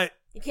 but...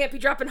 You can't be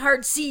dropping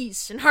hard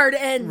C's and hard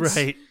N's.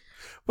 Right.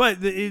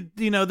 But,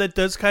 you know, that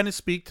does kind of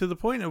speak to the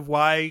point of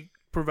why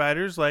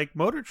providers like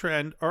Motor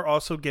Trend are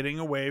also getting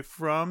away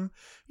from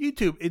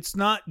YouTube. It's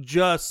not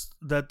just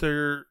that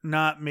they're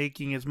not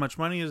making as much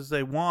money as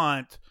they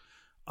want.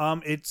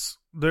 It's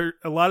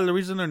a lot of the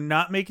reason they're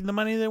not making the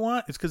money they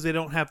want is because they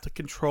don't have the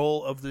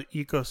control of the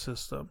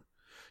ecosystem.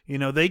 You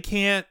know, they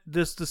can't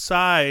just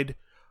decide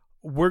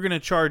we're going to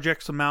charge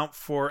X amount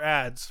for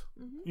ads.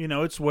 Mm-hmm. You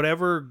know, it's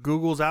whatever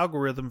Google's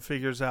algorithm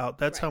figures out.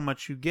 That's how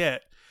much you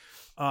get.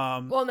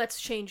 Well, and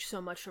that's changed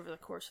so much over the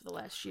course of the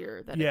last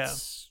year that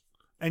it's...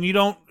 And you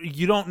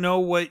don't know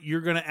what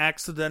you're going to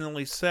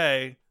accidentally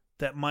say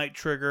that might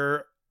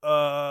trigger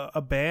a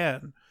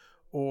ban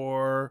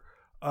or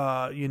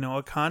you know,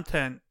 a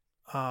content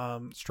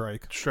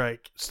strike,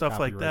 stuff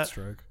like that.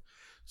 Strike.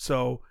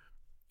 So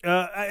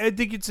I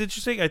think it's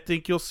interesting. I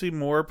think you'll see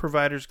more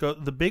providers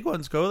the big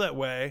ones go that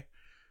way,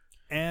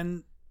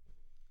 and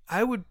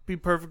I would be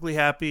perfectly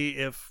happy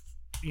if,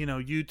 you know,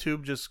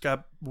 YouTube just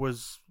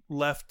was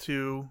left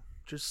to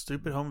just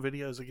stupid home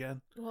videos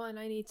again. Well, and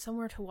I need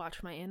somewhere to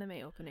watch my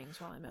anime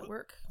openings while I'm at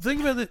work. Think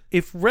about it.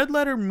 If Red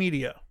Letter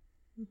Media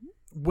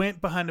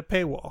went behind a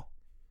paywall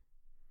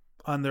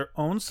on their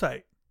own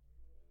site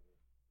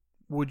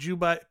would you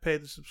pay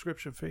the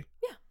subscription fee?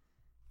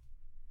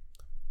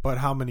 But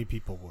how many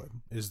people would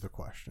is the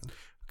question.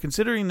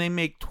 Considering they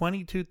make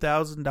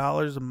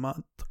 $22,000 a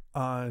month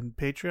on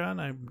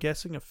Patreon, I'm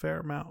guessing a fair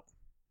amount.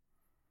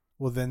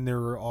 Well, then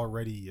they're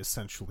already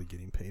essentially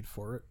getting paid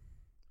for it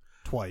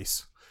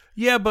twice.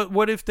 Yeah, but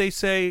what if they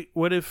they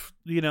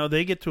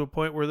get to a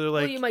point where they're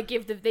like, well, you might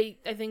give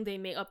I think they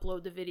may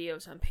upload the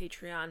videos on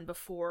Patreon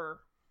before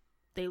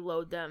they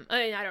load them. I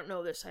mean, I don't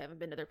know this. I haven't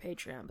been to their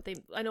Patreon, but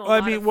I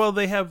know.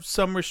 They have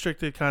some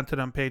restricted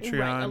content on Patreon.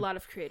 Right, a lot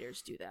of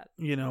creators do that.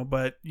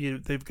 But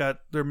they've got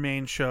their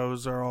main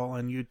shows are all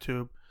on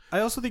YouTube. I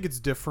also think it's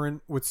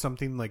different with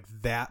something like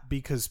that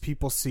because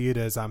people see it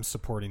as I'm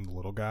supporting the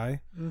little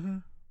guy. Mm-hmm.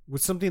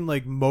 With something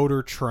like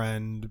Motor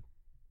Trend,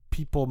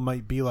 people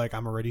might be like,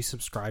 I'm already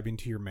subscribing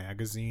to your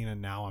magazine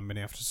and now I'm going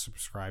to have to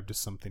subscribe to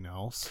something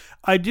else.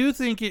 I did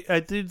think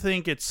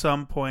at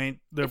some point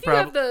if you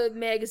have the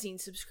magazine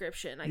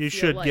subscription, you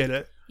should get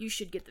it. You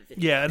should get the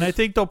video. Yeah, and I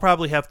think they'll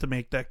probably have to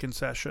make that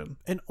concession.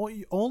 And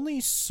only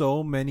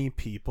so many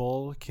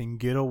people can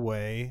get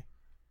away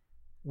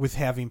with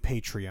having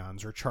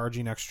Patreons or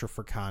charging extra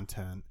for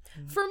content.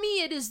 For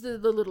me, it is the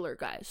littler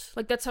guys.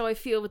 Like, that's how I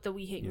feel with the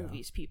We Hate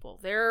Movies people.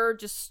 They're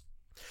just,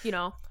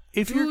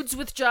 dudes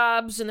with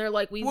jobs, and they're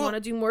like, we want to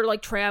do more,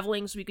 like,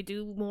 traveling, so we could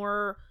do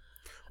more.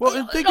 Well,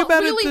 and think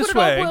about it this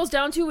way. What it all boils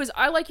down to is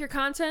I like your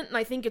content, and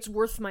I think it's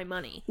worth my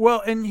money.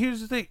 Well, and here's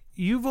the thing.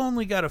 You've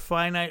only got a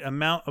finite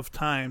amount of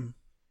time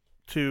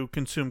to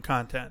consume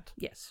content.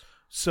 Yes.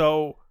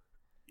 So,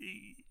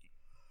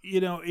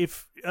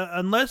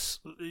 unless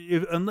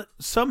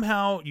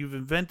somehow you've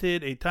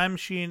invented a time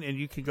machine and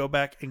you can go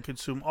back and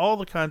consume all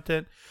the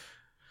content,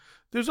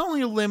 there's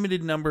only a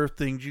limited number of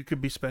things you could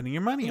be spending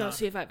your money on.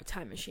 See, if I have a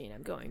time machine,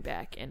 I'm going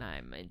back and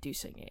I'm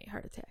inducing a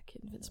heart attack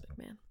in Vince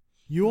McMahon.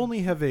 You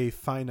only have a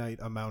finite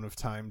amount of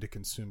time to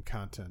consume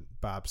content,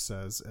 Bob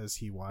says, as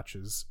he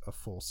watches a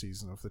full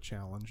season of The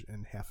Challenge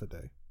in half a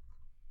day.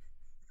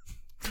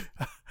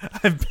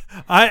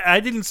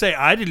 I didn't say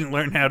I didn't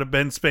learn how to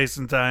bend space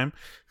and time.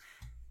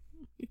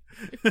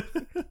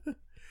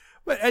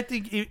 But I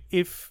think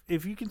if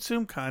you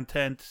consume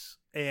content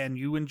and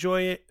you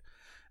enjoy it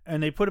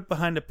and they put it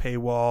behind a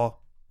paywall,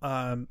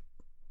 don't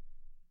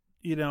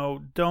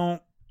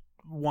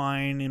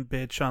whine and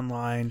bitch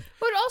online.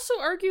 But also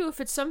argue if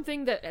it's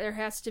something that there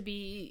has to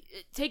be.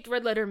 Take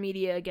Red Letter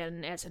Media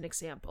again as an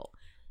example.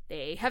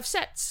 They have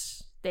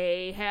sets.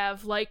 They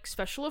have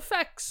special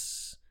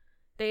effects.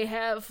 They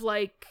have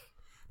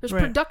there's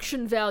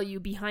production value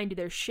behind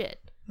their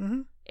shit.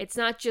 Mm-hmm. It's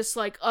not just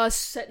us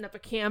setting up a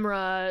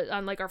camera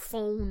on our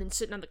phone and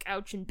sitting on the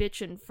couch and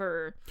bitching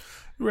for.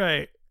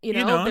 Right.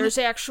 There's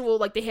actual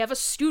they have a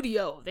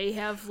studio. They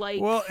have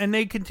and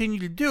they continue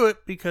to do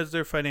it because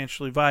they're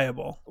financially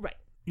viable. Right.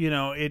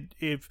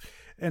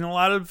 And a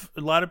lot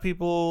of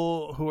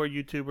people who are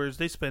YouTubers,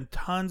 they spend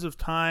tons of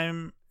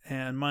time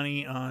and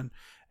money on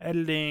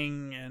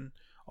editing and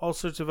all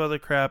sorts of other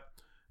crap.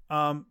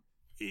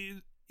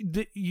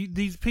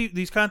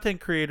 These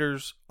content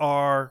creators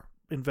are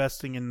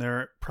investing in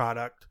their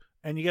product,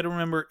 and you got to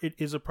remember it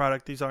is a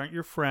product. These aren't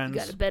your friends. You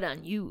got to bet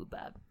on you,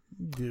 Bob.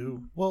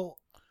 Do well.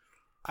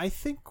 I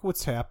think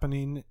what's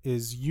happening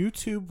is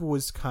YouTube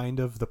was kind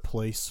of the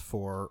place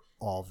for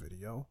all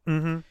video.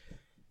 Mm-hmm.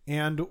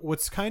 And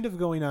what's kind of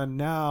going on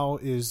now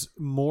is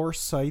more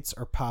sites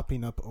are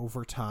popping up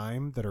over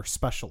time that are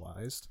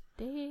specialized.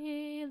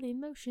 Daily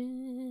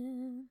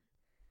Motion.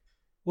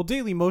 Well,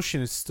 Daily Motion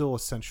is still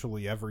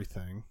essentially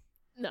everything.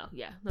 No,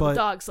 yeah. The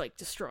dog's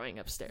destroying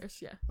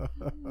upstairs, yeah.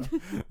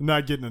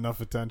 Not getting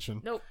enough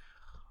attention. Nope.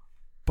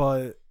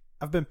 But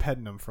I've been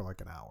petting him for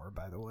an hour,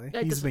 by the way.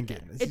 He's been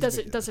getting it.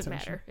 Doesn't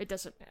matter. It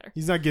doesn't matter.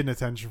 He's not getting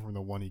attention from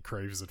the one he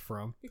craves it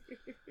from.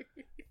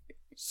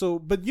 So,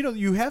 but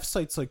you have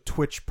sites like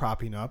Twitch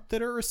popping up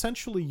that are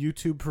essentially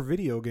YouTube for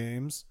video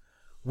games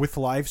with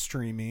live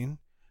streaming.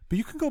 But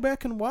you can go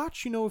back and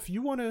watch,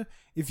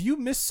 if you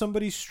miss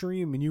somebody's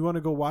stream and you want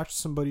to go watch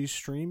somebody's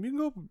stream,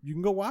 you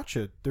can go watch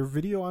it. They're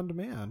video on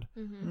demand.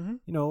 Mm-hmm.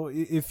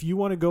 If you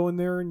want to go in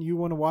there and you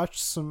want to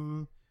watch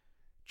some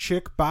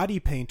chick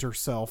body paint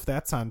herself,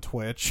 that's on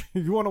Twitch.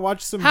 If you want to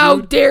watch some How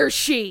dare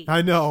she?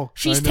 I know.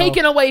 She's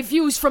taking away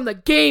views from the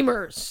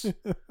gamers.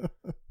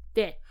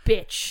 That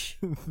bitch.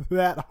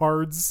 That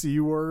hard C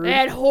word.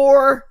 That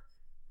whore.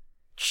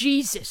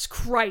 Jesus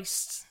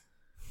Christ.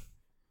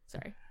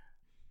 Sorry.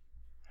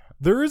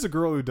 There is a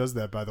girl who does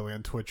that, by the way,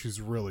 on Twitch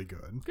who's really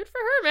good. Good for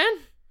her,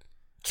 man.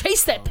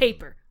 Chase that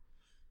paper.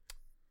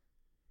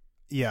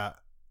 Yeah.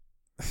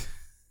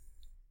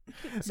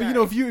 But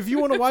if you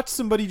want to watch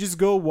somebody just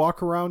go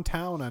walk around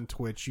town on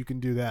Twitch, you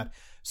can do that.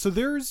 So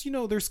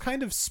there's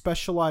kind of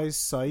specialized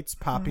sites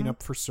popping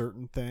up for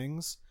certain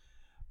things,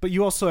 but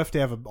you also have to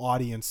have an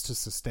audience to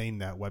sustain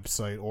that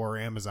website, or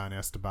Amazon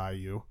has to buy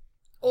you.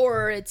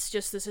 Or it's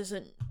just this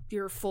isn't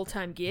your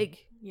full-time gig,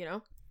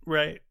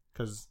 Right.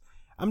 Because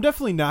I'm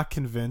definitely not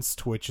convinced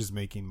Twitch is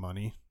making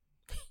money.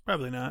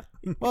 Probably not.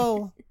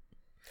 Well,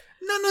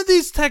 None of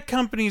these tech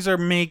companies are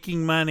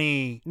making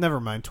money. Never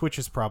mind. Twitch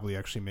is probably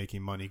actually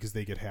making money because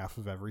they get half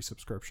of every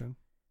subscription.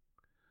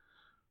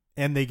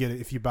 And they get it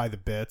if you buy the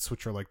bits,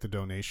 which are like the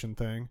donation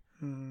thing.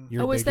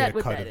 Is that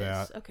what cut that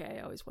of is? Okay,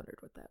 I always wondered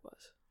what that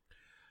was.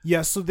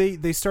 Yeah, so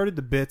they started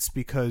the bits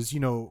because,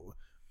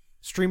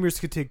 streamers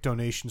could take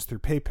donations through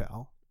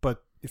PayPal,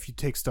 but if you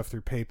take stuff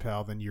through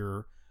PayPal, then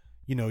you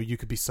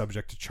could be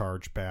subject to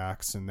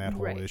chargebacks and that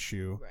whole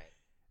issue. Right.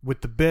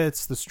 With the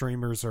bits, the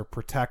streamers are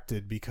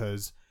protected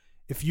because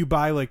if you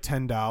buy like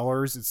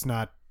 $10, it's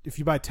not. If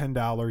you buy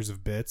 $10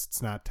 of bits,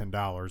 it's not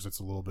 $10. It's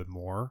a little bit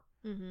more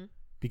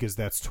because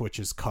that's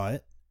Twitch's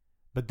cut.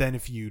 But then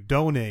if you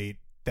donate,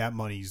 that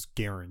money's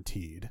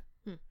guaranteed.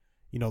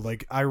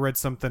 Like I read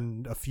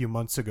something a few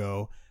months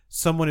ago.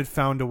 Someone had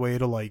found a way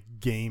to like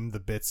game the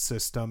bits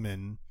system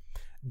and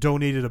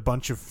donated a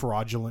bunch of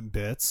fraudulent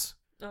bits.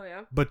 Oh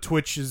yeah. But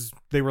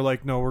they were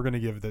like, no, we're going to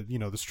give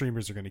the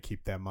streamers are going to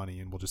keep that money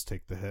and we'll just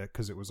take the hit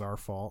because it was our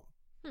fault.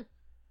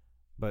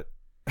 But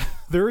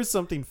there is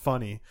something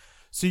funny.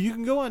 So you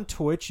can go on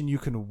Twitch and you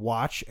can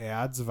watch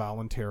ads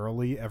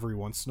voluntarily every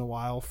once in a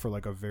while for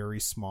like a very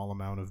small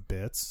amount of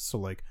bits. So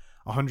like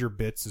 100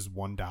 bits is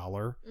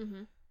 $1.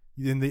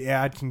 Then the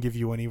ad can give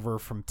you anywhere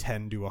from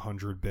 10 to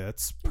 100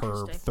 bits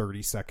per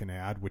 30-second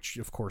ad, which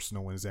of course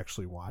no one is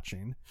actually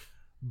watching.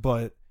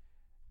 But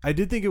I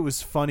did think it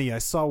was funny. I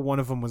saw one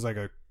of them was like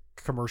a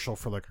commercial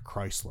for like a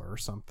Chrysler or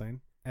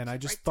something. And I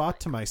just thought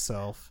to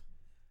myself,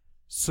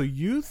 so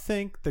you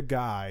think the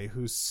guy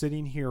who's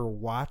sitting here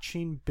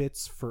watching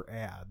bits for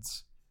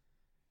ads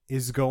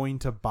is going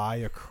to buy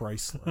a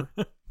Chrysler?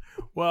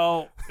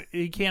 Well,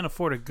 he can't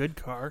afford a good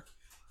car.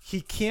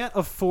 He can't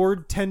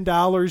afford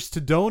 $10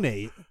 to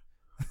donate.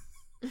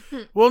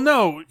 Well,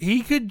 no,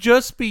 he could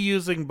just be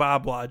using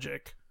Bob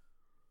Logic,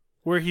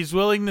 where he's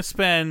willing to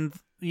spend,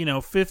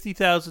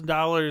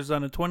 $50,000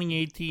 on a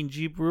 2018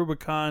 Jeep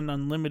Rubicon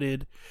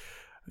Unlimited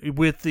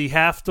with the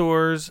half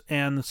doors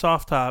and the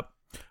soft top,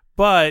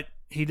 but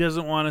he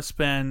doesn't want to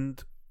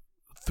spend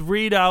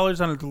 $3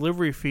 on a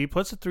delivery fee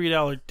plus a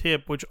 $3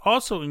 tip, which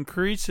also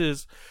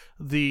increases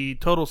the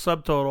total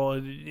subtotal.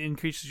 It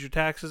increases your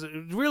taxes. It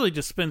really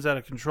just spins out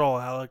of control,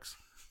 Alex.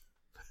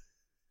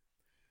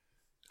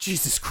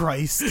 Jesus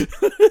Christ.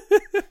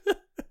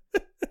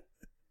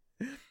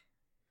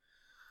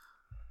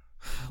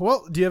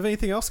 Well, do you have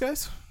anything else,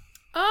 guys?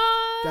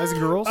 Guys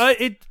and girls?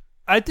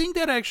 I think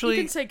that actually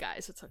you can say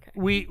guys. It's okay.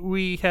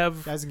 We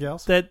have guys and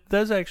gals. That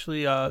does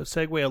actually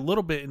segue a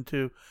little bit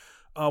into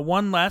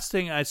one last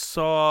thing I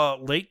saw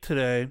late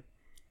today.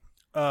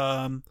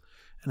 And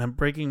I'm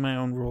breaking my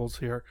own rules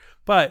here,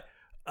 but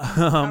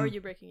how are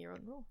you breaking your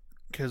own rule?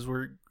 Because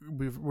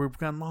we've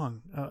gone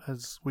long,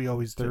 as we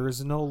always do. There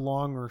is no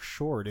long or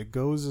short. It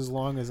goes as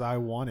long as I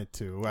want it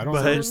to. I don't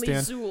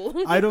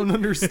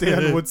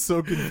understand what's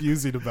so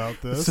confusing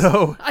about this.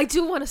 So I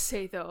do want to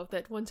say though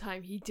that one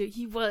time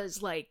he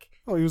was like,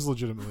 he was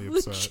legitimately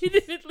upset,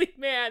 legitimately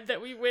mad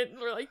that we went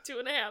for like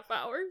 2.5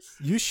 hours.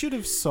 You should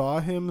have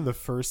saw him the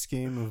first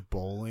game of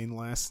bowling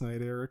last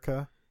night,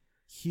 Erica.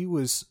 He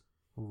was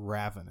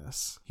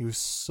ravenous. He was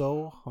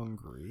so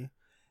hungry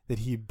that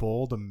he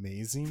bowled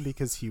amazing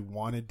because he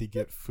wanted to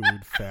get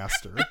food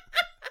faster.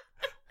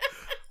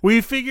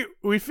 We figured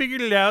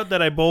it out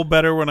that I bowl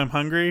better when I'm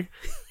hungry.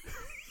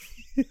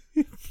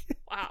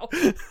 Wow.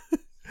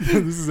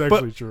 This is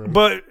actually true.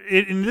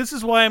 And this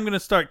is why I'm going to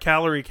start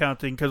calorie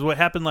counting, because what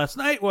happened last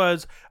night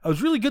was I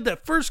was really good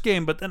that first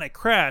game, but then I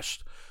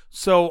crashed.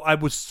 So I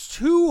was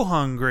too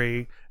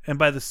hungry, and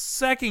by the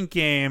second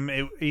game,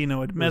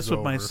 it messed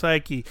with my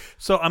psyche.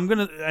 So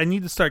I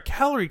need to start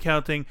calorie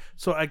counting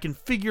so I can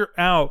figure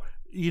out,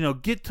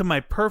 get to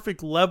my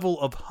perfect level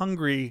of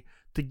hungry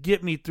to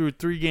get me through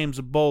 3 games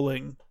of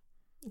bowling.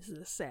 This is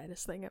the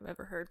saddest thing I've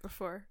ever heard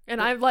before.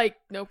 And I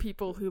know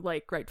people who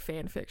write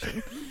fan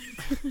fiction.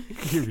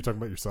 You're talking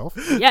about yourself?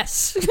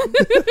 Yes.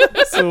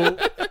 So,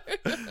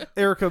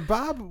 Erica,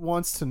 Bob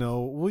wants to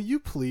know, will you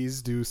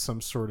please do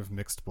some sort of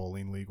mixed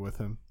bowling league with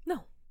him?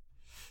 No.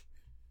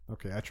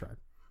 Okay, I tried.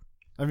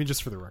 I mean,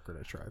 just for the record,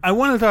 I tried. I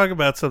want to talk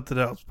about something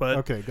else, but...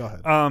 Okay, go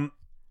ahead.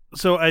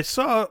 So I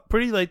saw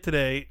pretty late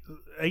today,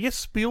 I guess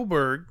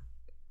Spielberg...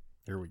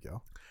 Here we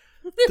go.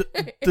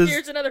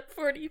 Here's another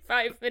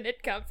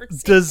 45-minute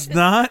conversation. Does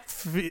not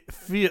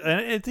feel,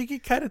 and I think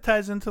it kind of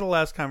ties into the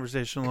last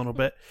conversation a little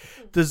bit,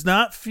 does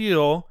not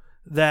feel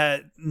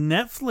that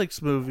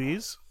Netflix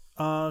movies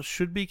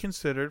should be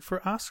considered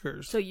for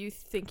Oscars. So you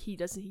think he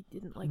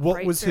didn't like what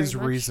Bright was his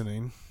very much?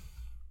 reasoning?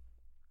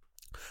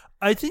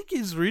 I think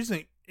his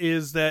reasoning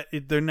is that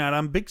they're not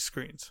on big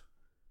screens.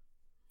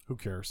 Who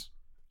cares?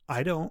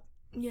 I don't.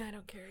 Yeah, I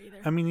don't care either.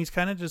 I mean, he's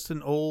kind of just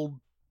an old,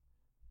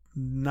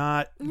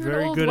 not You're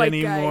very an old good white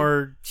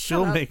anymore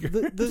Shut up.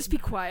 filmmaker. Just be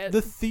quiet.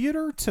 The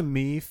theater, to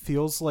me,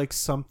 feels like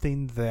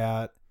something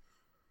that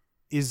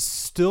is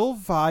still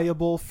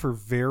viable for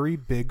very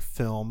big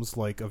films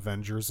like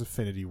Avengers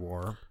Infinity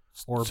War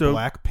or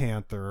Black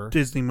Panther.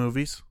 Disney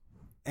movies.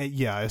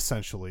 Yeah,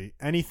 essentially.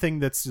 Anything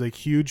that's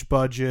huge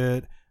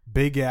budget,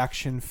 big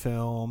action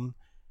film,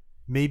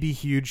 maybe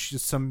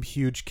some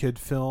huge kid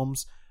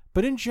films.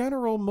 But in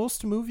general,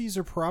 most movies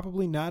are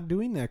probably not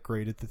doing that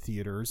great at the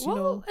theaters. Well,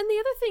 You know? and the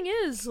other thing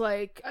is,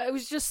 like, I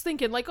was just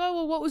thinking, like, oh,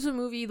 well, what was a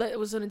movie that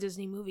wasn't a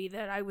Disney movie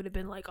that I would have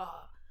been like,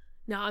 oh,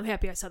 no, I'm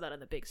happy I saw that on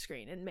the big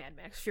screen. And Mad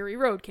Max Fury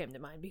Road came to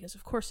mind because,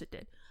 of course, it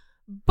did.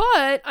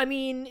 But, I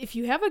mean, if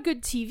you have a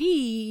good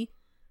TV,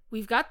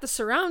 we've got the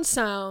surround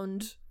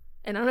sound,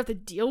 and I don't have to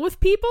deal with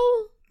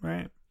people.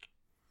 Right.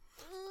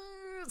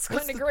 It's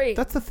kind of great.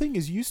 That's the thing,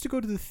 is you used to go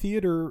to the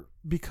theater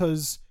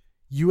because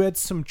you had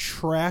some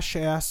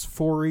trash-ass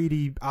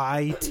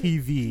 480i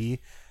TV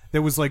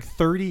that was like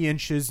 30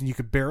 inches and you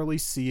could barely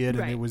see it, and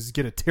Right. it was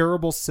get a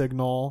terrible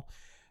signal.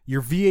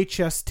 Your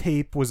VHS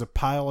tape was a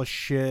pile of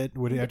shit.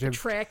 Would have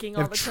tracking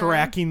all the time.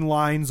 tracking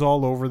lines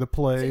all over the So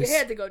place. you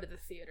had to go to the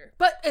theater.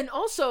 But, and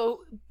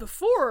also,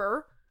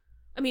 before,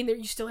 I mean,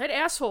 you still had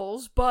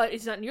assholes, but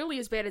it's not nearly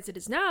as bad as it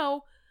is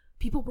now.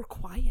 People were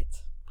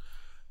quiet.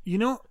 You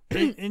know,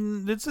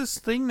 and it's this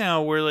thing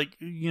now where, like,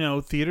 you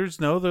know, theaters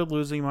know they're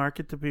losing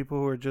market to people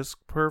who are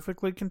just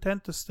perfectly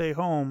content to stay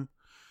home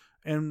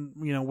and,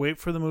 you know, wait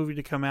for the movie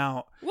to come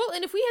out. Well,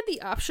 and if we had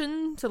the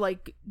option to,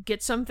 like,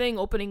 get something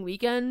opening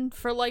weekend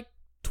for, like,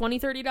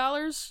 $20,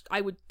 $30,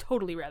 I would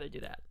totally rather do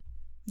that.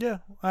 Yeah,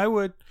 I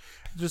would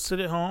just sit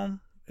at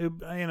home. You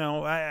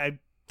know, I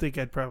think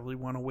I'd probably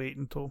want to wait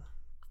until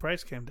the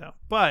price came down.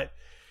 But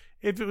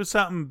if it was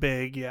something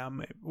big, yeah,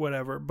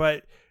 whatever.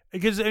 But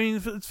because, I mean,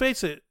 let's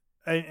face it,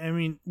 I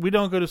mean, we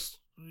don't go to,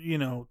 you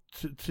know,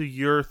 to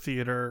your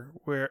theater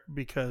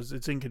because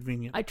it's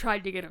inconvenient. I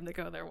tried to get him to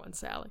go there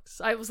once,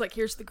 Alex. I was like,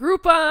 here's the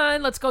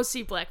Groupon. Let's go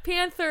see Black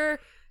Panther.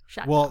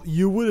 Shut Well, down.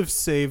 you would have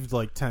saved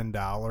like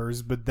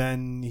 $10, but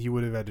then he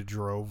would have had to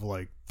drove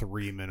like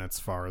 3 minutes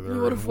farther. We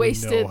would have and we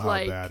wasted know how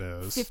like that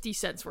is. 50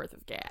 cents worth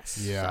of gas.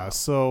 Yeah,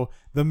 so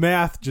the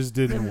math just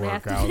didn't The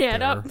work math out didn't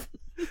add there. up.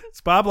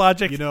 It's Bob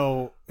Logic. You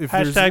know, if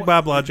there's Hashtag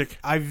Bob Logic.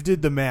 I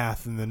did the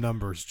math and the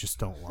numbers just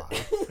don't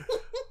lie.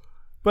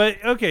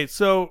 But, okay,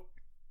 so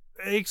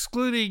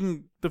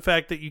excluding the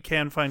fact that you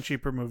can find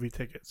cheaper movie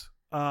tickets.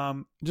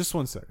 Just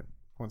 1 second.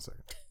 1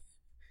 second.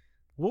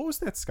 What was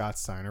that Scott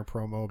Steiner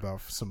promo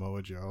about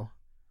Samoa Joe?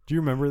 Do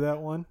you remember that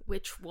one?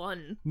 Which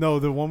one? No,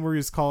 the one where he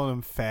was calling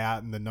him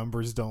fat and the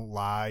numbers don't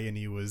lie, and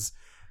he was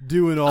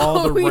doing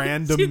all the he was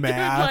random doing,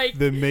 math like,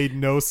 that made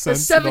no The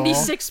sense at all.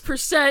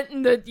 76%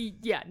 and the...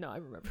 Yeah, no, I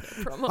remember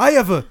that promo. I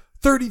have a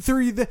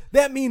 33.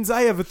 That means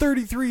I have a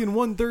 33 and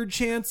 1/3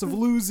 chance of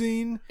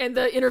losing. And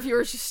the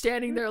interviewer's just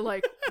standing there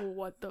like,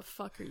 what the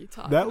fuck are you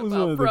talking That was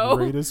about, one of bro? the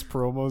greatest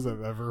promos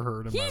I've ever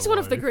heard in my life. He's one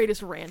of the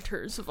greatest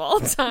ranters of all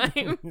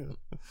time.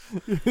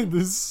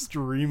 This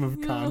stream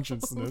of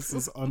consciousness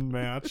is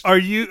unmatched. Are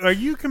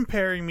you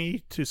comparing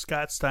me to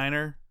Scott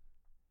Steiner?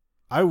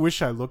 I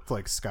wish I looked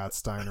like Scott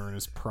Steiner in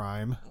his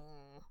prime.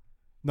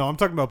 No, I'm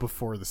talking about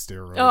before the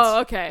steroids.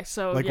 Oh, okay.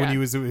 So, Like yeah. when he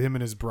was with him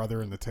and his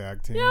brother in the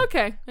tag team. Yeah,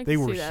 okay. I can They see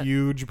were that.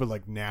 huge, but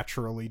like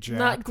naturally jacked.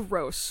 Not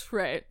gross,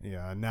 right?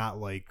 Yeah, not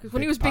like. Because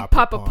when he was Big Big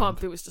Papa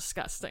Pump, it was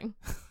disgusting.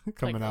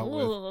 coming like, out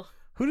with. ugh,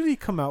 Who did he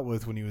come out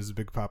with when he was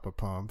Big Papa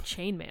Pump?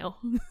 chainmail.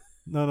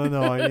 No.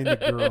 I mean the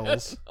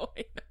girls. Oh,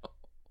 I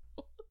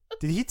know.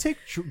 Did he take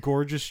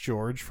Gorgeous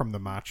George from the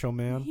Macho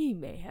Man? He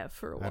may have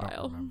for a I while.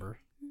 don't remember.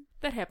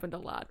 That happened a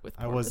lot with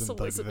I poor wasn't Miss like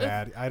Elizabeth.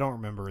 that. I don't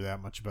remember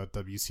that much about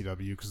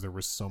WCW because there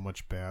was so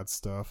much bad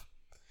stuff.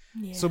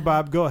 Yeah. So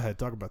Bob, go ahead.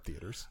 Talk about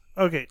theaters.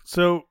 Okay,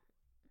 so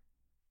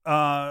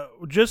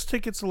just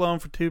tickets alone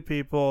for 2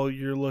 people,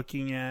 you're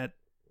looking at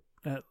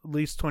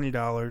least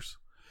 $20.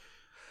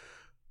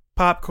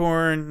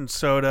 Popcorn and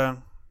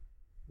soda.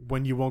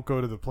 When you won't go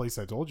to the place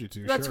I told you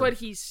to. That's sure. what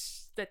he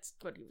was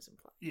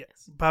implying.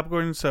 Yes,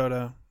 popcorn and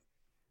soda.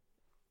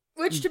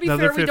 Which, to be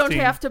Another fair, we don't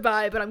 15. have to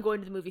buy, but I'm going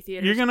to the movie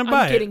theater. You're gonna I'm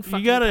buy getting it.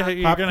 fucking You're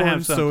Popcorn, gonna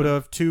have something.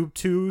 soda,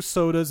 two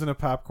sodas and a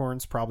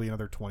popcorn's probably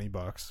another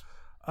 $20.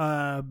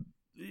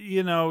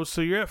 You know,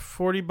 so you're at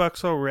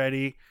 $40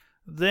 already.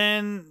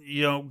 Then,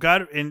 you know,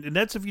 and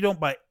that's if you don't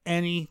buy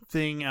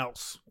anything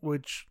else,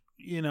 which,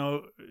 you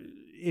know,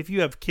 if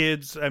you have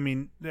kids, I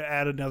mean,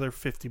 add another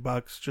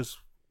 $50 just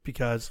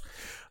because.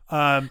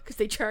 Because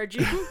they charge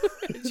you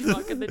as you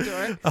walk in the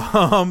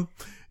door.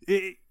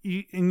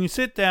 You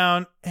sit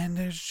down and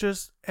there's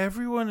just,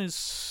 everyone is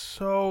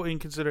so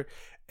inconsiderate.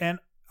 And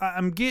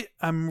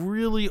I'm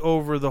really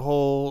over the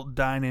whole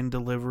dine-in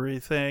delivery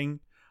thing.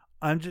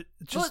 I'm just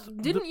Well,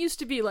 it didn't used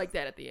to be like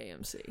that at the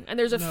AMC. And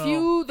there's a No.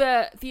 few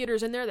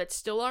theaters in there that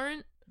still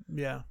aren't.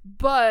 yeah.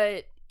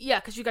 But, yeah,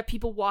 because you got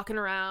people walking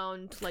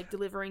around, like,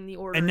 delivering the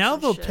orders. And now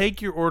they'll shit.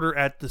 take your order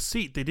at the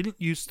seat. They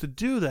didn't used to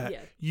do that. Yeah.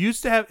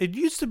 It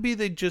used to be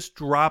they just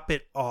drop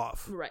it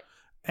off. Right.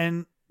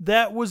 And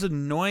that was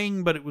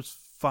annoying, but it was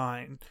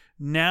fine.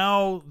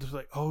 Now they're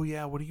like, oh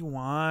yeah, what do you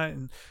want?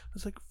 And I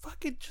was like,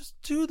 fuck it,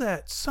 just do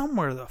that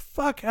somewhere the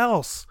fuck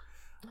else.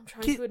 I'm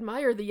trying to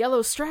admire the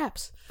yellow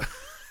straps.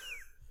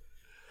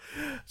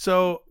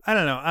 So I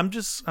don't know.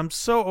 I'm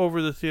so over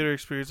the theater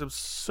experience. I'm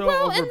so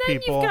Well, over and then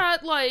people. you've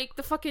got, like,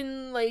 the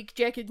fucking, like,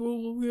 jacket,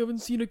 well, we haven't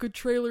seen a good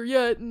trailer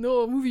yet.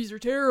 No, movies are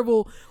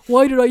terrible.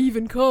 Why did I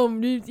even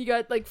come? You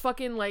got, like,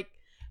 fucking, like,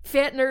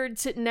 fat nerd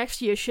sitting next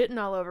to you shitting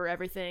all over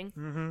everything.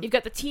 Mm-hmm. You've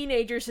got the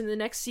teenagers in the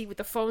next seat with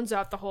the phones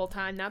out the whole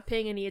time, not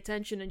paying any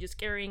attention and just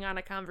carrying on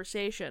a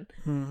conversation.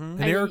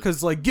 Mm-hmm. And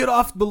Erica's like, get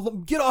off my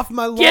lawn, Get off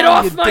you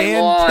my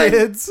damn lawn!"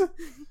 kids.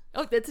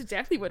 Oh, that's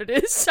exactly what it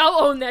is.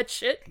 I'll own that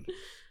shit.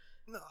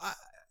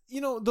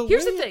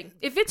 Here's the thing.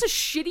 If it's a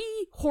shitty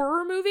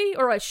horror movie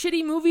or a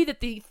shitty movie that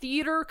the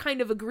theater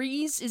kind of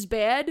agrees is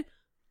bad,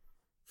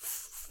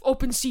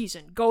 open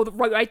season. Go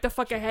right the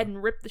fuck ahead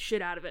and rip the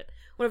shit out of it.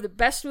 One of the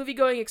best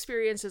movie-going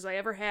experiences I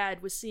ever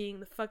had was seeing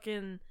the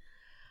fucking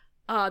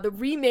the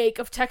remake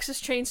of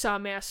Texas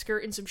Chainsaw Massacre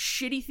in some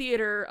shitty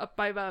theater up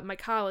by my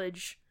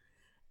college,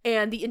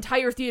 and the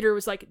entire theater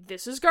was like,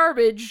 "This is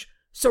garbage,"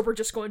 so we're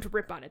just going to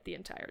rip on it the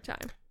entire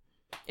time.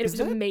 And it was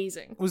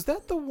amazing. Was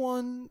that the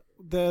one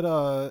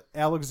that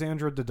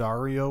Alexandra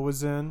Daddario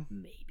was in?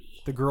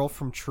 Maybe. The girl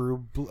from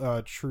True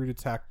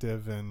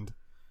Detective, and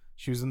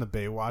she was in the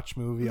Baywatch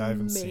movie. I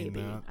haven't seen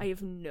that. I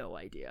have no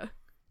idea.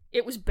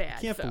 It was bad.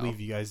 I can't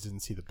believe you guys didn't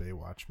see the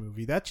Baywatch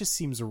movie. That just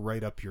seems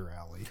right up your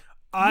alley.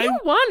 You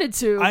wanted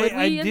to.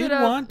 I did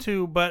want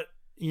to, but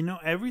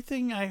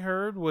everything I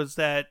heard was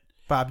that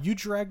Bob, you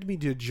dragged me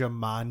to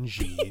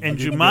Jumanji, and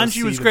you didn't go Jumanji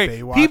see was the great.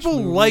 Baywatch People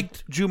movie.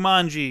 liked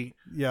Jumanji.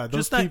 Yeah,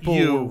 those just not people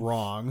you. were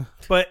wrong.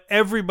 But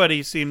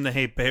everybody seemed to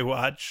hate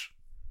Baywatch.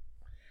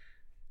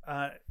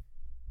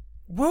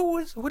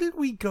 What did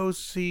we go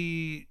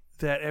see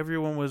that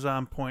everyone was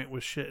on point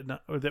with shit,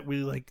 or that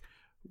we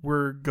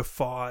were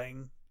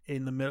guffawing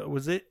in the middle?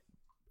 Was it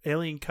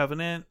Alien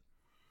Covenant?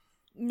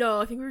 No,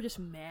 I think we were just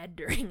mad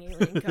during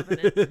Alien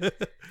Covenant.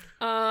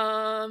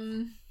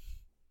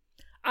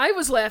 I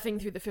was laughing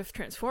through the 5th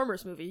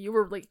Transformers movie. You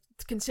were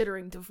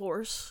considering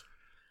divorce.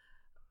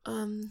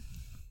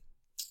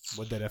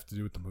 What'd that have to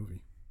do with the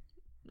movie?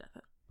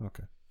 Nothing.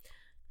 Okay.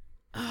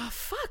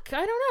 Fuck,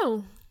 I don't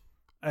know.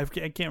 I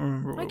can't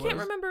remember. I can't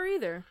remember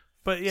either.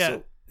 But yeah,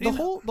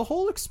 so the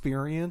whole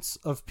experience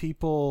of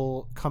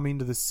people coming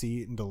to the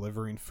seat and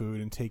delivering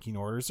food and taking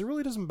orders, it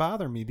really doesn't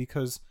bother me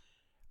because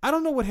I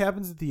don't know what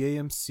happens at the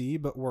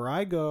AMC, but where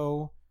I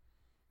go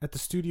at the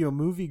Studio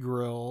Movie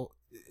Grill,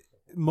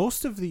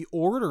 most of the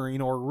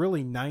ordering, or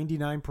really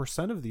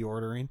 99% of the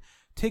ordering,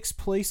 takes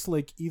place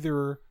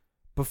either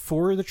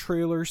before the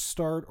trailers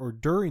start or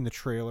during the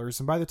trailers,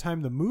 and by the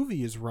time the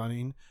movie is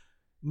running,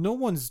 no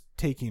one's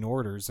taking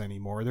orders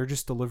anymore. They're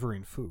just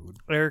delivering food.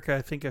 Erica,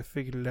 I think I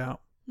figured it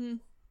out.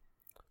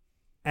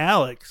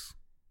 Alex,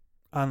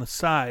 on the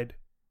side,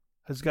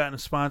 has gotten a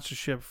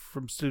sponsorship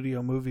from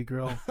Studio Movie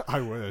Grill. I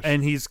wish.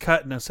 And he's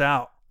cutting us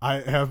out.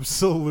 I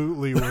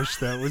absolutely wish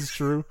that was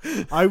true.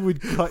 I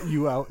would cut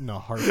you out in a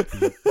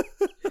heartbeat.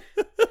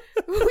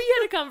 We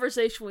had a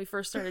conversation when we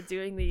first started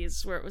doing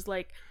these where it was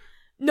like,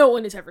 no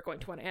one is ever going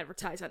to want to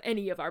advertise on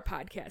any of our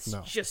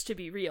podcasts, just to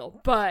be real.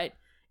 But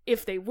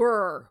if they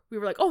were, we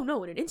were like, oh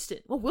no, in an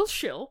instant. Well, we'll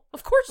shill.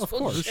 Of course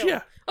we'll shill.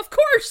 Yeah. Of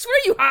course.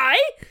 Were you high?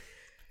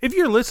 If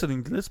you're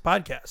listening to this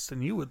podcast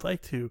and you would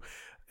like to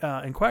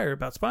inquire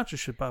about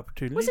sponsorship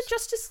opportunities. Was it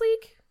Justice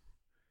League?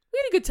 We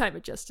had a good time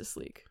at Justice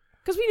League.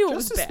 Because we knew it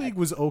was bad. Justice League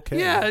was okay.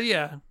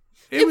 Yeah.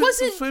 It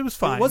wasn't. It was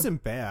fine. It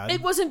wasn't bad.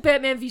 It wasn't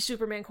Batman v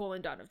Superman: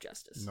 Dawn of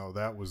Justice. No,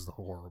 that was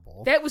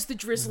horrible. That was the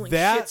drizzling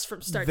shits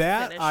from start to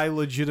finish. That I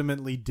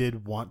legitimately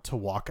did want to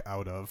walk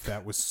out of.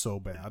 That was so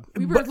bad.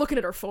 We were looking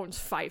at our phones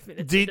 5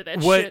 minutes into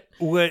that shit.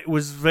 What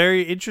was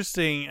very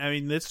interesting, I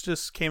mean, this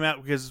just came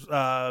out because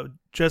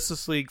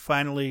Justice League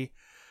finally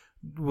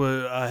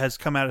has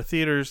come out of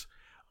theaters.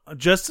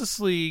 Justice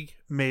League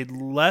made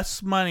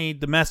less money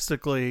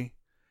domestically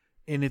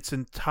in its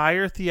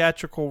entire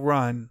theatrical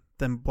run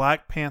than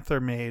Black Panther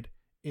made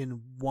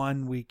in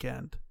one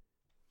weekend.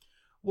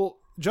 Well,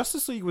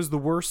 Justice League was the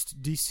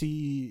worst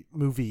DC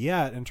movie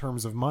yet in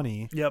terms of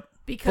money. Yep.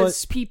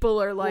 Because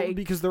people are like...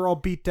 because they're all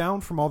beat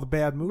down from all the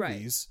bad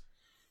movies.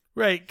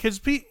 Right, because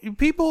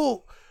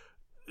people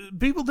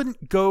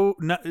didn't go...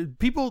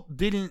 people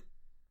didn't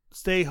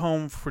stay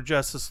home for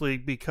Justice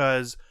League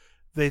because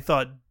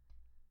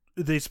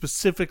they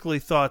specifically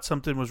thought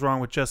something was wrong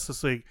with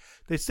Justice League.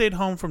 They stayed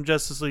home from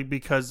Justice League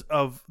because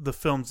of the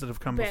films that have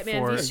come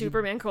Batman before. v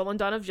Superman: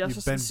 Dawn of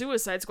Justice and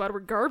Suicide Squad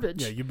were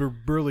garbage. Yeah, you were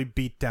really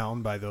beat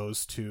down by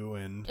those two.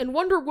 And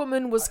Wonder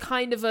Woman was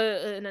kind of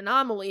an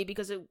anomaly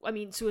because,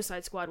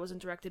 Suicide Squad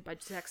wasn't directed by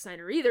Zack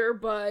Snyder either,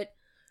 but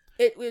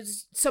it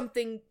was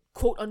something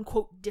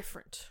quote-unquote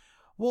different.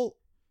 Well,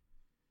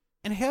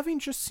 and having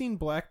just seen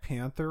Black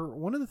Panther,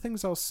 one of the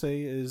things I'll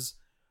say is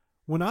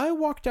when I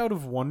walked out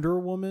of Wonder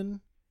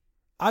Woman,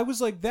 I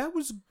was like, that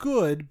was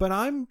good, but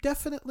I'm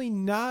definitely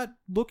not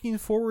looking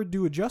forward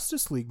to a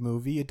Justice League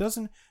movie. It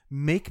doesn't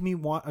make me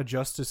want a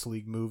Justice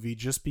League movie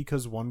just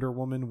because Wonder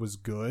Woman was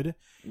good.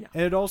 No.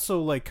 And it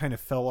also kind of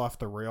fell off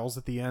the rails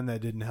at the end. That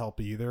didn't help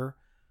either.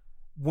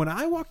 When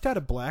I walked out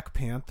of Black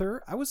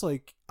Panther, I was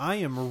like, I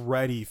am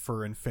ready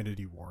for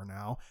Infinity War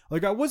now.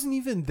 I wasn't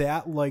even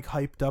that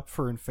hyped up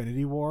for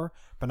Infinity War,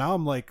 but now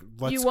I'm like,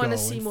 let's go. You want to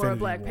see Infinity more of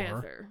Black War.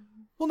 Panther.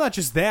 Well, not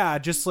just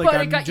that, just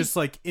I'm just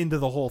into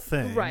the whole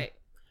thing. Right.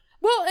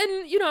 Well,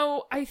 and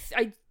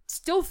I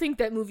still think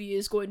that movie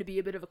is going to be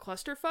a bit of a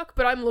clusterfuck,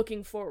 but I'm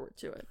looking forward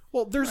to it.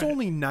 Well, there's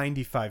only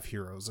 95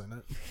 heroes in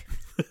it.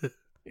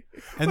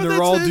 And Well,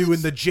 they're all that's-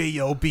 doing the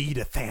J.O.B.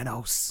 to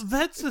Thanos.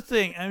 That's the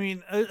thing. I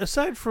mean,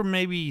 aside from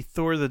maybe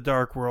Thor: The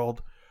Dark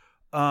World,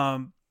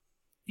 all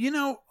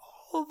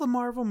the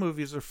Marvel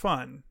movies are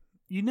fun.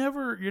 You're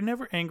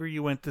never angry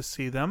you went to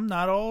see them.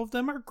 Not all of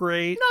them are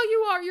great. No, you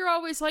are. You're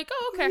always like,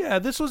 oh, okay. Yeah,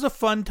 this was a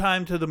fun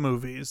time to the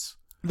movies.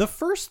 The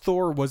first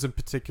Thor wasn't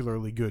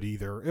particularly good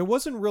either. It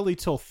wasn't really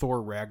till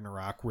Thor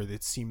Ragnarok where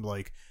it seemed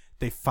like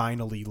they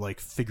finally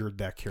figured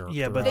that character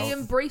Yeah, but out. They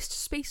embraced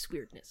space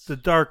weirdness. The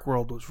Dark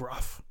World was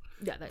rough.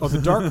 Yeah, that's Oh, the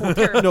Dark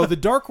World. No, the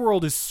Dark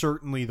World is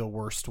certainly the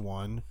worst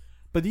one.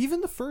 But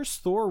even the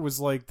first Thor was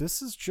like,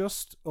 this is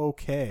just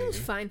okay. It was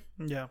fine.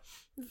 Yeah.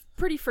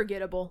 Pretty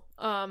forgettable.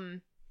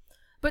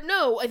 But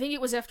no, I think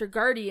it was after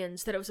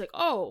Guardians that I was like,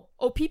 oh,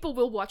 people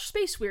will watch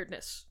space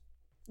weirdness.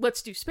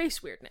 Let's do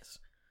space weirdness.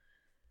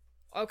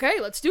 Okay,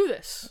 let's do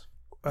this.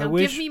 Now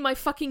give me my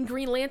fucking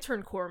Green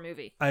Lantern Corps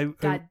movie.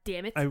 God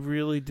damn it. I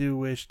really do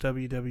wish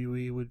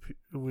WWE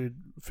would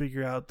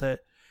figure out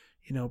that,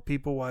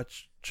 people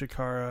watch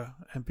Chikara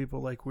and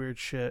people like weird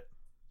shit,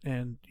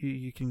 and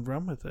you can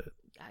run with it.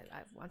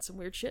 I want some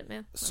weird shit,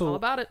 man. So- I'm all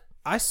about it.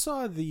 I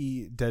saw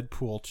the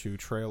Deadpool 2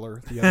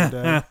 trailer the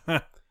other day.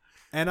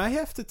 And I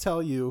have to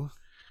tell you,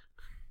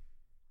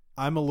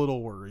 I'm a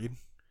little worried.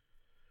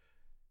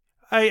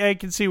 I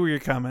can see where you're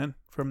coming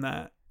from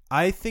that.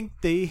 I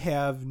think they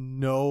have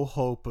no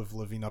hope of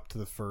living up to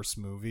the first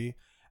movie.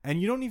 And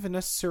you don't even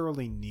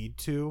necessarily need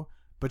to,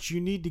 but you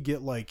need to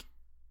get,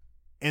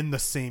 in the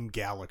same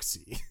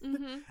galaxy.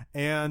 Mm-hmm.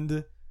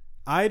 And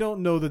I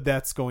don't know that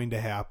that's going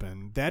to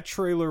happen. That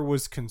trailer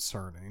was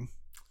concerning.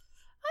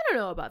 I don't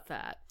know about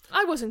that.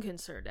 I wasn't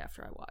concerned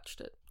after I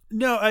watched it.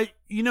 No,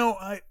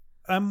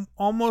 I'm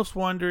almost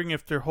wondering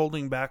if they're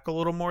holding back a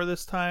little more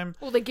this time.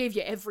 Well, they gave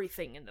you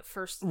everything in the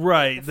first.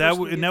 Right. The first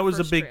movie, And that the was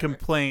a first big trailer.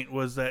 complaint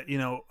was that,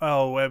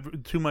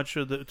 too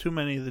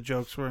many of the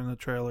jokes were in the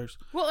trailers.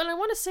 Well, and I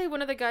want to say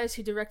one of the guys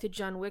who directed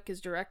John Wick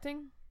is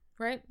directing,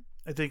 right?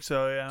 I think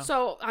so, yeah.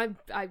 So I'm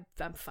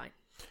fine.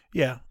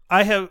 Yeah.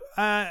 I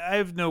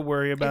have no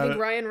worry I about think it.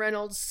 Ryan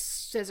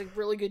Reynolds has a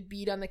really good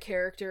beat on the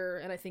character,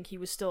 and I think he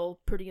was still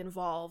pretty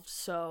involved.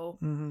 So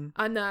Mm-hmm.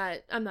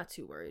 I'm not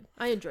too worried.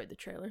 I enjoyed the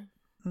trailer,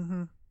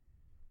 Mm-hmm.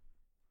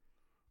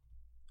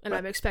 and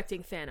I'm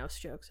expecting Thanos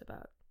jokes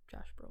about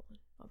Josh Brolin.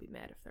 I'll be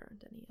mad if there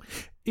aren't any.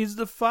 Is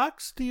the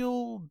Fox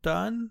deal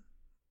done?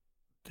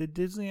 Did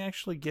Disney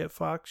actually get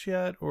Fox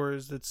yet, or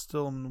is it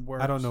still in the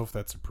works? I don't know if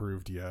that's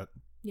approved yet.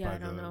 Yeah, I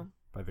don't know.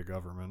 By the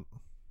government.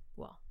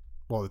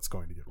 Well, it's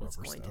going to get It's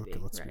rubber going to stamped. be,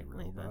 Let's right, be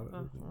real like that.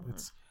 about it. Uh-huh.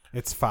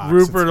 It's Fox.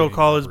 Rupert It's will getting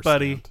call his rubber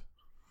buddy. stamped.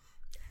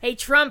 hey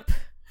Trump.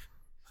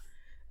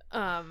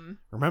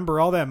 Remember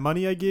all that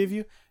money I gave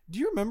you? Do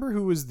you remember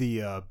who was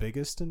the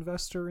biggest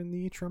investor in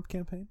the Trump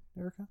campaign,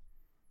 Erica?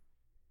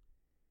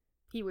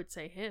 He would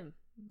say him,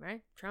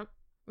 right? Trump.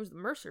 It was the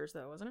Mercers,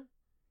 though, wasn't it?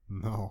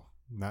 No,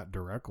 not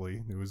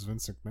directly. It was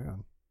Vince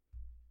McMahon.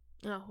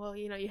 Oh, well,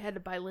 you had to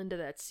buy Linda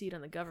that seat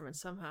on the government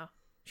somehow.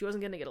 She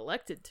wasn't going to get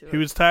elected to it. He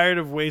was tired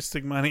of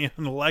wasting money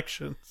on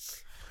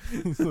elections.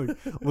 He's like,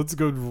 let's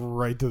go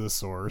right to the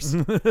source.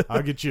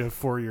 I'll get you a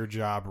 4-year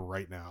job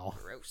right now.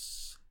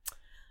 Gross.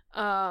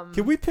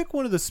 Can we pick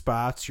one of the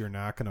spots you're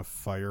not going to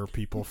fire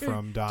people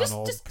from,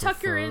 Donald? Just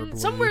tuck her in preferably?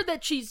 somewhere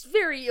that she's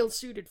very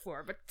ill-suited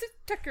for, but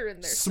tuck her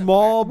in there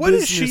Small What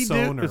does business she do?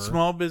 owner. A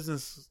small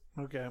business.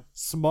 Okay.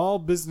 Small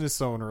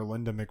business owner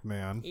Linda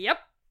McMahon. somewhere. Yep.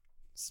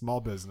 Small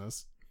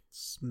business.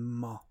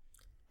 Small.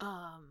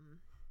 Um,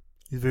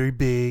 He's very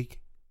big.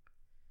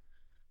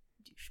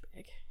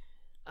 douchebag.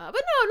 But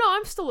no,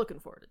 I'm still looking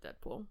forward to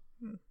Deadpool.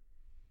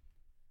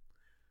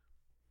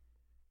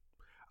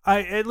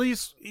 At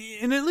least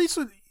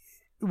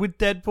with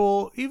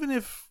Deadpool, even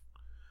if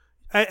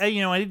I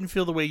didn't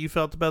feel the way you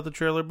felt about the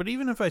trailer, but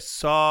even if I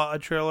saw a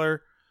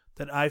trailer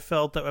that I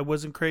felt that I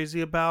wasn't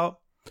crazy about,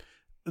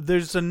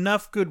 there's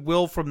enough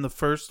goodwill from the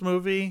first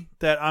movie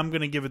that I'm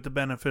going to give it the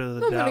benefit of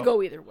the I'm doubt. going to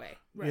go either way.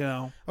 Right. You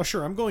know, Oh,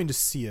 sure, I'm going to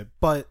see it,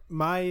 but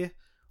my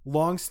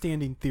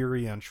long-standing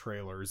theory on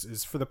trailers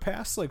is for the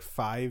past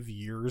 5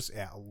 years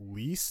at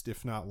least,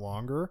 if not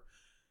longer,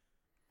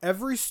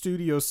 every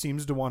studio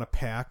seems to want to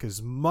pack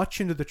as much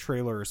into the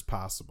trailer as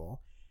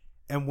possible.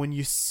 And when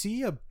you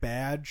see a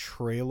bad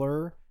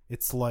trailer,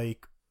 it's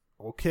like,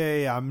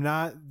 okay, I'm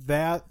not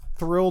that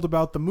thrilled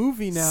about the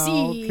movie now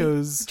See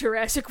because,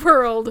 Jurassic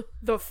World,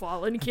 The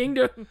Fallen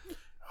Kingdom.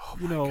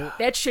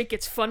 That shit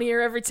gets funnier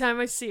every time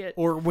I see it.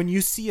 or when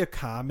you see a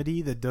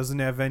comedy that doesn't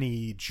have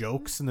any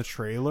jokes in the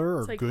trailer or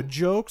It's like, good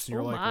jokes, and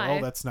you're oh like, my.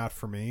 well, that's not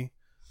for me.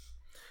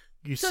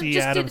 you So see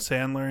just Adam did-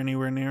 Sandler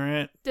anywhere near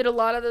it. Did a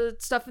lot of the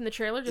stuff in the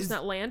trailer just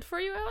not land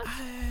for you, Alex?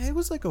 It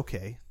was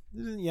okay.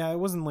 Yeah, it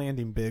wasn't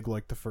landing big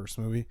like the first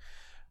movie.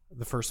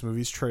 The first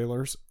movie's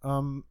trailers.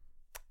 I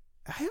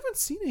haven't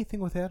seen anything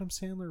with Adam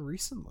Sandler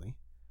recently.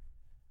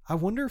 I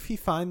wonder if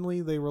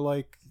they were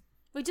like,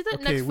 We did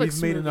that okay, Netflix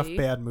we've made movie. enough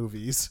bad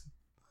movies.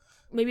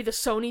 Maybe the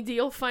Sony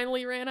deal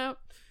finally ran out.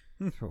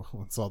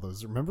 Once all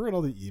those, remember when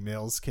all the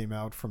emails came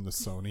out from the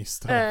Sony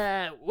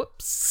stuff?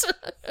 Whoops.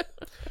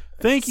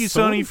 Thank you,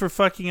 Sony, for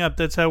fucking up.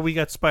 That's how we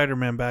got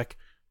Spider-Man back.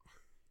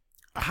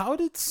 How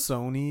is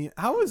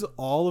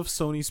all of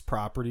Sony's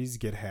properties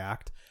get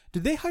hacked?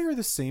 Did they hire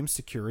the same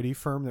security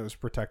firm that was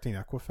protecting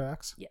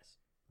Equifax? Yes.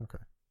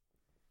 Okay.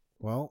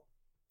 Well,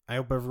 I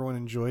hope everyone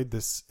enjoyed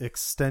this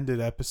extended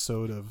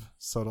episode of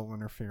Subtle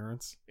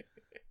Interference.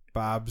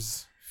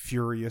 Bob's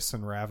furious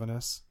and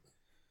ravenous.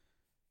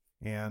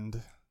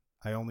 And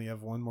I only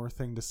have one more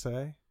thing to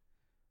say.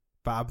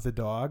 Bob the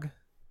dog,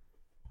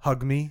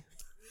 hug me.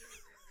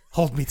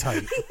 Hold me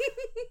tight.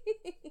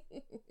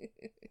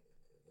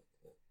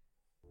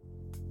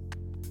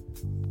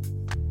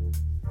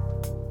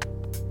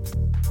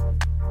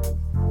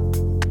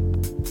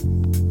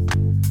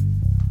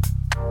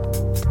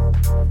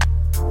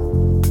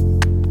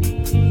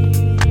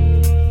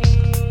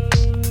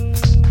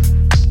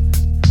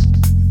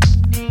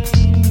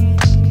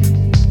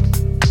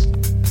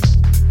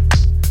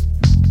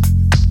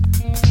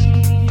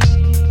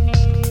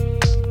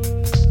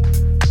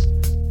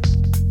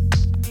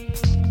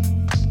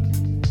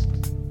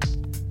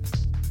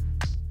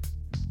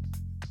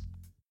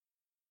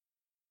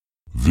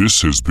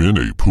 This has been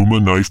a Puma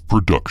Knife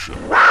production.